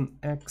position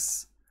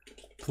x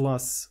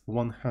plus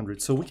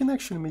 100. So we can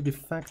actually maybe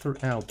factor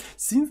out,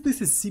 since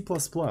this is C++,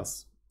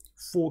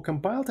 for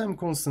compile time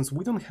constants,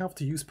 we don't have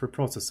to use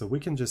preprocessor. We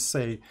can just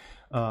say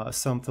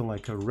something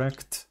like a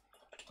rect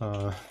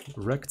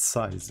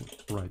size,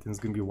 right? And it's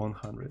going to be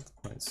 100,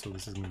 right? So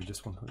this is going to be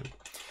just 100.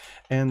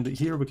 And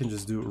here we can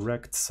just do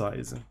rect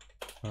size,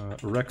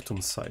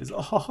 rectum size.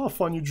 Haha,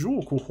 funny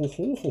joke.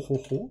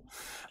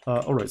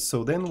 All right,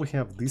 so then we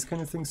have this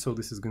kind of thing. So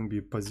this is going to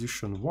be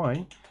position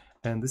y,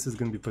 and this is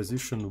going to be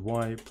position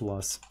y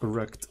plus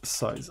rect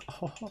size.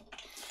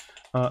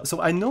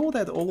 So I know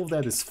that all of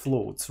that is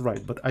floats,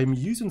 right? But I'm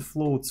using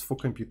floats for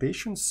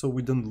computations, so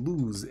we don't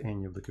lose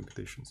any of the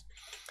computations.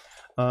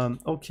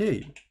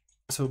 Okay,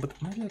 So, but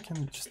maybe I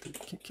can just,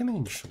 can I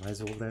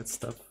initialize all that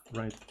stuff,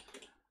 right?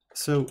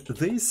 So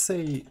they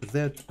say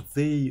that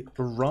they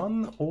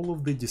run all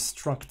of the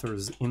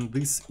destructors in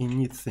this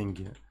init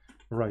thingy,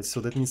 right? So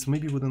that means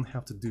maybe we don't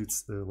have to do it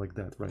like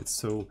that, right?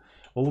 So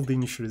all of the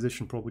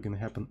initialization probably gonna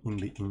happen in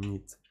the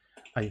init.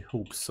 I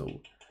hope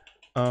so.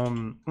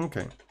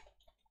 Okay.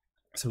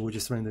 So we're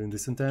just rendering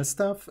this entire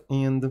stuff,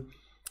 and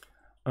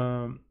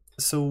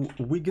so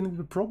we're gonna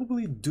be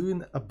probably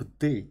doing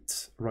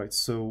update, right?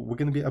 So we're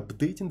gonna be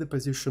updating the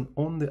position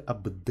on the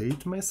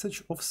update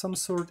message of some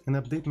sort, and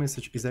update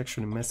message is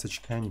actually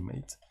message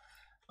animate,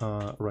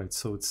 right?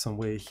 So it's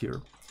somewhere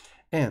here,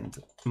 and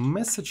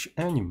message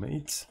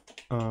animate,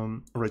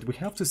 right? We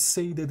have to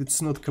say that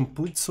it's not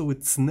complete, so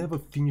it never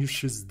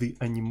finishes the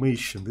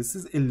animation. This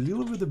is a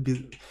little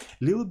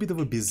bit of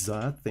a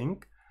bizarre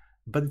thing,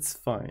 but it's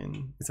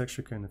fine. It's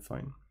actually kind of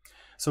fine.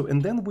 So,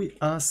 and then we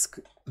ask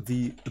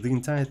the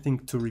entire thing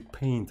to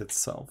repaint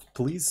itself.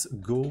 Please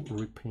go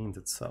repaint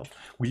itself.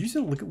 We're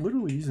using, like,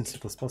 literally using C++.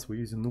 We're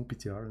using null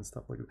PTR and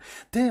stuff like that.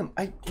 Damn,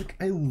 I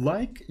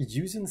like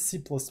using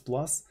C++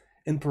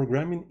 and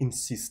programming in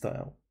C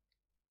style.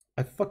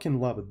 I fucking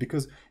love it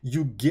because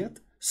you get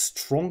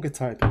stronger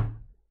typing.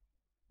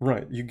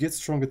 Right, you get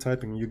stronger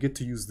typing. You get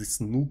to use this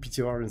null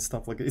PTR and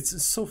stuff like that.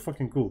 It's so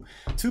fucking cool.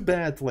 Too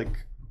bad,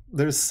 like,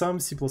 there's some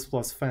C++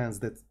 fans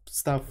that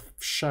start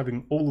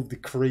shoving all of the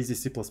crazy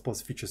C++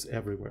 features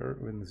everywhere,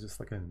 and it's just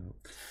like, I don't know.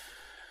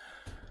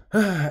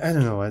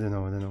 I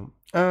don't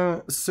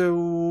know. So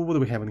what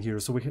do we have in here?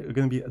 So we're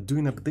gonna be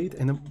doing update,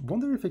 and I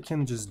wonder if I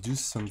can just do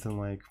something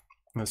like,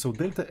 so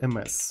delta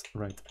ms,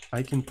 right?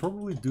 I can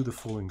probably do the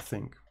following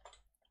thing.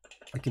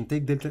 I can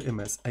take delta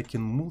ms, I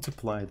can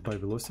multiply it by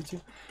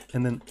velocity,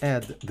 and then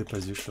add the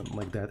position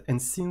like that.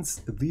 And since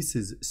this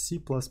is C++,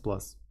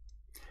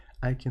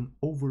 I can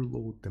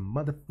overload the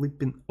mother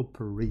flipping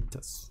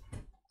operators.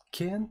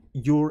 Can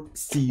your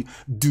C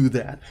do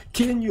that?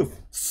 Can your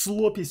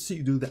sloppy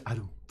C do that? I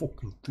don't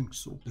fucking think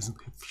so.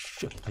 Doesn't have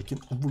shit. I can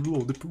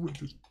overload the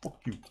operators. Fuck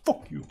you.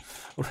 Fuck you.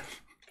 All right.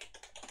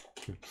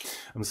 Okay.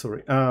 I'm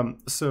sorry.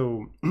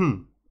 So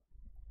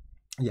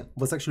yeah,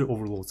 let's actually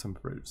overload some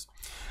operators.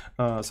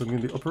 So I'm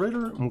going to be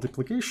operator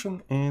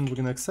multiplication, and we're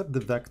going to accept the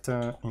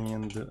vector.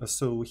 And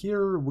so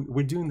here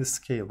we're doing the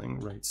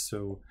scaling, right?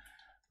 So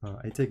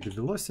I take the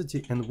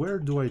velocity, and where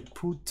do I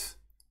put?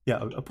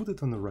 Yeah, I put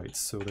it on the right.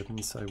 So that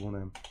means I want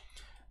to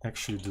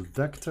actually do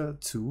vector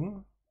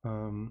 2.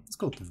 It's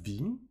called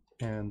v,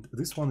 and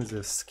this one is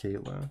a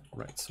scalar,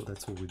 right? So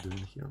that's what we're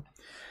doing here.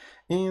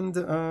 And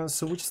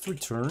so we just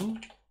return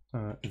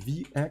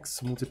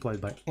vx multiplied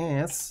by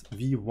s,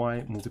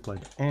 vy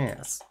multiplied by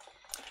s.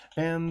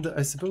 And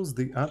I suppose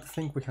the other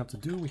thing we have to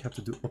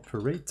do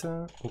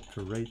operator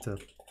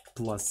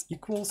plus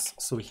equals.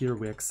 So here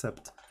we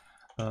accept.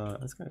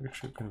 That's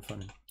actually kind of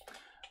funny.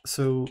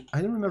 So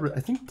I don't remember. I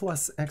think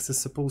plus x is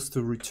supposed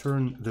to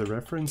return the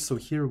reference. So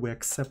here we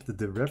accept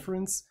the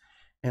reference,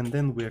 and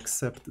then we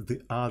accept the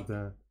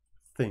other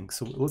thing.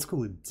 So let's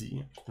call it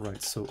d,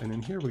 right? So, and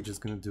in here we're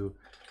just gonna do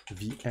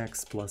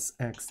vx plus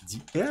x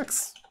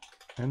dx,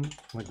 and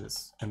like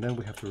this. And then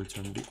we have to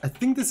return d. I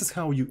think this is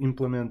how you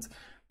implement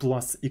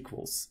plus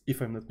equals,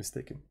 if I'm not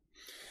mistaken.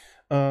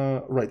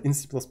 Right, in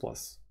C++.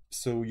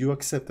 So you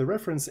accept the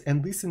reference,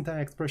 and this entire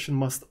expression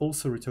must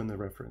also return a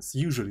reference,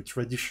 usually,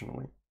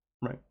 traditionally,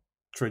 right?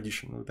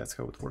 Traditionally, that's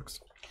how it works.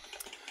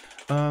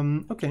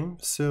 Okay,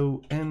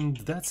 so, and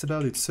that's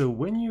about it. So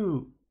when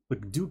you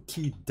do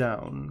key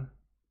down,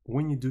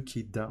 we need to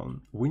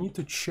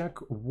check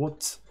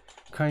what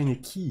kind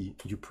of key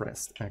you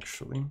pressed,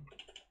 actually.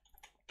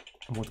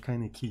 What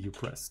kind of key you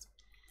pressed.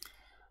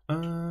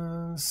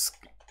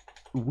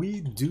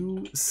 We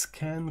do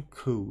scan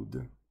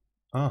code.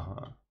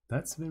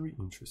 That's very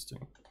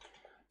interesting.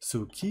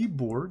 So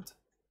keyboard,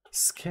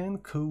 scan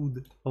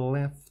code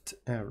left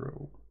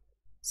arrow.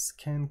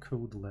 Scan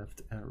code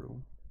left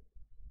arrow.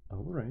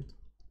 All right.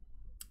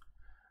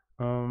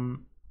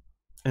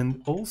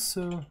 And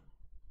also,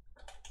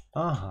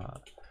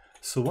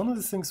 so one of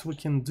the things we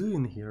can do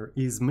in here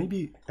is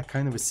maybe a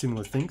kind of a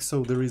similar thing.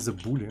 So there is a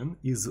boolean,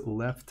 is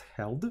left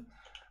held.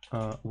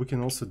 We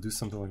can also do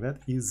something like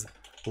that, is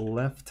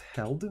left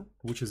held,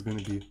 which is going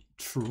to be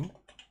true.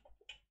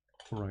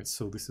 Right,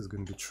 so this is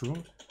going to be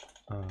true.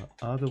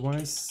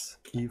 Otherwise,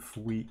 if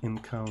we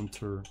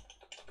encounter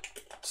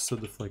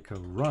sort of like a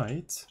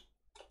right,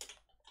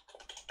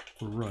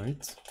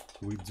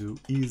 we do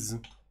is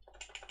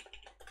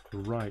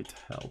right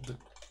held.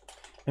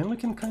 And we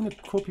can kind of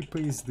copy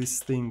paste these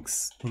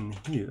things in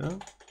here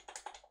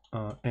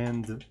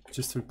and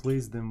just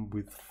replace them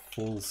with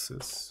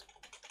falses.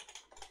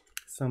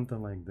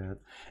 Something like that.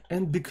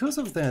 And because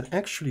of that,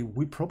 actually,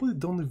 we probably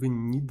don't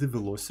even need the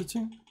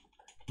velocity,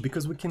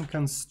 because we can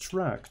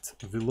construct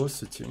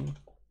velocity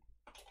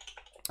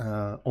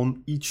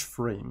on each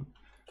frame.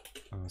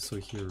 So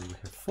here we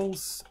have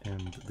false,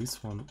 and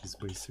this one is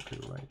basically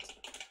right.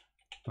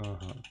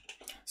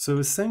 So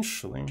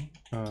essentially,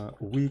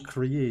 we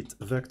create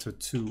vector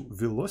 2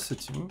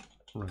 velocity,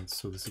 right?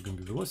 So this is going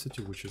to be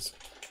velocity, which is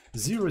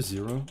 0,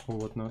 0 or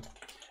whatnot.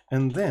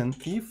 And then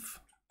if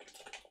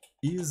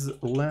is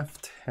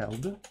left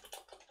held,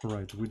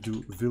 right, we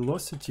do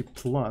velocity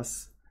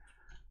plus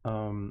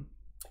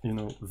you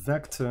know,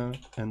 vector,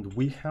 and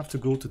we have to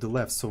go to the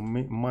left, so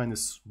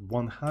minus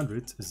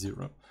 100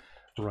 0,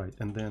 right?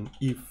 And then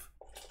if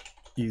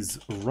is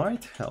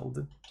right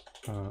held,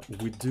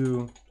 we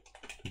do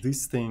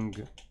this thing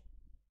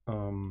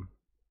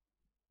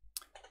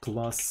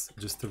plus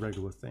just a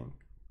regular thing.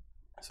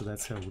 So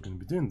that's how we're going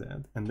to be doing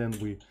that, and then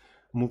we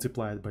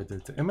multiply it by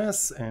delta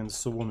ms and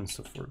so on and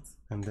so forth,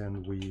 and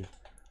then we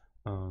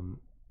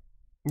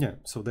yeah,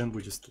 so then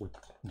we just like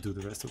do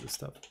the rest of the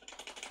stuff.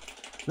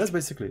 That's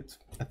basically it,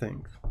 I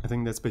think. I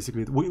think that's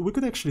basically it. We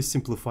could actually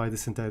simplify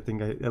this entire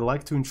thing. I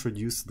like to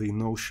introduce the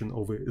notion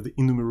of the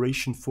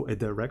enumeration for a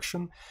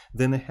direction.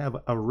 Then I have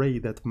an array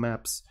that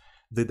maps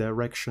the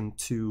direction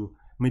to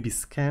maybe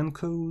scan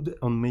code,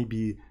 or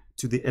maybe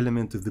to the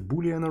element of the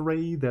Boolean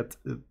array that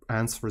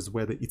answers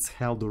whether it's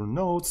held or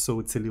not, so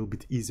it's a little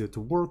bit easier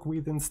to work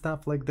with and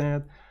stuff like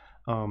that.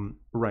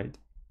 Right.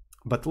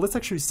 But let's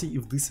actually see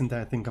if this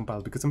entire thing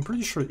compiles, because I'm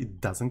pretty sure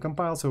it doesn't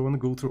compile, so I want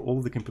to go through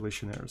all the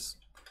compilation errors.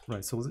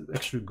 Right, so let's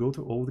actually go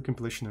to all the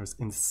compilation errors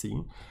and see.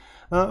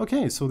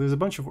 Okay, so there's a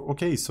bunch of,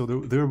 okay, so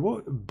there were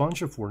a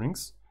bunch of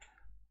warnings,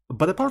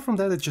 but apart from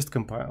that, it just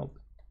compiled.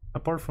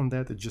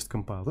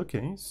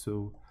 Okay,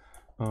 so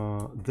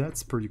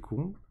that's pretty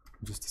cool.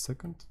 Just a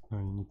second,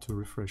 I need to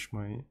refresh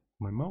my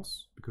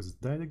mouse because it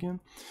died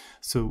again.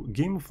 So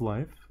game of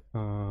life,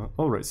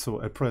 all right,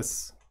 so I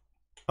press,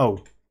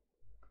 oh,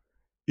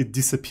 it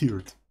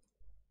disappeared.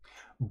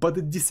 But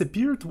it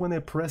disappeared when I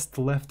pressed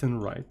left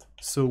and right,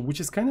 so which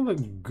is kind of a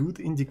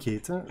good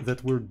indicator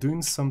that we're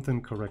doing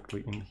something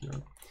correctly in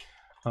here.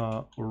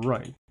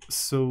 Right,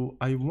 so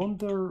I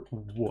wonder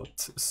what.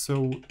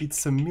 So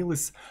it's a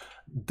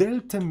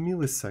delta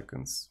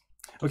milliseconds.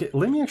 Okay,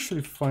 let me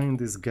actually find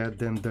this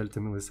goddamn delta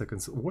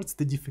milliseconds. What's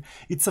the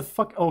it's a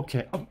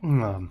okay.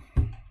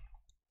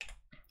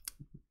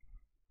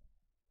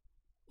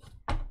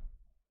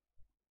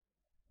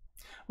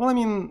 Well, I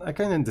mean, I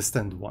kind of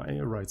understand why,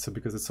 right? So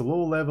because it's a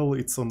low level,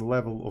 it's on the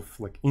level of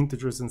like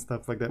integers and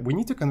stuff like that. We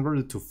need to convert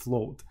it to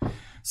float.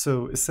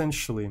 So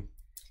essentially,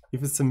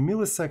 if it's a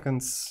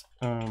milliseconds,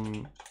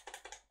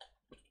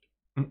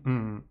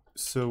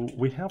 so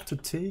we have to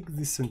take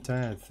this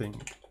entire thing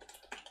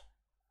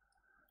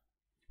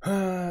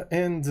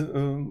and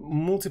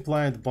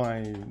multiply it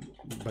by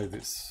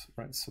this,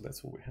 right? So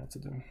that's what we have to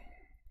do.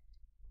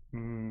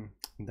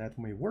 That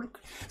may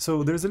work.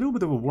 So there's a little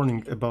bit of a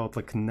warning about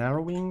like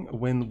narrowing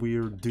when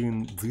we're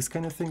doing this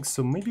kind of thing.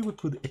 So maybe we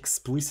could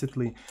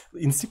explicitly,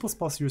 in C++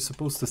 you're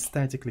supposed to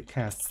statically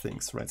cast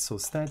things, right? So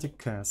static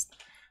cast,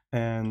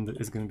 and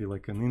it's going to be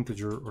like an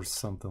integer or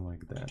something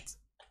like that.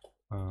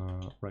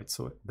 Right,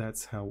 so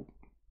that's how,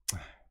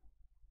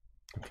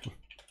 okay,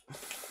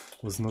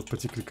 was not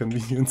particularly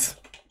convenient.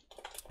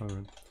 All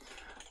right.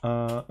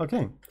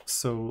 Okay,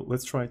 so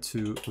let's try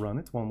to run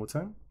it one more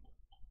time.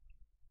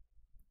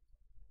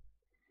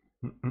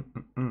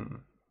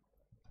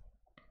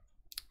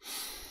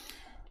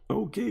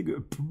 Okay,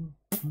 good.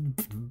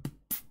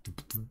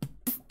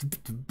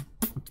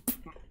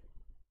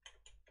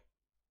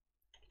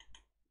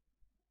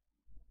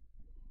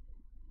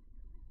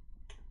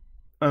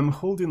 I'm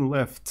holding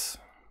left.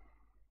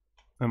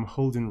 I'm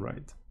holding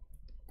right.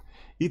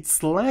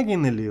 It's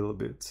lagging a little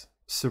bit,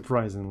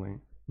 surprisingly,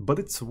 but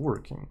it's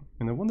working.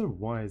 And I wonder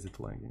why is it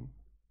lagging?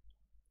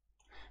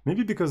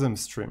 Maybe because I'm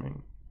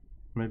streaming.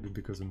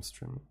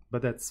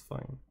 But that's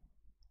fine.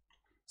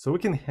 So we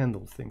can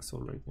handle things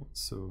already.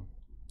 So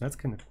that's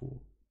kind of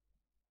cool.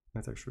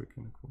 That's actually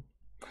kind of cool.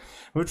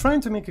 We're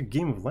trying to make a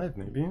game of life,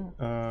 maybe.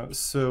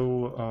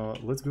 So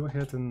let's go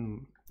ahead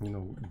and, you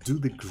know, do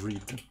the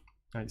grid,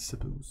 I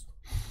suppose.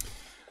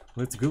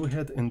 Let's go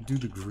ahead and do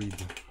the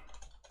grid.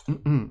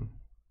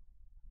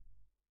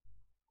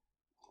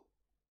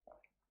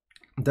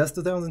 Does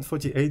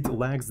 2048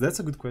 lags? That's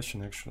a good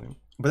question, actually.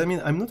 But I mean,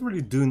 I'm not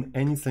really doing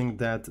anything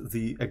that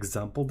the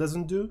example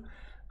doesn't do.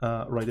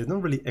 Right, I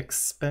don't really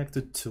expect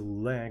it to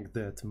lag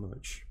that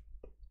much.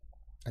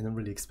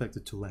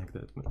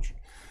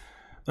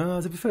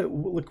 To be fair,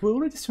 like we're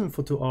already streaming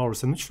for 2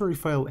 hours. I'm not sure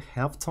if I'll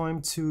have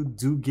time to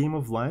do Game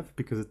of Life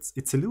because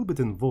it's a little bit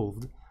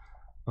involved.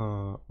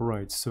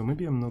 Right, so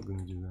maybe I'm not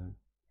gonna do that.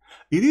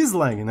 It is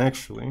lagging,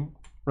 actually.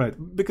 Right,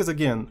 because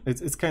again,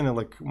 it's kind of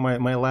like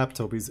my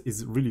laptop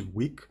is really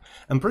weak.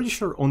 I'm pretty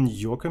sure on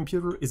your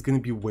computer it's going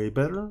to be way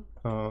better.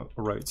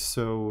 Right,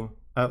 so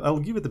I'll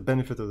give it the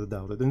benefit of the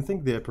doubt. I don't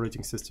think the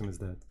operating system is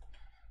that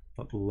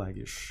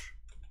laggish.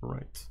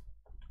 Right.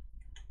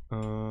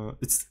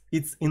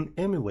 It's in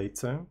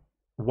emulator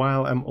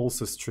while I'm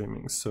also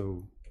streaming,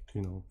 so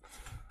you know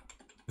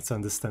it's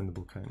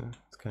understandable,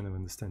 It's kind of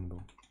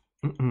understandable.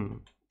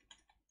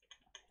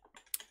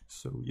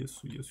 So yes.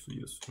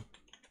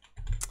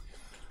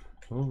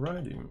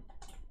 Alrighty.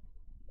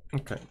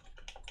 Okay.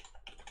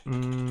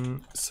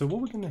 So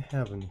what we're gonna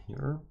have in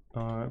here,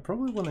 I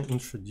probably want to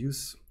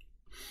introduce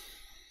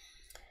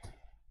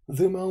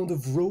the amount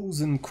of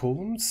rows and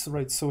columns,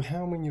 right? So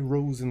how many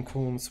rows and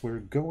columns we're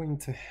going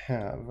to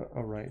have?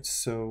 All right,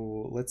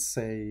 so let's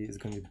say it's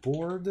going to be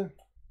board,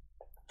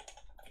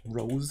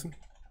 rows,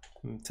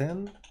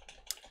 10,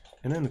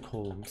 and then the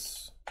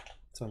columns,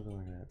 something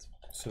like that.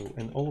 So,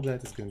 and all of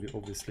that is going to be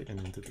obviously an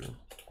integer.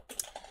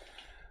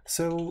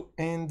 So,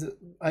 and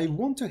I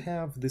want to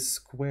have the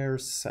square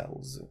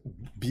cells,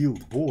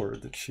 build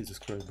board, Jesus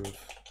Christ,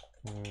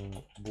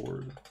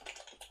 board.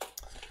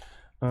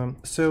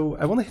 So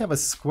I want to have a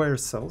square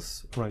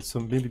cells, right? So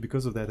maybe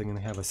because of that, I'm going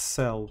to have a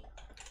cell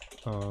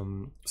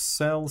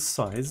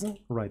size,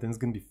 right? And it's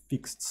going to be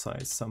fixed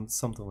size,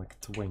 something like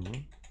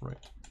 20,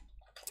 right?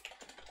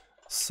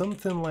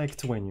 Something like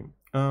 20.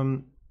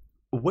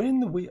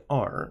 When we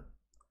are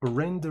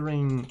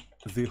rendering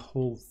the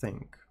whole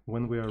thing,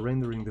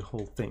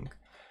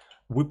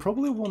 we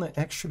probably want to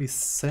actually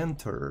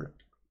center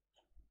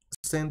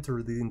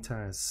the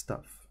entire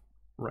stuff,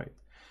 right?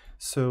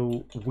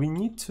 So we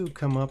need to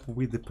come up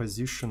with the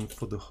position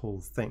for the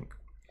whole thing.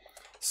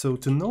 So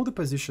to know the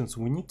positions,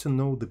 we need to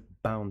know the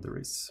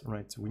boundaries,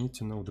 right? We need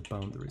to know the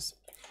boundaries.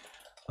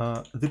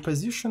 The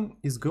position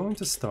is going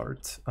to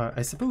start,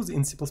 I suppose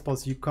in C++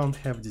 you can't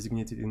have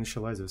designated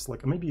initializers,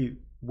 like maybe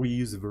we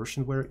use a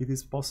version where it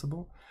is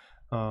possible,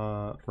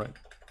 right?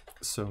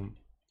 So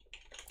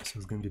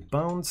it's going to be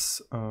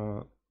bounds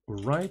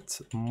right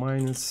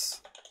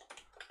minus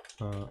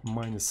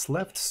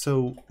left.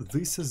 So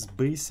this is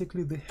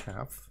basically the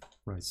half,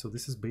 right? So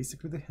this is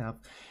basically the half,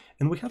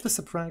 and we have to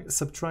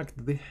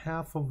subtract the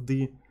half of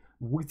the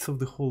width of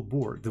the whole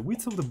board. The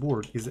width of the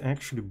board is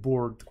actually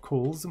board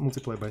calls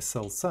multiplied by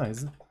cell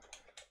size,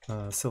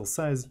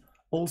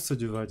 also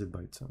divided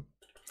by 2.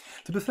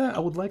 To be fair, I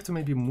would like to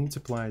maybe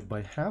multiply it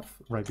by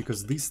half, right?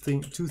 Because these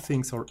two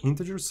things are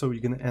integers, so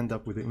you're going to end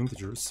up with the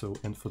integers. So,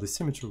 and for the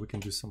symmetry, we can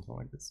do something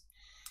like this.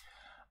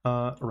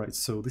 Right,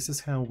 so this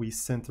is how we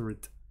center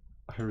it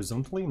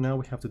horizontally. Now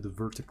we have to do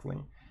vertically.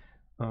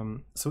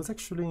 So it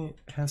actually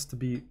has to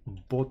be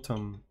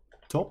bottom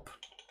top,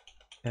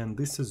 and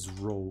this is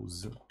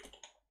rows.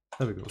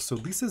 There we go. So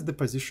this is the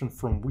position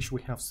from which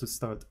we have to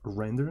start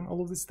rendering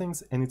all of these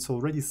things, and it's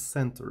already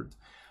centered,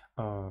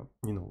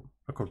 you know,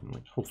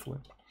 accordingly, hopefully.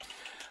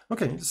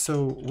 Okay,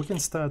 so we can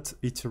start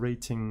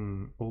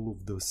iterating all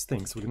of those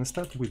things. We're going to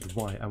start with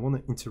y. I want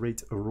to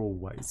iterate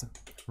row-wise,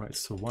 right?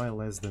 So y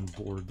less than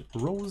board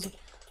rows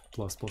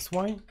plus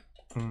y.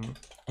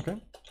 Okay,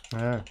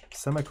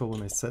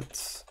 semicolon I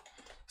set.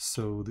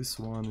 So this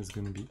one is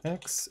going to be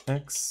x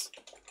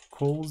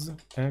calls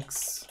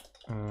x,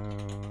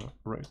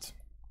 right.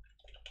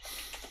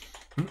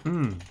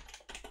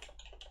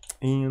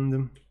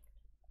 And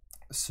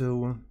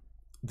so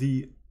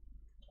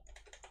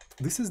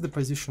this is the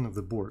position of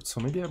the board.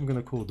 So maybe I'm going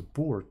to call it the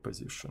board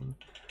position.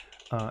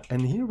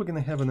 And here we're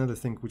going to have another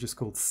thing which is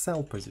called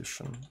cell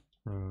position.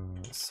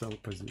 Cell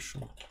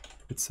position.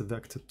 It's a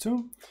vector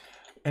 2.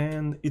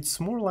 And it's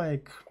more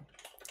like,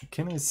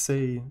 can I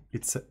say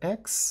it's a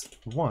x,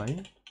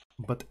 y,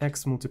 but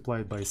x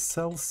multiplied by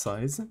cell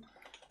size.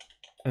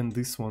 And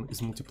this one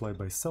is multiplied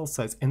by cell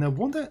size. And I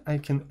wonder I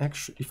can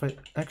actually, if I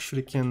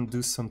actually can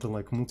do something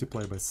like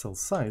multiply by cell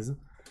size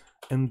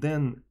and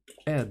then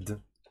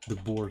add the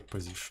board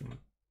position.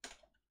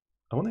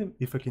 I wonder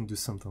if I can do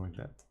something like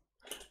that.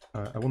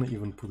 I want to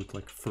even put it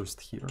like first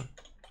here.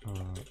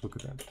 Look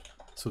at that.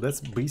 So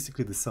that's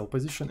basically the cell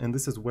position, and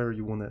this is where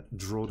you want to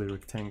draw the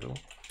rectangle.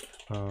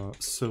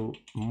 So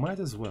might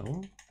as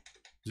well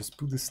just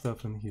put this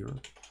stuff in here.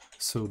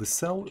 So the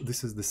cell,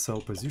 this is the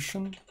cell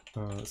position,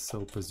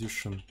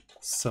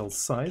 cell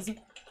size.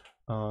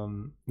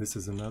 This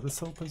is another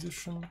cell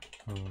position,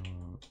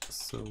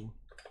 cell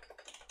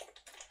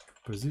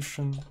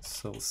position,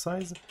 cell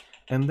size,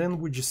 and then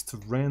we just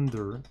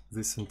render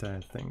this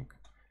entire thing.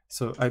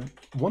 So I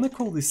want to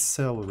call this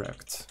cell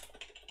rect.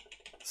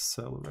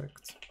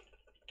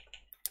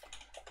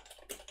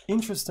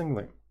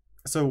 Interestingly,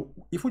 so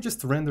if we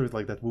just render it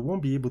like that, we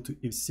won't be able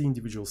to see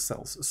individual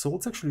cells. So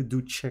let's actually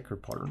do checker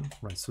pattern,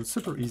 right? So it's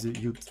super easy.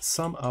 You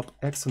sum up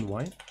x and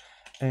y,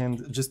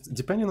 and just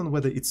depending on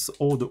whether it's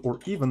odd or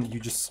even, you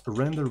just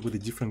render with a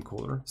different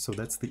color. So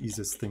that's the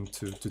easiest thing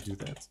to do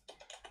that.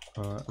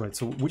 Right,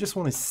 so we just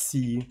want to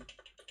see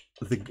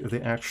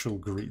the actual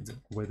grid,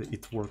 whether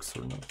it works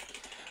or not.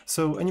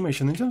 So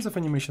animation, in terms of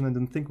animation, I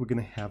don't think we're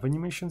going to have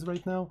animations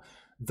right now,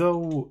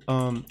 though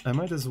I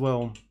might as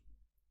well,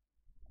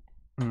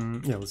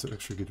 yeah, let's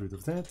actually get rid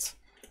of that.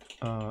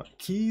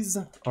 Keys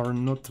are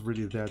not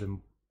really that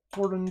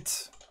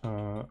important.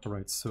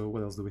 Right, so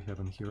what else do we have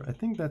in here? I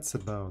think that's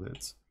about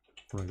it.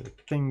 Right, I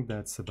think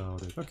that's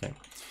about it. Okay,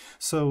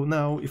 so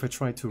now if I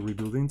try to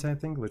rebuild the entire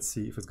thing, let's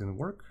see if it's going to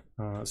work.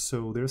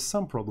 So there's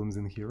some problems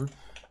in here.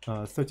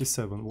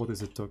 37, what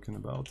is it talking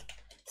about?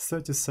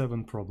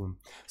 37 problem.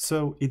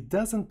 So it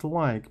doesn't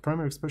like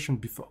primary expression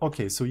before.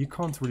 Okay, so you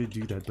can't really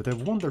do that, but I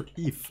wonder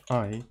if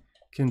I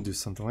can do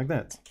something like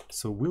that.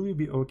 So will you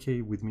be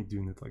okay with me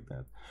doing it like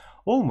that?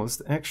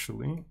 Almost,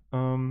 actually.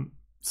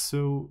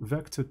 So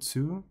vector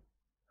 2.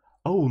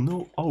 Oh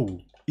no, oh,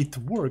 it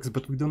works,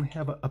 but we don't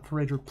have an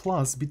operator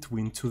plus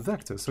between two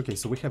vectors. Okay,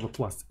 so we have a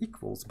plus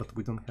equals, but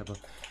we don't have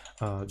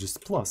a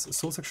just plus.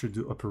 So let's actually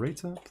do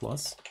operator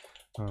plus.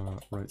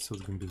 Right, so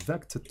it's going to be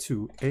vector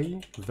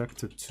 2a,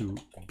 vector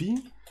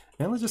 2b,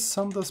 and let's just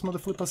sum those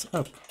motherflippers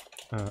up.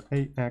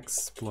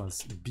 Ax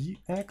plus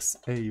bx,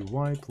 ay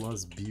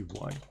plus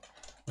by.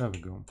 There we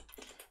go.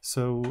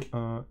 So,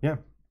 yeah.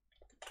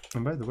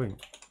 And by the way,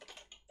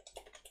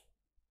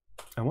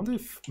 I wonder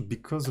if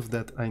because of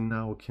that I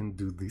now can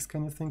do this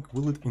kind of thing.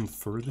 Will it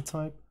infer the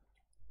type?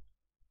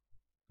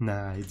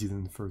 Nah, it didn't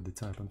infer the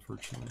type,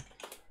 unfortunately.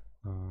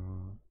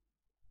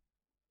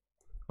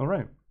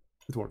 Alright,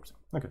 it worked.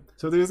 Okay,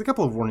 so there's a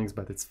couple of warnings,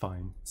 but it's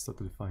fine. It's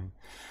totally fine.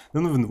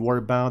 Don't even worry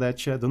about that,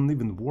 chat. Don't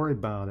even worry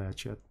about that,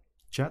 chat.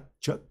 Chat,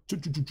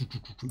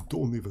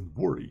 don't even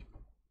worry.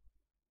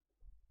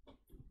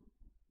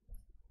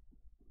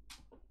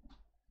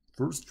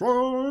 First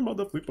try,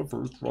 mother flipper,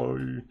 first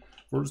try.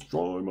 First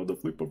try, mother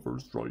flipper,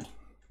 first try.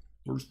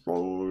 First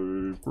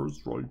try,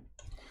 first try.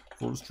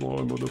 First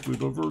try, mother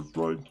flipper, first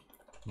try.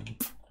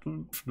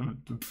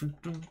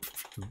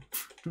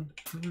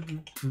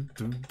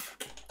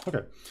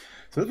 Okay,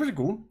 so that's pretty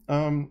cool.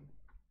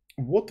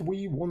 What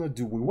we want to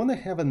do, we want to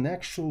have an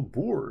actual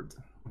board.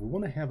 We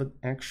want to have an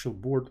actual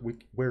board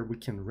where we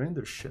can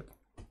render shit.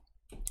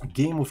 A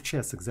game of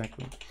chess,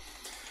 exactly.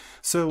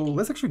 So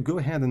let's actually go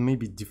ahead and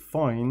maybe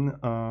define,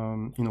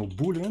 you know,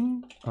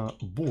 Boolean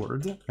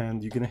board,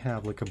 and you're gonna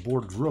have like a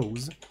board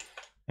rows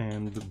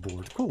and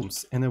board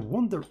columns. And I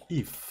wonder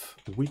if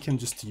we can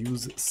just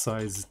use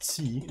size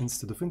t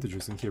instead of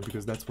integers in here,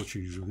 because that's what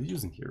you're usually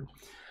using here.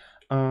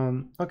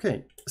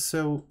 Okay,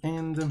 so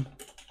and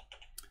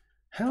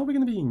how are we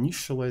gonna be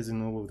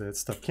initializing all of that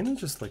stuff? Can I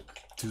just like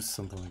do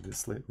something like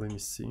this? Let me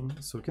see.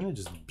 So can I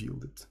just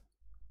build it?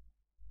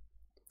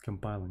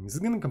 Compiling. Is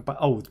it gonna compile?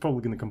 Oh, it's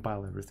probably gonna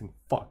compile everything.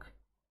 Fuck.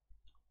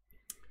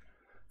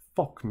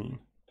 Fuck me.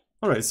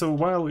 Alright, so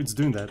while it's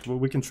doing that, well,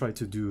 we can try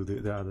to do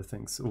the other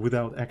things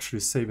without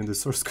actually saving the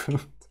source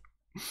code.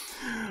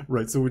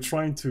 Right, so we're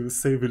trying to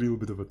save a little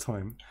bit of a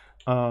time.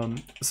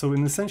 So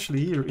in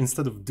essentially here,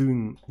 instead of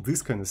doing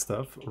this kind of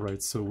stuff,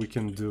 right, so we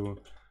can do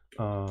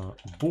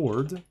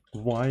board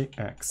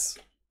yx,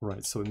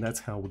 right, so and that's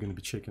how we're going to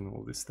be checking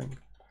all this thing.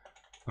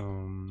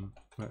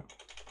 Right.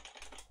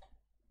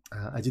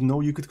 I didn't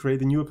know you could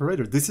create a new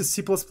operator. This is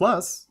C++.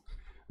 This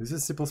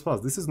is C++.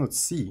 This is not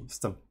C,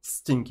 some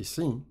stinky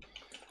C.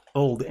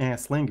 Old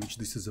ass language.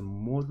 This is a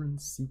modern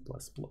C++.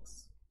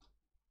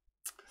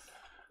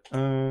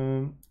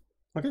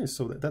 Okay,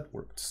 so that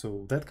worked.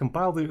 So that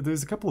compiled.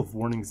 There's a couple of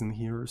warnings in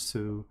here.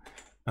 So,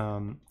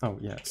 oh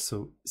yeah.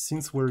 So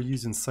since we're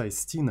using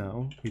size t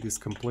now, it is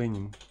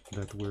complaining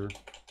that we're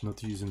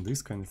not using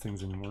these kind of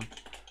things anymore.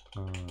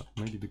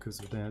 Maybe because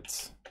of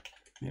that.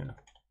 Yeah.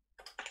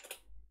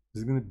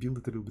 Is it going to build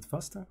it a little bit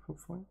faster,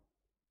 hopefully?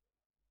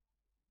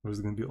 Or is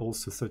it going to be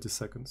also 30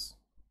 seconds?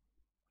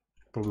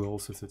 Probably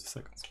also 30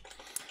 seconds.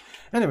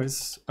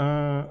 Anyways,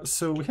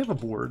 so we have a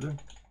board,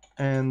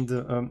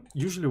 and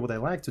usually what I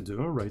like to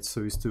do, right,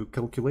 so is to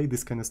calculate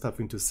this kind of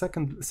stuff into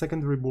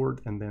secondary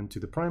board and then to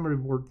the primary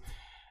board,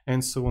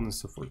 and so on and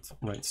so forth.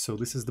 Right, so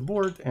this is the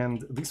board,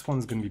 and this one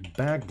is going to be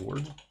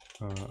backboard.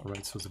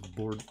 Right, so the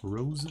board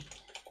rows,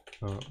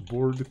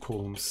 board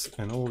columns,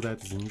 and all of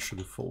that is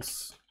initially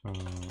false.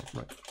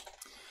 Right.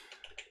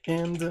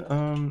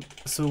 And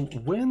so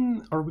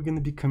when are we going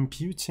to be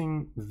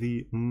computing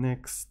the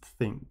next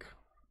thing?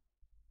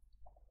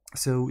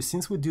 So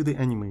since we do the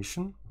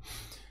animation,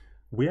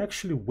 we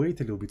actually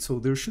wait a little bit. So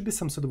there should be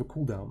some sort of a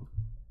cooldown,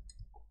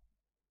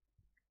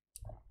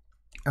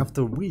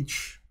 after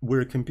which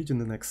we're computing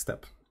the next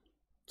step.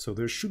 So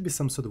there should be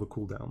some sort of a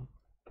cooldown.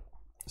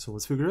 So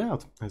let's figure it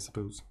out, I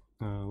suppose.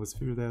 Let's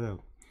figure that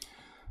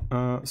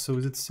out. So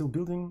is it still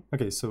building?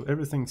 Okay, so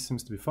everything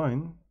seems to be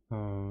fine.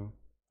 All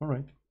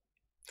right.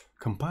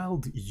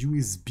 Compiled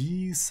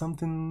USB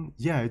something.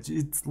 Yeah,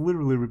 it's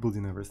literally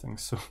rebuilding everything.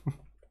 So,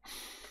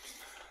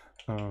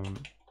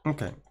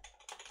 okay.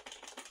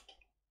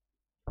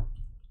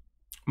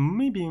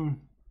 Maybe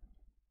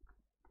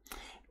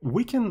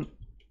we can,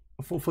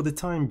 for the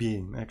time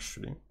being,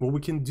 actually, what we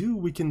can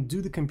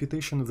do the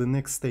computation of the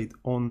next state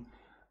on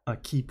a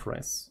key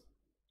press.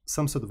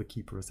 Some sort of a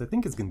key press. I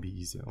think it's going to be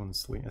easier,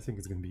 honestly. I think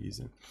it's going to be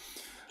easier.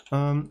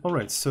 All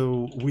right,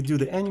 so we do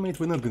the animate.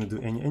 We're not going to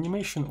do any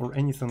animation or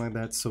anything like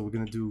that. So we're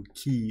going to do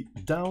key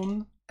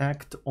down,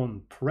 act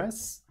on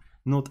press,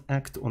 not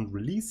act on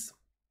release.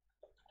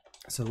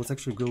 So let's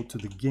actually go to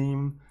the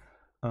game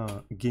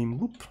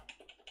loop.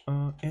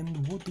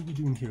 And what do we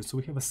do in here? So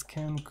we have a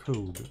scan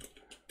code.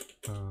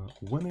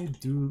 When I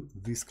do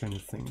this kind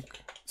of thing,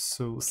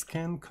 so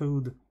scan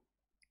code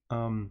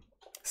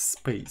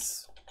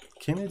space.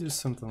 Can I do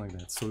something like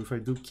that? So if I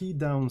do key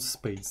down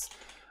space,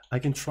 I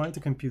can try to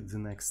compute the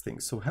next thing.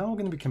 So how am I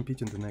going to be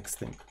computing the next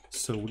thing?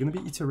 So we're going to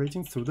be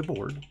iterating through the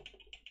board.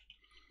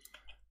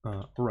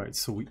 Right,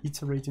 so we're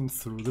iterating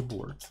through the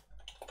board.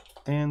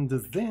 And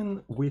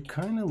then we're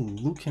kind of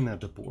looking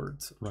at the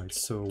board, right?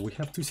 So we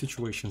have two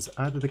situations.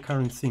 Either the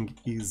current thing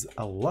is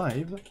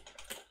alive,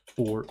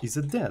 or is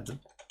it dead?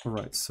 All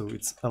right, so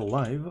it's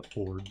alive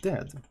or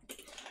dead.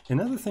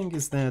 Another thing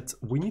is that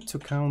we need to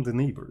count the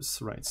neighbors,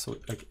 right? So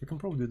I can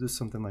probably do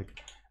something like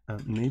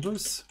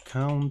neighbors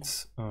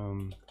count.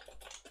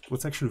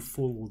 Let's actually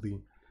follow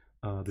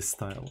the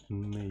style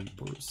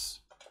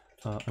neighbors.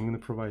 I'm going to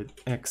provide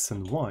x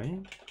and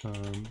y,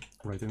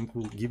 right, and it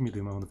will give me the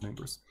amount of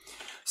neighbors.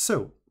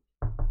 So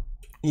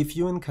if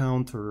you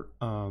encounter,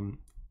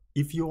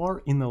 if you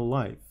are in a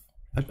life,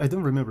 I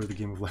don't remember the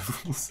game of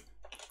life rules.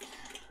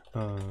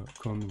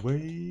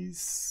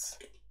 Conways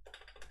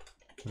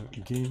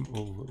game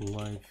of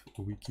life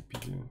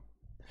Wikipedia.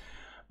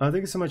 Thank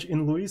you so much,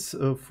 in Luis,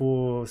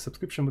 for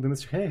subscription with the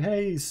message.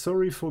 Hey,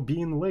 sorry for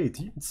being late.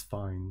 It's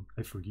fine.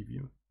 I forgive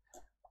you.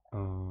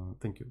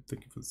 Thank you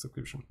for the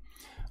subscription.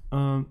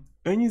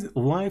 Any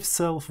live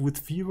self with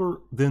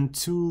fewer than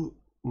 2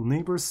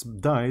 neighbors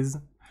dies.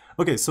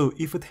 Okay, so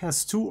if it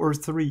has 2 or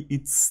 3,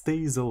 it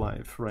stays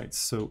alive, right?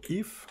 So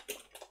if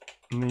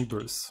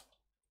neighbors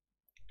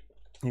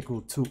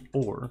equal 2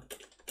 or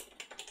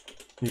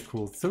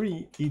equal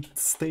 3, it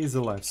stays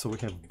alive. So we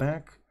have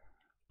back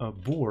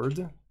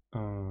board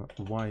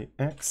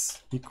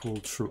yx equal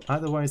true.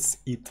 Otherwise,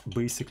 it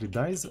basically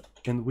dies,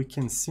 and we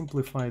can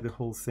simplify the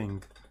whole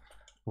thing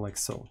like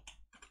so.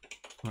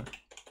 Right.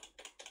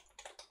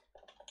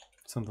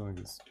 Something like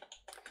this.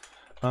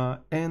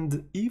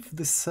 And if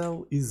the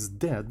cell is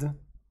dead,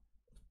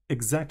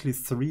 exactly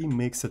 3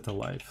 makes it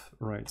alive,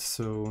 right?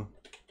 So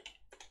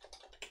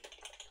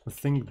I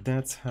think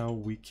that's how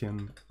we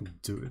can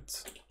do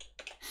it.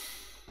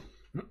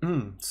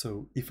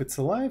 So if it's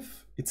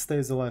alive, it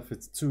stays alive.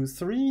 It's 2,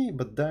 3,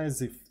 but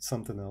dies if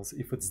something else.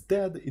 If it's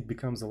dead, it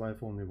becomes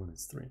alive only when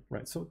it's 3,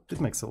 right? So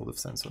it makes a lot of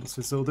sense,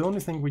 honestly. So the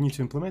only thing we need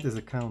to implement is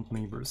count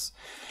neighbors,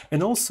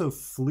 and also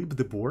flip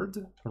the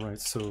board, right?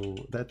 So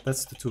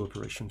that's the 2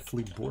 operation,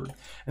 flip board.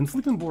 And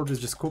flipping board is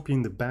just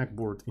copying the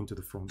backboard into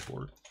the front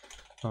board.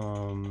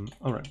 All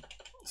right,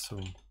 so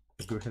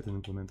let's go ahead and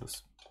implement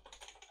this.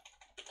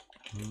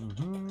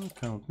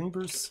 Count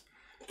neighbors,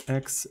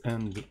 x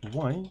and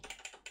y.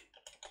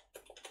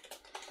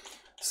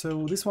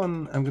 So this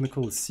one, I'm going to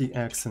call it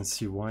Cx and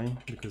Cy,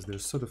 because they're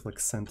sort of like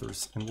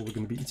centers. And what we're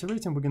going to be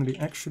iterating, we're going to be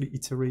actually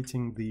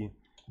iterating the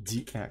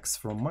dx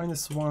from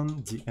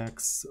 -1,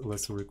 dx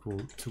less or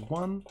equal to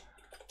 1,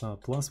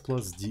 plus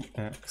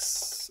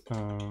dx.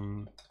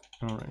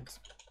 All right.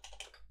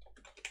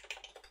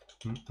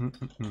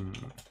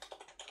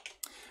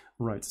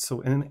 Right,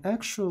 so an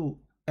actual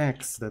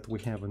x that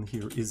we have in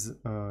here is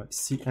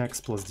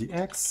Cx plus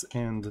dx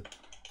and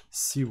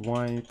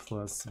Cy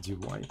plus dy,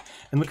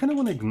 and we kind of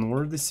want to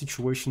ignore the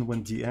situation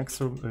when dx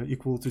are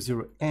equal to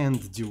 0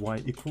 and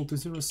dy equal to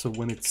 0. So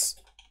when it's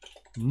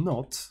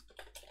not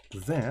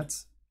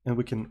that, and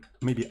we can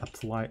maybe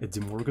apply a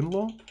De Morgan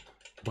law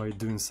by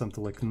doing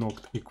something like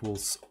not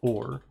equals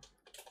or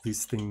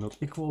this thing not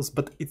equals,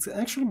 but it's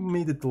actually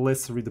made it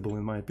less readable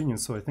in my opinion,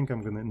 so I think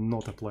I'm gonna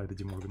not apply the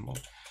De Morgan law.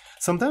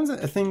 Sometimes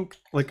I think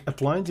like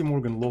applying De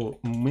Morgan law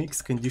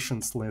makes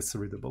conditions less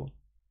readable.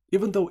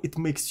 Even though it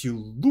makes you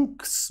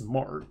look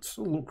smart,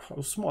 look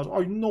how smart,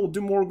 I know De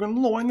Morgan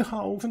law and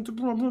how,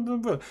 blah, blah, blah,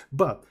 blah.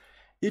 But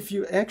if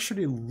you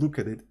actually look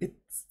at it,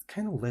 it's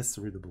kind of less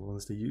readable,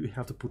 honestly. You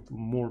have to put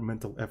more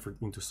mental effort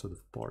into sort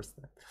of parse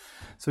that.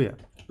 So yeah,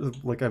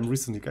 like I'm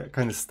recently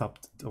kind of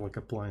stopped like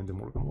applying De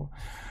Morgan law.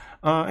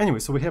 Anyway,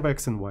 so we have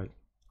x and y.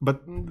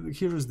 But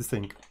here is the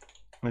thing,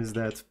 is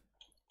that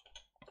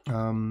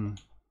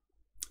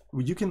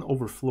you can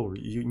overflow.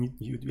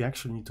 You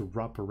actually need to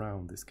wrap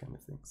around these kind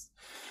of things.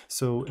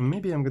 So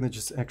maybe I'm gonna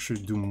just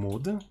actually do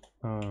mod.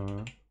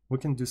 We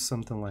can do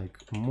something like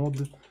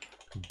mod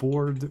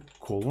board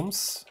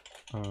columns,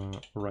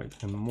 right,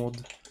 and mod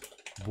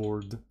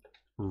board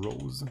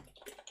rows,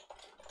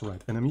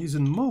 right. And I'm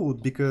using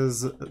mode because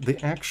the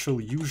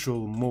actual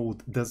usual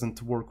mode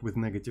doesn't work with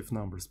negative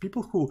numbers.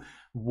 People who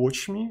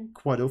watch me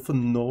quite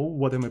often know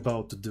what I'm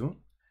about to do.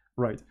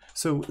 Right,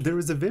 so there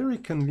is a very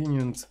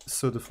convenient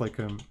sort of like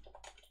a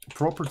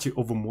property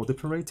of a mod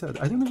operator.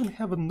 I don't even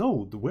have a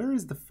node. Where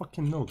is the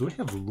fucking node? Do I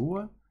have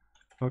Lua?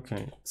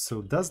 Okay,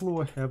 so does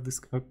Lua have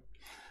this?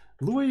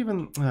 Lua even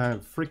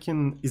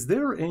freaking, is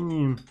there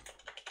any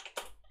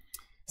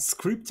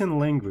scripting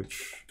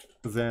language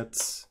that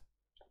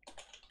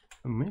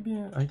maybe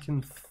I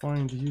can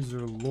find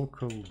user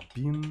local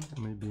bin?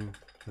 Maybe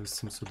there's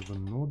some sort of a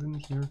node in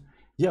here.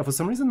 Yeah, for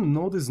some reason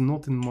node is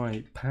not in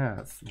my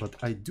path, but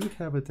I do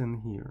have it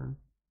in here.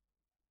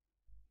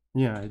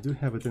 Yeah, I do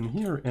have it in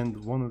here,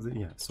 and one of the,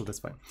 yeah, so that's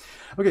fine.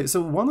 Okay,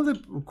 so one of the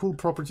cool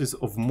properties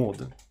of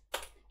mod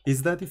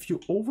is that if you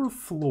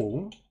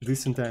overflow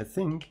this entire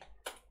thing,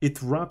 it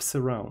wraps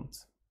around.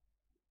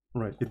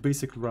 Right, it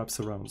basically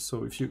wraps around.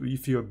 So if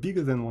you are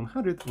bigger than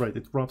 100, right,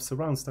 it wraps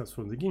around, starts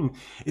from the beginning.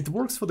 It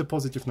works for the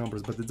positive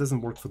numbers, but it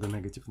doesn't work for the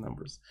negative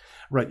numbers.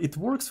 Right, it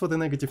works for the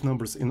negative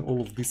numbers in all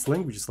of these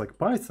languages like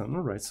Python,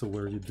 right? So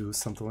where you do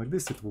something like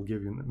this, it will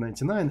give you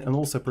 99, and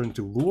also apparently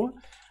to Lua.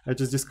 I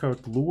just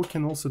discovered Lua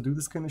can also do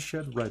this kind of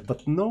shit, right?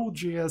 But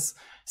Node.js,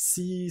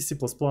 C, C++,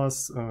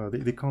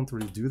 they can't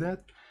really do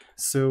that.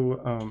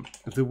 So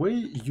the way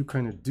you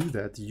kind of do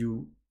that,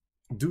 you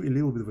do a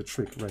little bit of a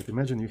trick, right?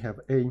 Imagine you have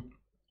A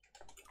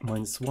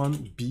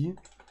 -1, B,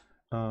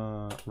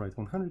 right,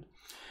 100.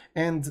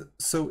 And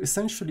so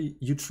essentially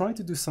you try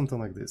to do something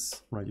like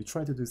this, right? You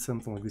try to do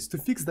something like this. To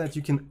fix that,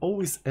 you can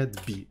always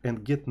add B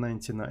and get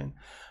 99.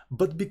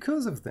 But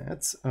because of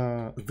that,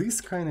 this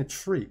kind of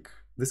trick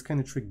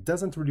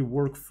doesn't really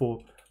work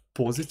for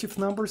positive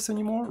numbers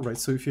anymore, right?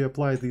 So if you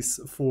apply this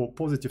for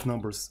positive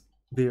numbers,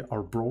 they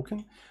are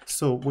broken.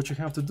 So what you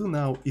have to do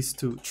now is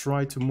to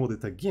try to mod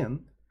it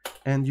again,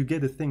 and you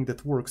get a thing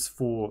that works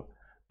for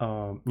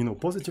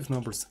positive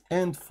numbers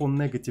and for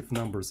negative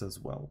numbers as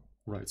well.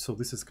 Right, so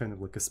this is kind of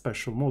like a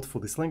special mode for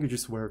these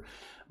languages where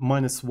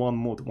 -1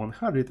 mod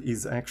 100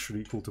 is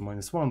actually equal to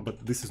 -1,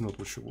 but this is not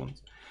what you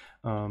want.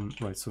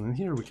 Right, so in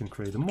here we can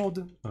create a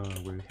mod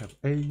where we have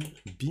A,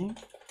 B,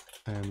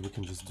 and we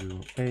can just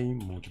do A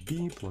mod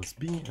B plus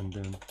B and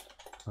then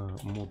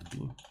mod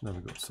B. There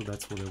we go. So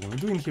that's what I want to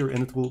do in here,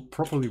 and it will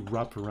properly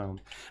wrap around.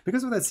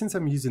 Because of that, since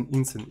I'm using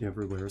ints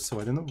everywhere, so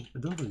I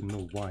don't really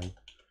know why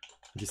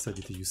I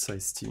decided to use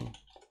size T.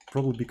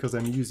 Probably because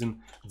I'm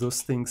using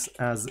those things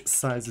as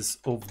sizes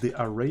of the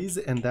arrays,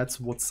 and that's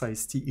what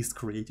size T is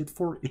created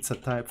for. It's a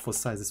type for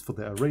sizes for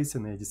the arrays,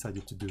 and I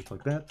decided to do it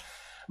like that.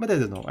 But I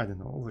don't know.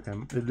 Like,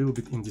 I'm a little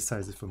bit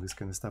indecisive on this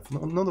kind of stuff.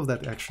 None of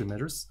that actually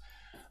matters.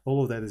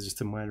 All of that is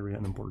just a minor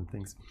and important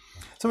things.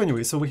 So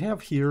anyway, so we have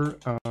here,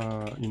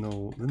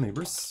 the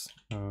neighbors,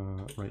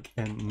 right,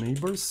 and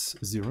neighbors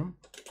 0.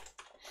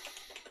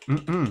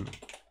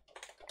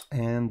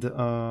 And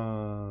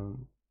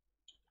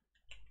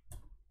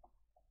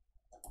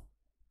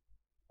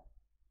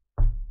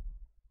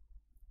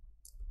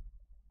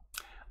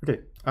okay,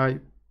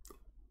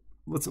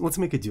 let's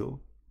make a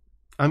deal.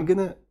 I'm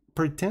gonna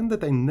pretend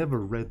that I never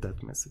read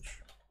that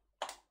message.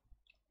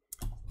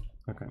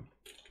 Okay,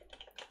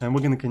 and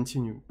we're gonna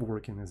continue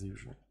working as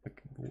usual. I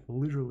can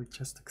literally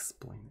just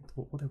explain it,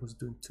 what I was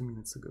doing 2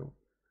 minutes ago.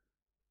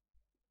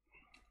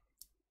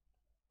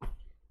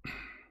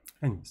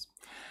 Anyways,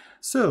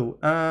 so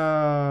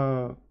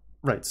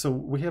right, so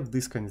we have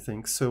this kind of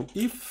thing. So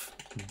if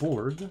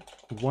board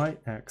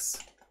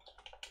yx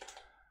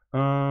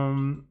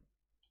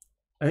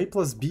A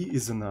plus B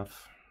is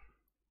enough.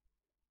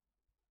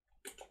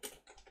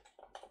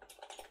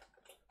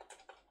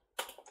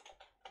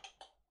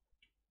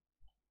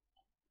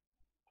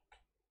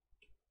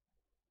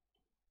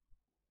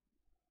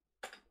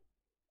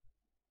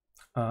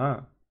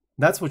 Ah,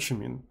 that's what you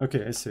mean.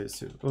 Okay, I see.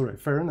 All right,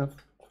 fair enough.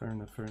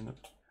 But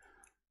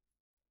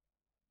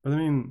I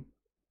mean,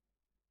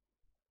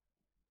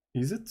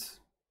 is it?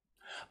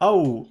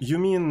 Oh, you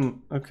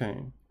mean,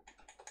 okay.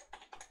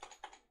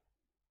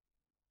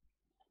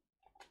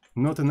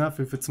 Not enough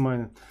if it's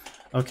mine.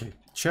 Okay,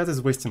 chat is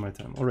wasting my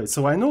time. All right,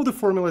 so I know the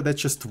formula that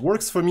just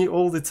works for me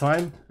all the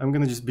time. I'm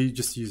gonna be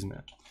using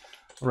that.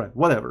 All right,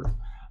 whatever.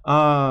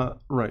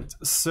 Right,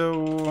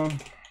 so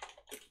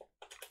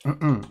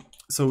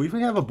so if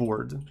we have a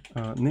board,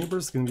 neighbor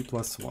is gonna be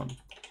 +1.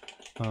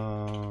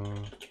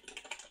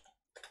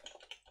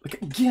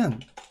 Like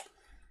again,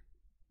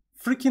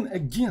 freaking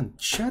again,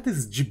 chat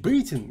is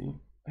debating me.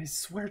 I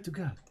swear to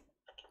God.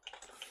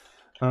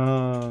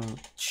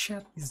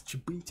 Chat is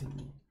debating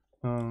me.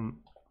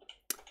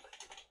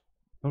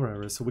 All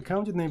right, so we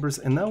counted neighbors,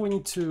 and now we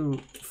need to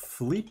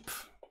flip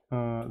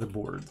the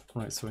board.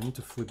 Right, so I need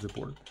to flip the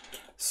board.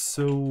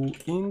 So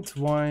int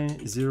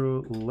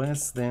y0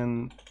 less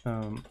than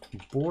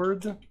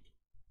board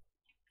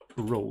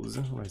rows.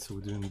 Right, so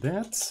we're doing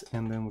that,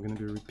 and then we're going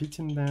to be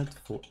repeating that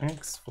for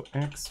x, for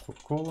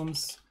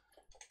columns,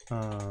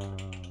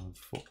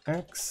 for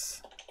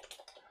x.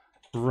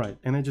 Right,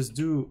 and I just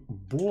do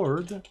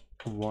board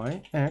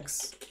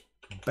yx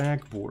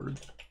backboard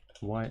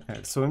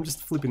yx. So I'm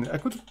just flipping it. I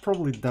could have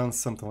probably done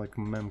something like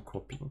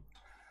memcopy.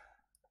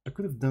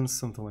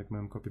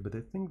 But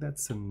I think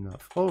that's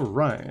enough. All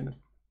right,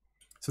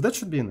 so that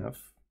should be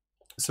enough.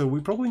 So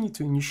we probably need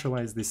to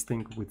initialize this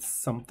thing with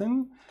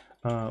something.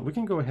 We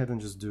can go ahead and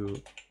just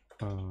do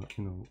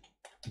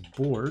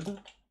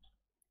board.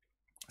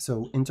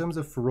 So in terms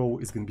of row,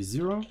 it's going to be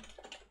 0,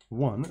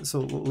 1. So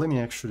let me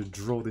actually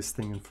draw this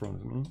thing in front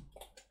of me.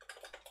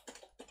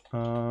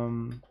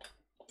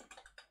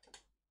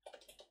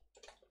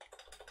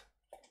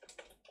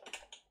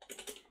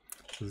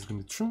 So this is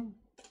going to be true.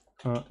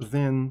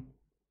 Then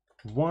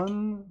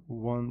 1,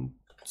 1,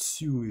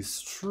 2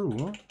 is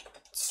true.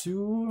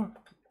 2,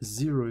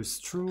 0 is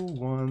true.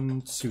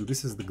 1, 2.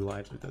 This is the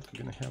glider that we're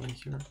going to have in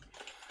here.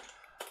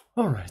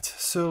 All right,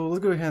 so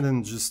let's go ahead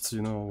and just,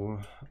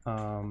 rebuild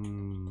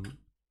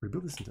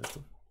this in test.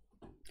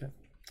 Okay,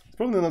 it's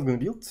probably not going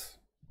to build,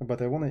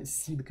 but I want to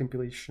see the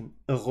compilation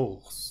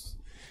errors.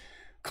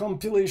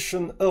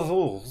 Compilation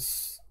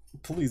errors.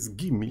 Please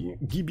give me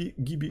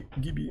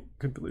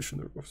compilation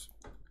errors.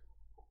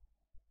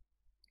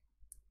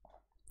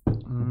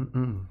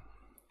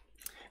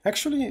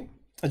 Actually,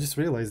 I just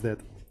realized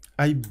that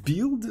I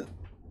build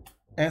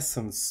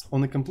Essence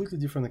on a completely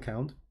different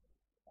account,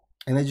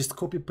 and I just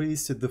copy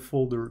pasted the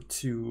folder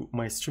to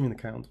my streaming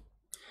account.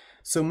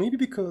 So maybe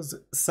because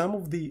some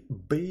of the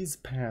base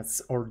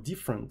paths are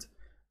different,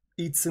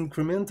 its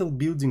incremental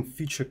building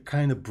feature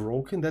kind of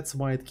broken. That's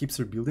why it keeps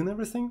rebuilding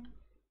everything.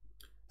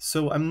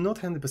 So I'm not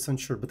 100%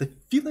 sure, but I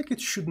feel like it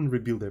shouldn't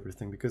rebuild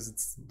everything because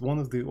it's one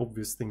of the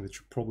obvious things that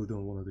you probably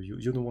don't want to do.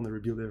 You don't want to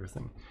rebuild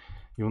everything.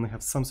 You want to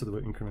have some sort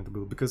of incremental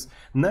build, because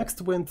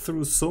Next went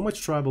through so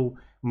much trouble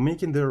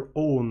making their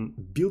own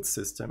build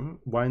system.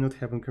 Why not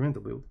have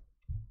incremental build?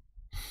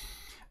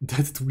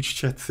 That's Twitch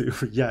chat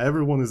theory. Yeah,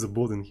 everyone is a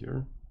bot in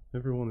here.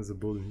 Everyone is a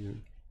bot in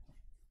here.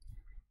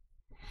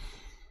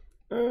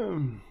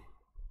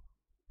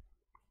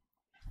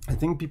 I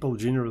think people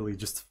generally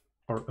just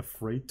are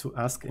afraid to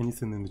ask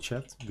anything in the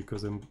chat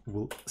because I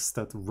will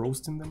start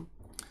roasting them.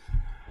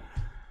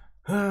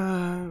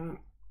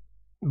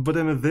 But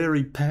I'm a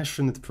very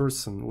passionate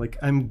person. Like,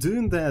 I'm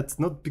doing that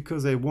not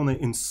because I want to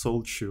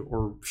insult you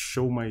or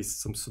show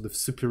some sort of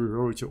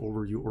superiority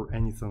over you or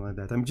anything like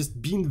that. I'm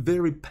just being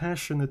very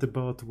passionate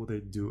about what I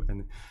do,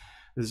 and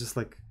it's just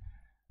like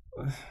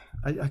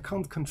I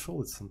can't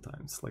control it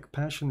sometimes. Like,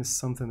 passion is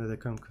something that I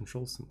can't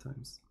control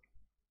sometimes.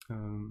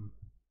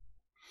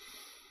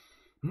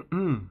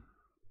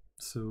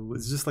 So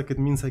it's just like, it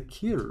means I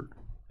care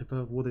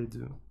about what I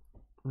do,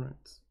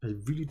 right? I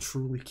really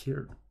truly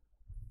care.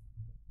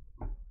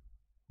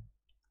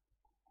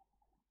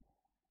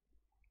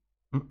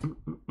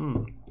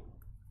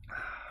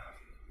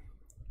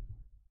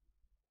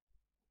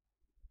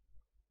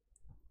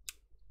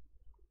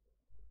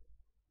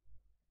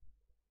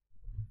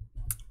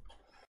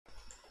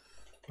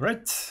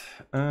 Right.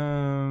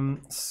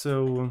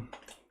 So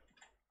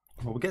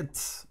what we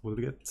get? What do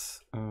we get?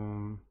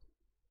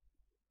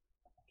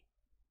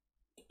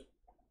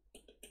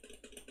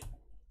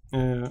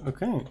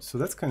 Okay, so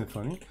that's kind of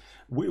funny.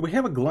 We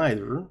have a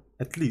glider,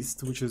 at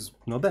least, which is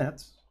not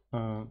that.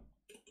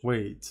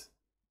 Wait.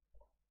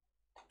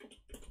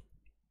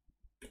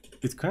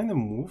 It kind of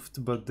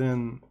moved, but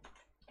then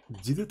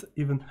did it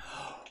even...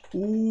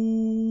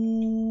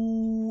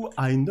 Ooh,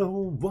 I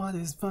know what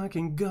is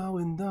fucking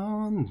going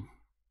on.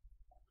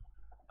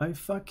 I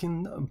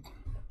fucking know.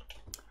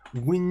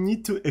 We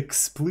need to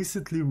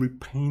explicitly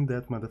repaint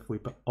that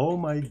motherflipper. Oh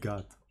my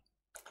god.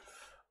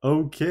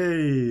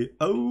 Okay,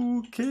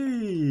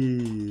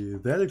 okay.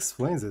 That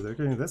explains it.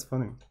 Okay, that's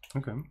funny.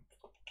 Okay.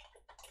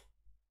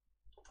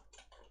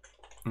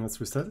 Let's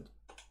restart it.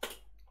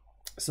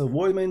 So,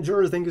 Void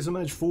Manager, thank you so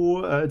much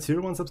for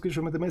tier 1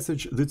 subscription with the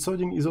message. The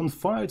Zoding is on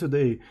fire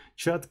today.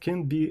 Chat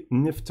can be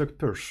niftak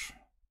persh.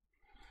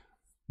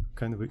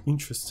 Kind of an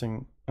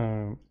interesting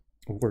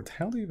word.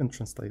 How do you even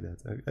translate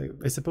that?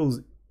 I suppose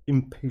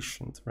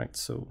impatient, right?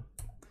 So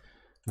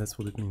that's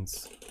what it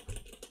means.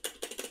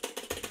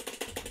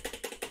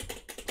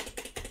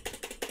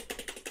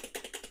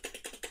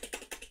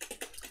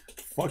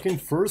 Fucking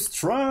first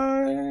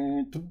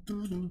try.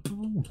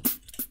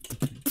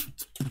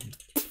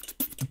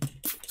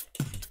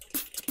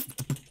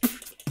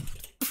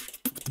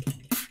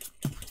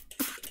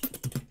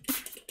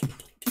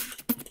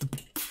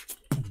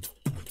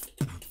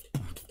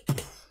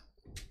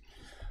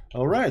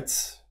 All right,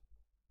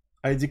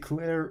 I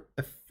declare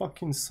a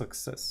fucking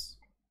success.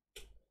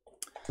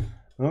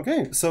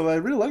 Okay, so I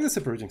really like this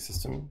operating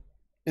system.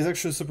 It's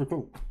actually super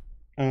cool.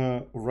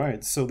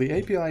 Right, so the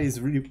API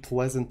is really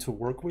pleasant to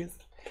work with.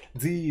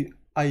 The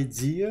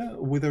idea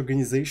with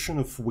organization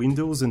of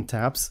windows and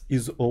tabs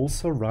is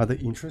also rather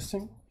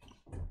interesting.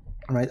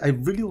 Right, I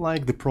really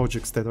like the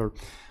projects that are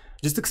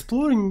just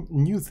exploring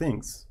new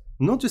things,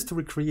 not just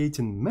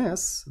recreating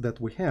mess that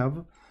we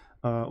have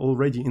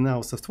already in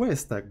our software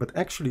stack, but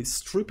actually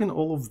stripping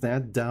all of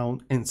that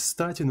down and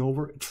starting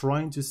over,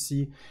 trying to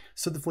see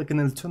sort of like an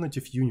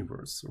alternative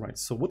universe, right?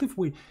 So what if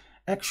we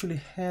actually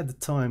had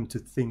time to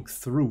think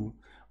through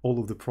all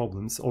of the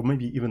problems, or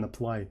maybe even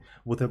apply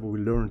whatever we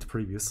learned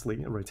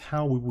previously, right?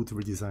 How we would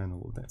redesign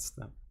all of that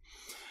stuff.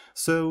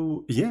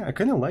 So yeah, I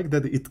kind of like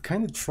that it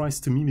kind of tries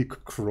to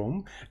mimic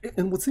Chrome.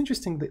 And what's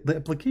interesting, the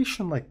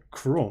application like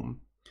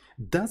Chrome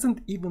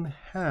doesn't even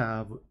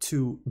have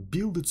to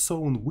build its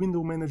own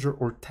window manager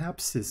or tab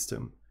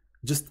system.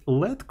 Just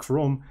let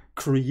Chrome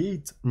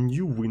create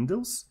new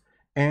windows,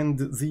 and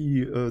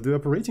the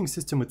operating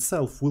system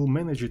itself will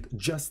manage it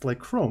just like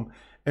Chrome.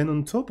 And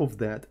on top of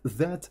that,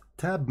 that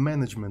tab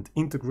management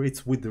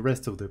integrates with the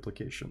rest of the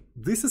application.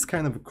 This is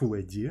kind of a cool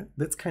idea.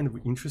 That's kind of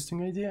an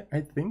interesting idea,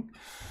 I think.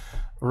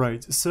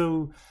 Right,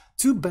 so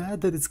too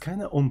bad that it's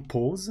kind of on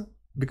pause,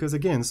 because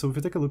again, so if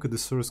you take a look at the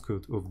source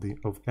code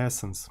of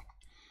Essence,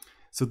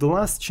 so the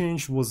last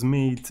change was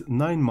made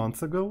 9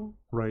 months ago,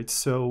 right?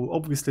 So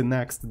obviously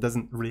Next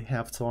doesn't really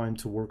have time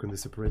to work on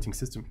this operating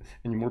system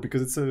anymore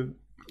because it's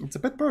a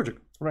pet project,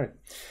 right?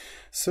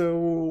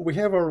 So we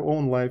have our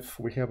own life,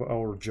 we have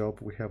our job,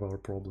 we have our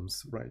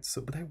problems, right?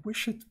 So, but I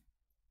wish it,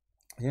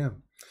 yeah,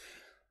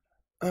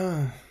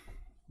 yeah.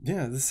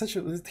 It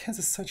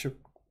has such a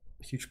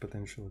huge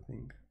potential, I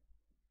think.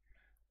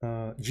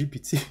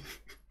 GPT,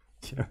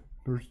 yeah.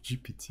 Where's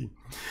GPT?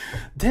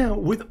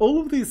 Damn, with all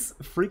of this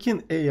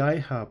freaking AI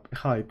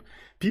hype,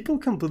 people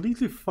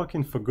completely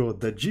fucking forgot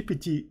that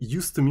GPT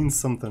used to mean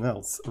something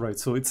else, right?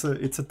 So it's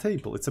a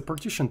table, it's a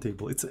partition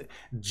table, it's a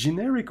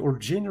generic or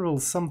general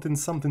something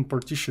something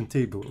partition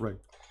table, right?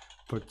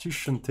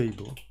 Partition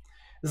table.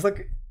 It's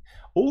like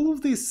all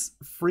of these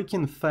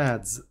freaking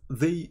fads,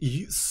 they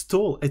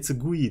stole. It's a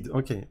GUID,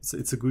 okay, so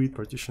it's a GUID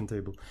partition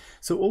table.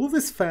 So all of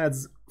these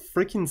fads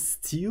freaking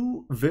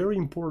steal very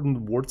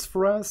important words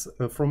for us,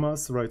 from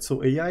us, right?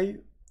 So AI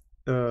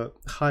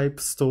hype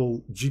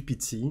stole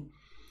GPT.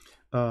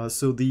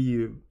 So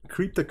the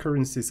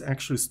cryptocurrencies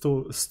actually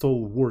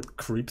stole word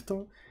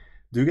crypto.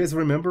 Do you guys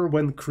remember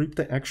when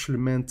crypto actually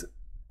meant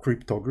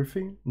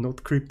cryptography, not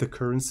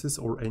cryptocurrencies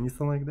or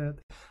anything like that?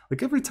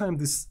 Like every time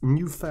this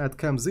new fad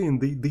comes in,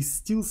 they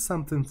steal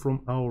something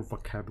from our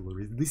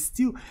vocabulary. They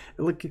steal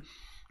like a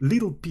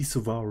little piece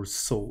of our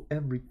soul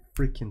every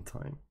freaking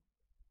time.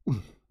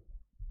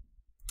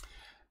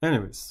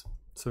 Anyways,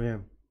 so yeah,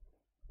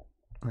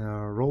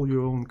 roll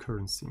your own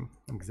currency.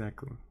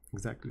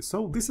 Exactly.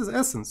 So this is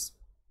Essence.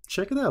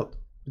 Check it out.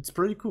 It's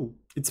pretty cool.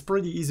 It's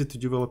pretty easy to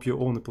develop your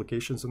own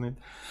applications on it.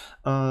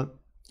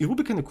 It would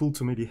be kind of cool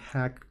to maybe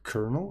hack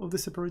kernel of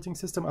this operating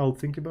system. I'll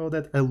think about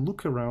that. I'll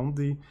look around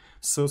the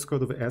source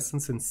code of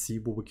Essence and see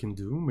what we can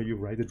do. Maybe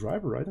write a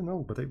driver, I don't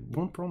know, but I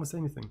won't promise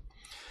anything.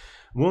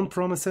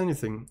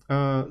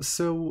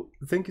 So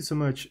thank you so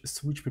much,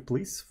 Switch Me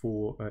Please,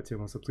 for tier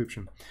 1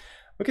 subscription.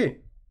 Okay,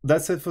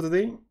 that's it for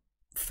today.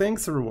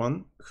 Thanks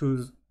everyone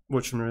who's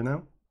watching me right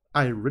now.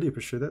 I really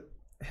appreciate it.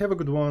 Have a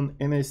good one,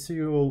 and I see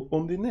you all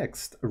on the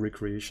next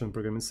recreation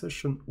programming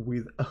session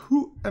with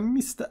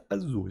Mr.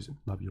 Azuzin.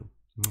 Love you.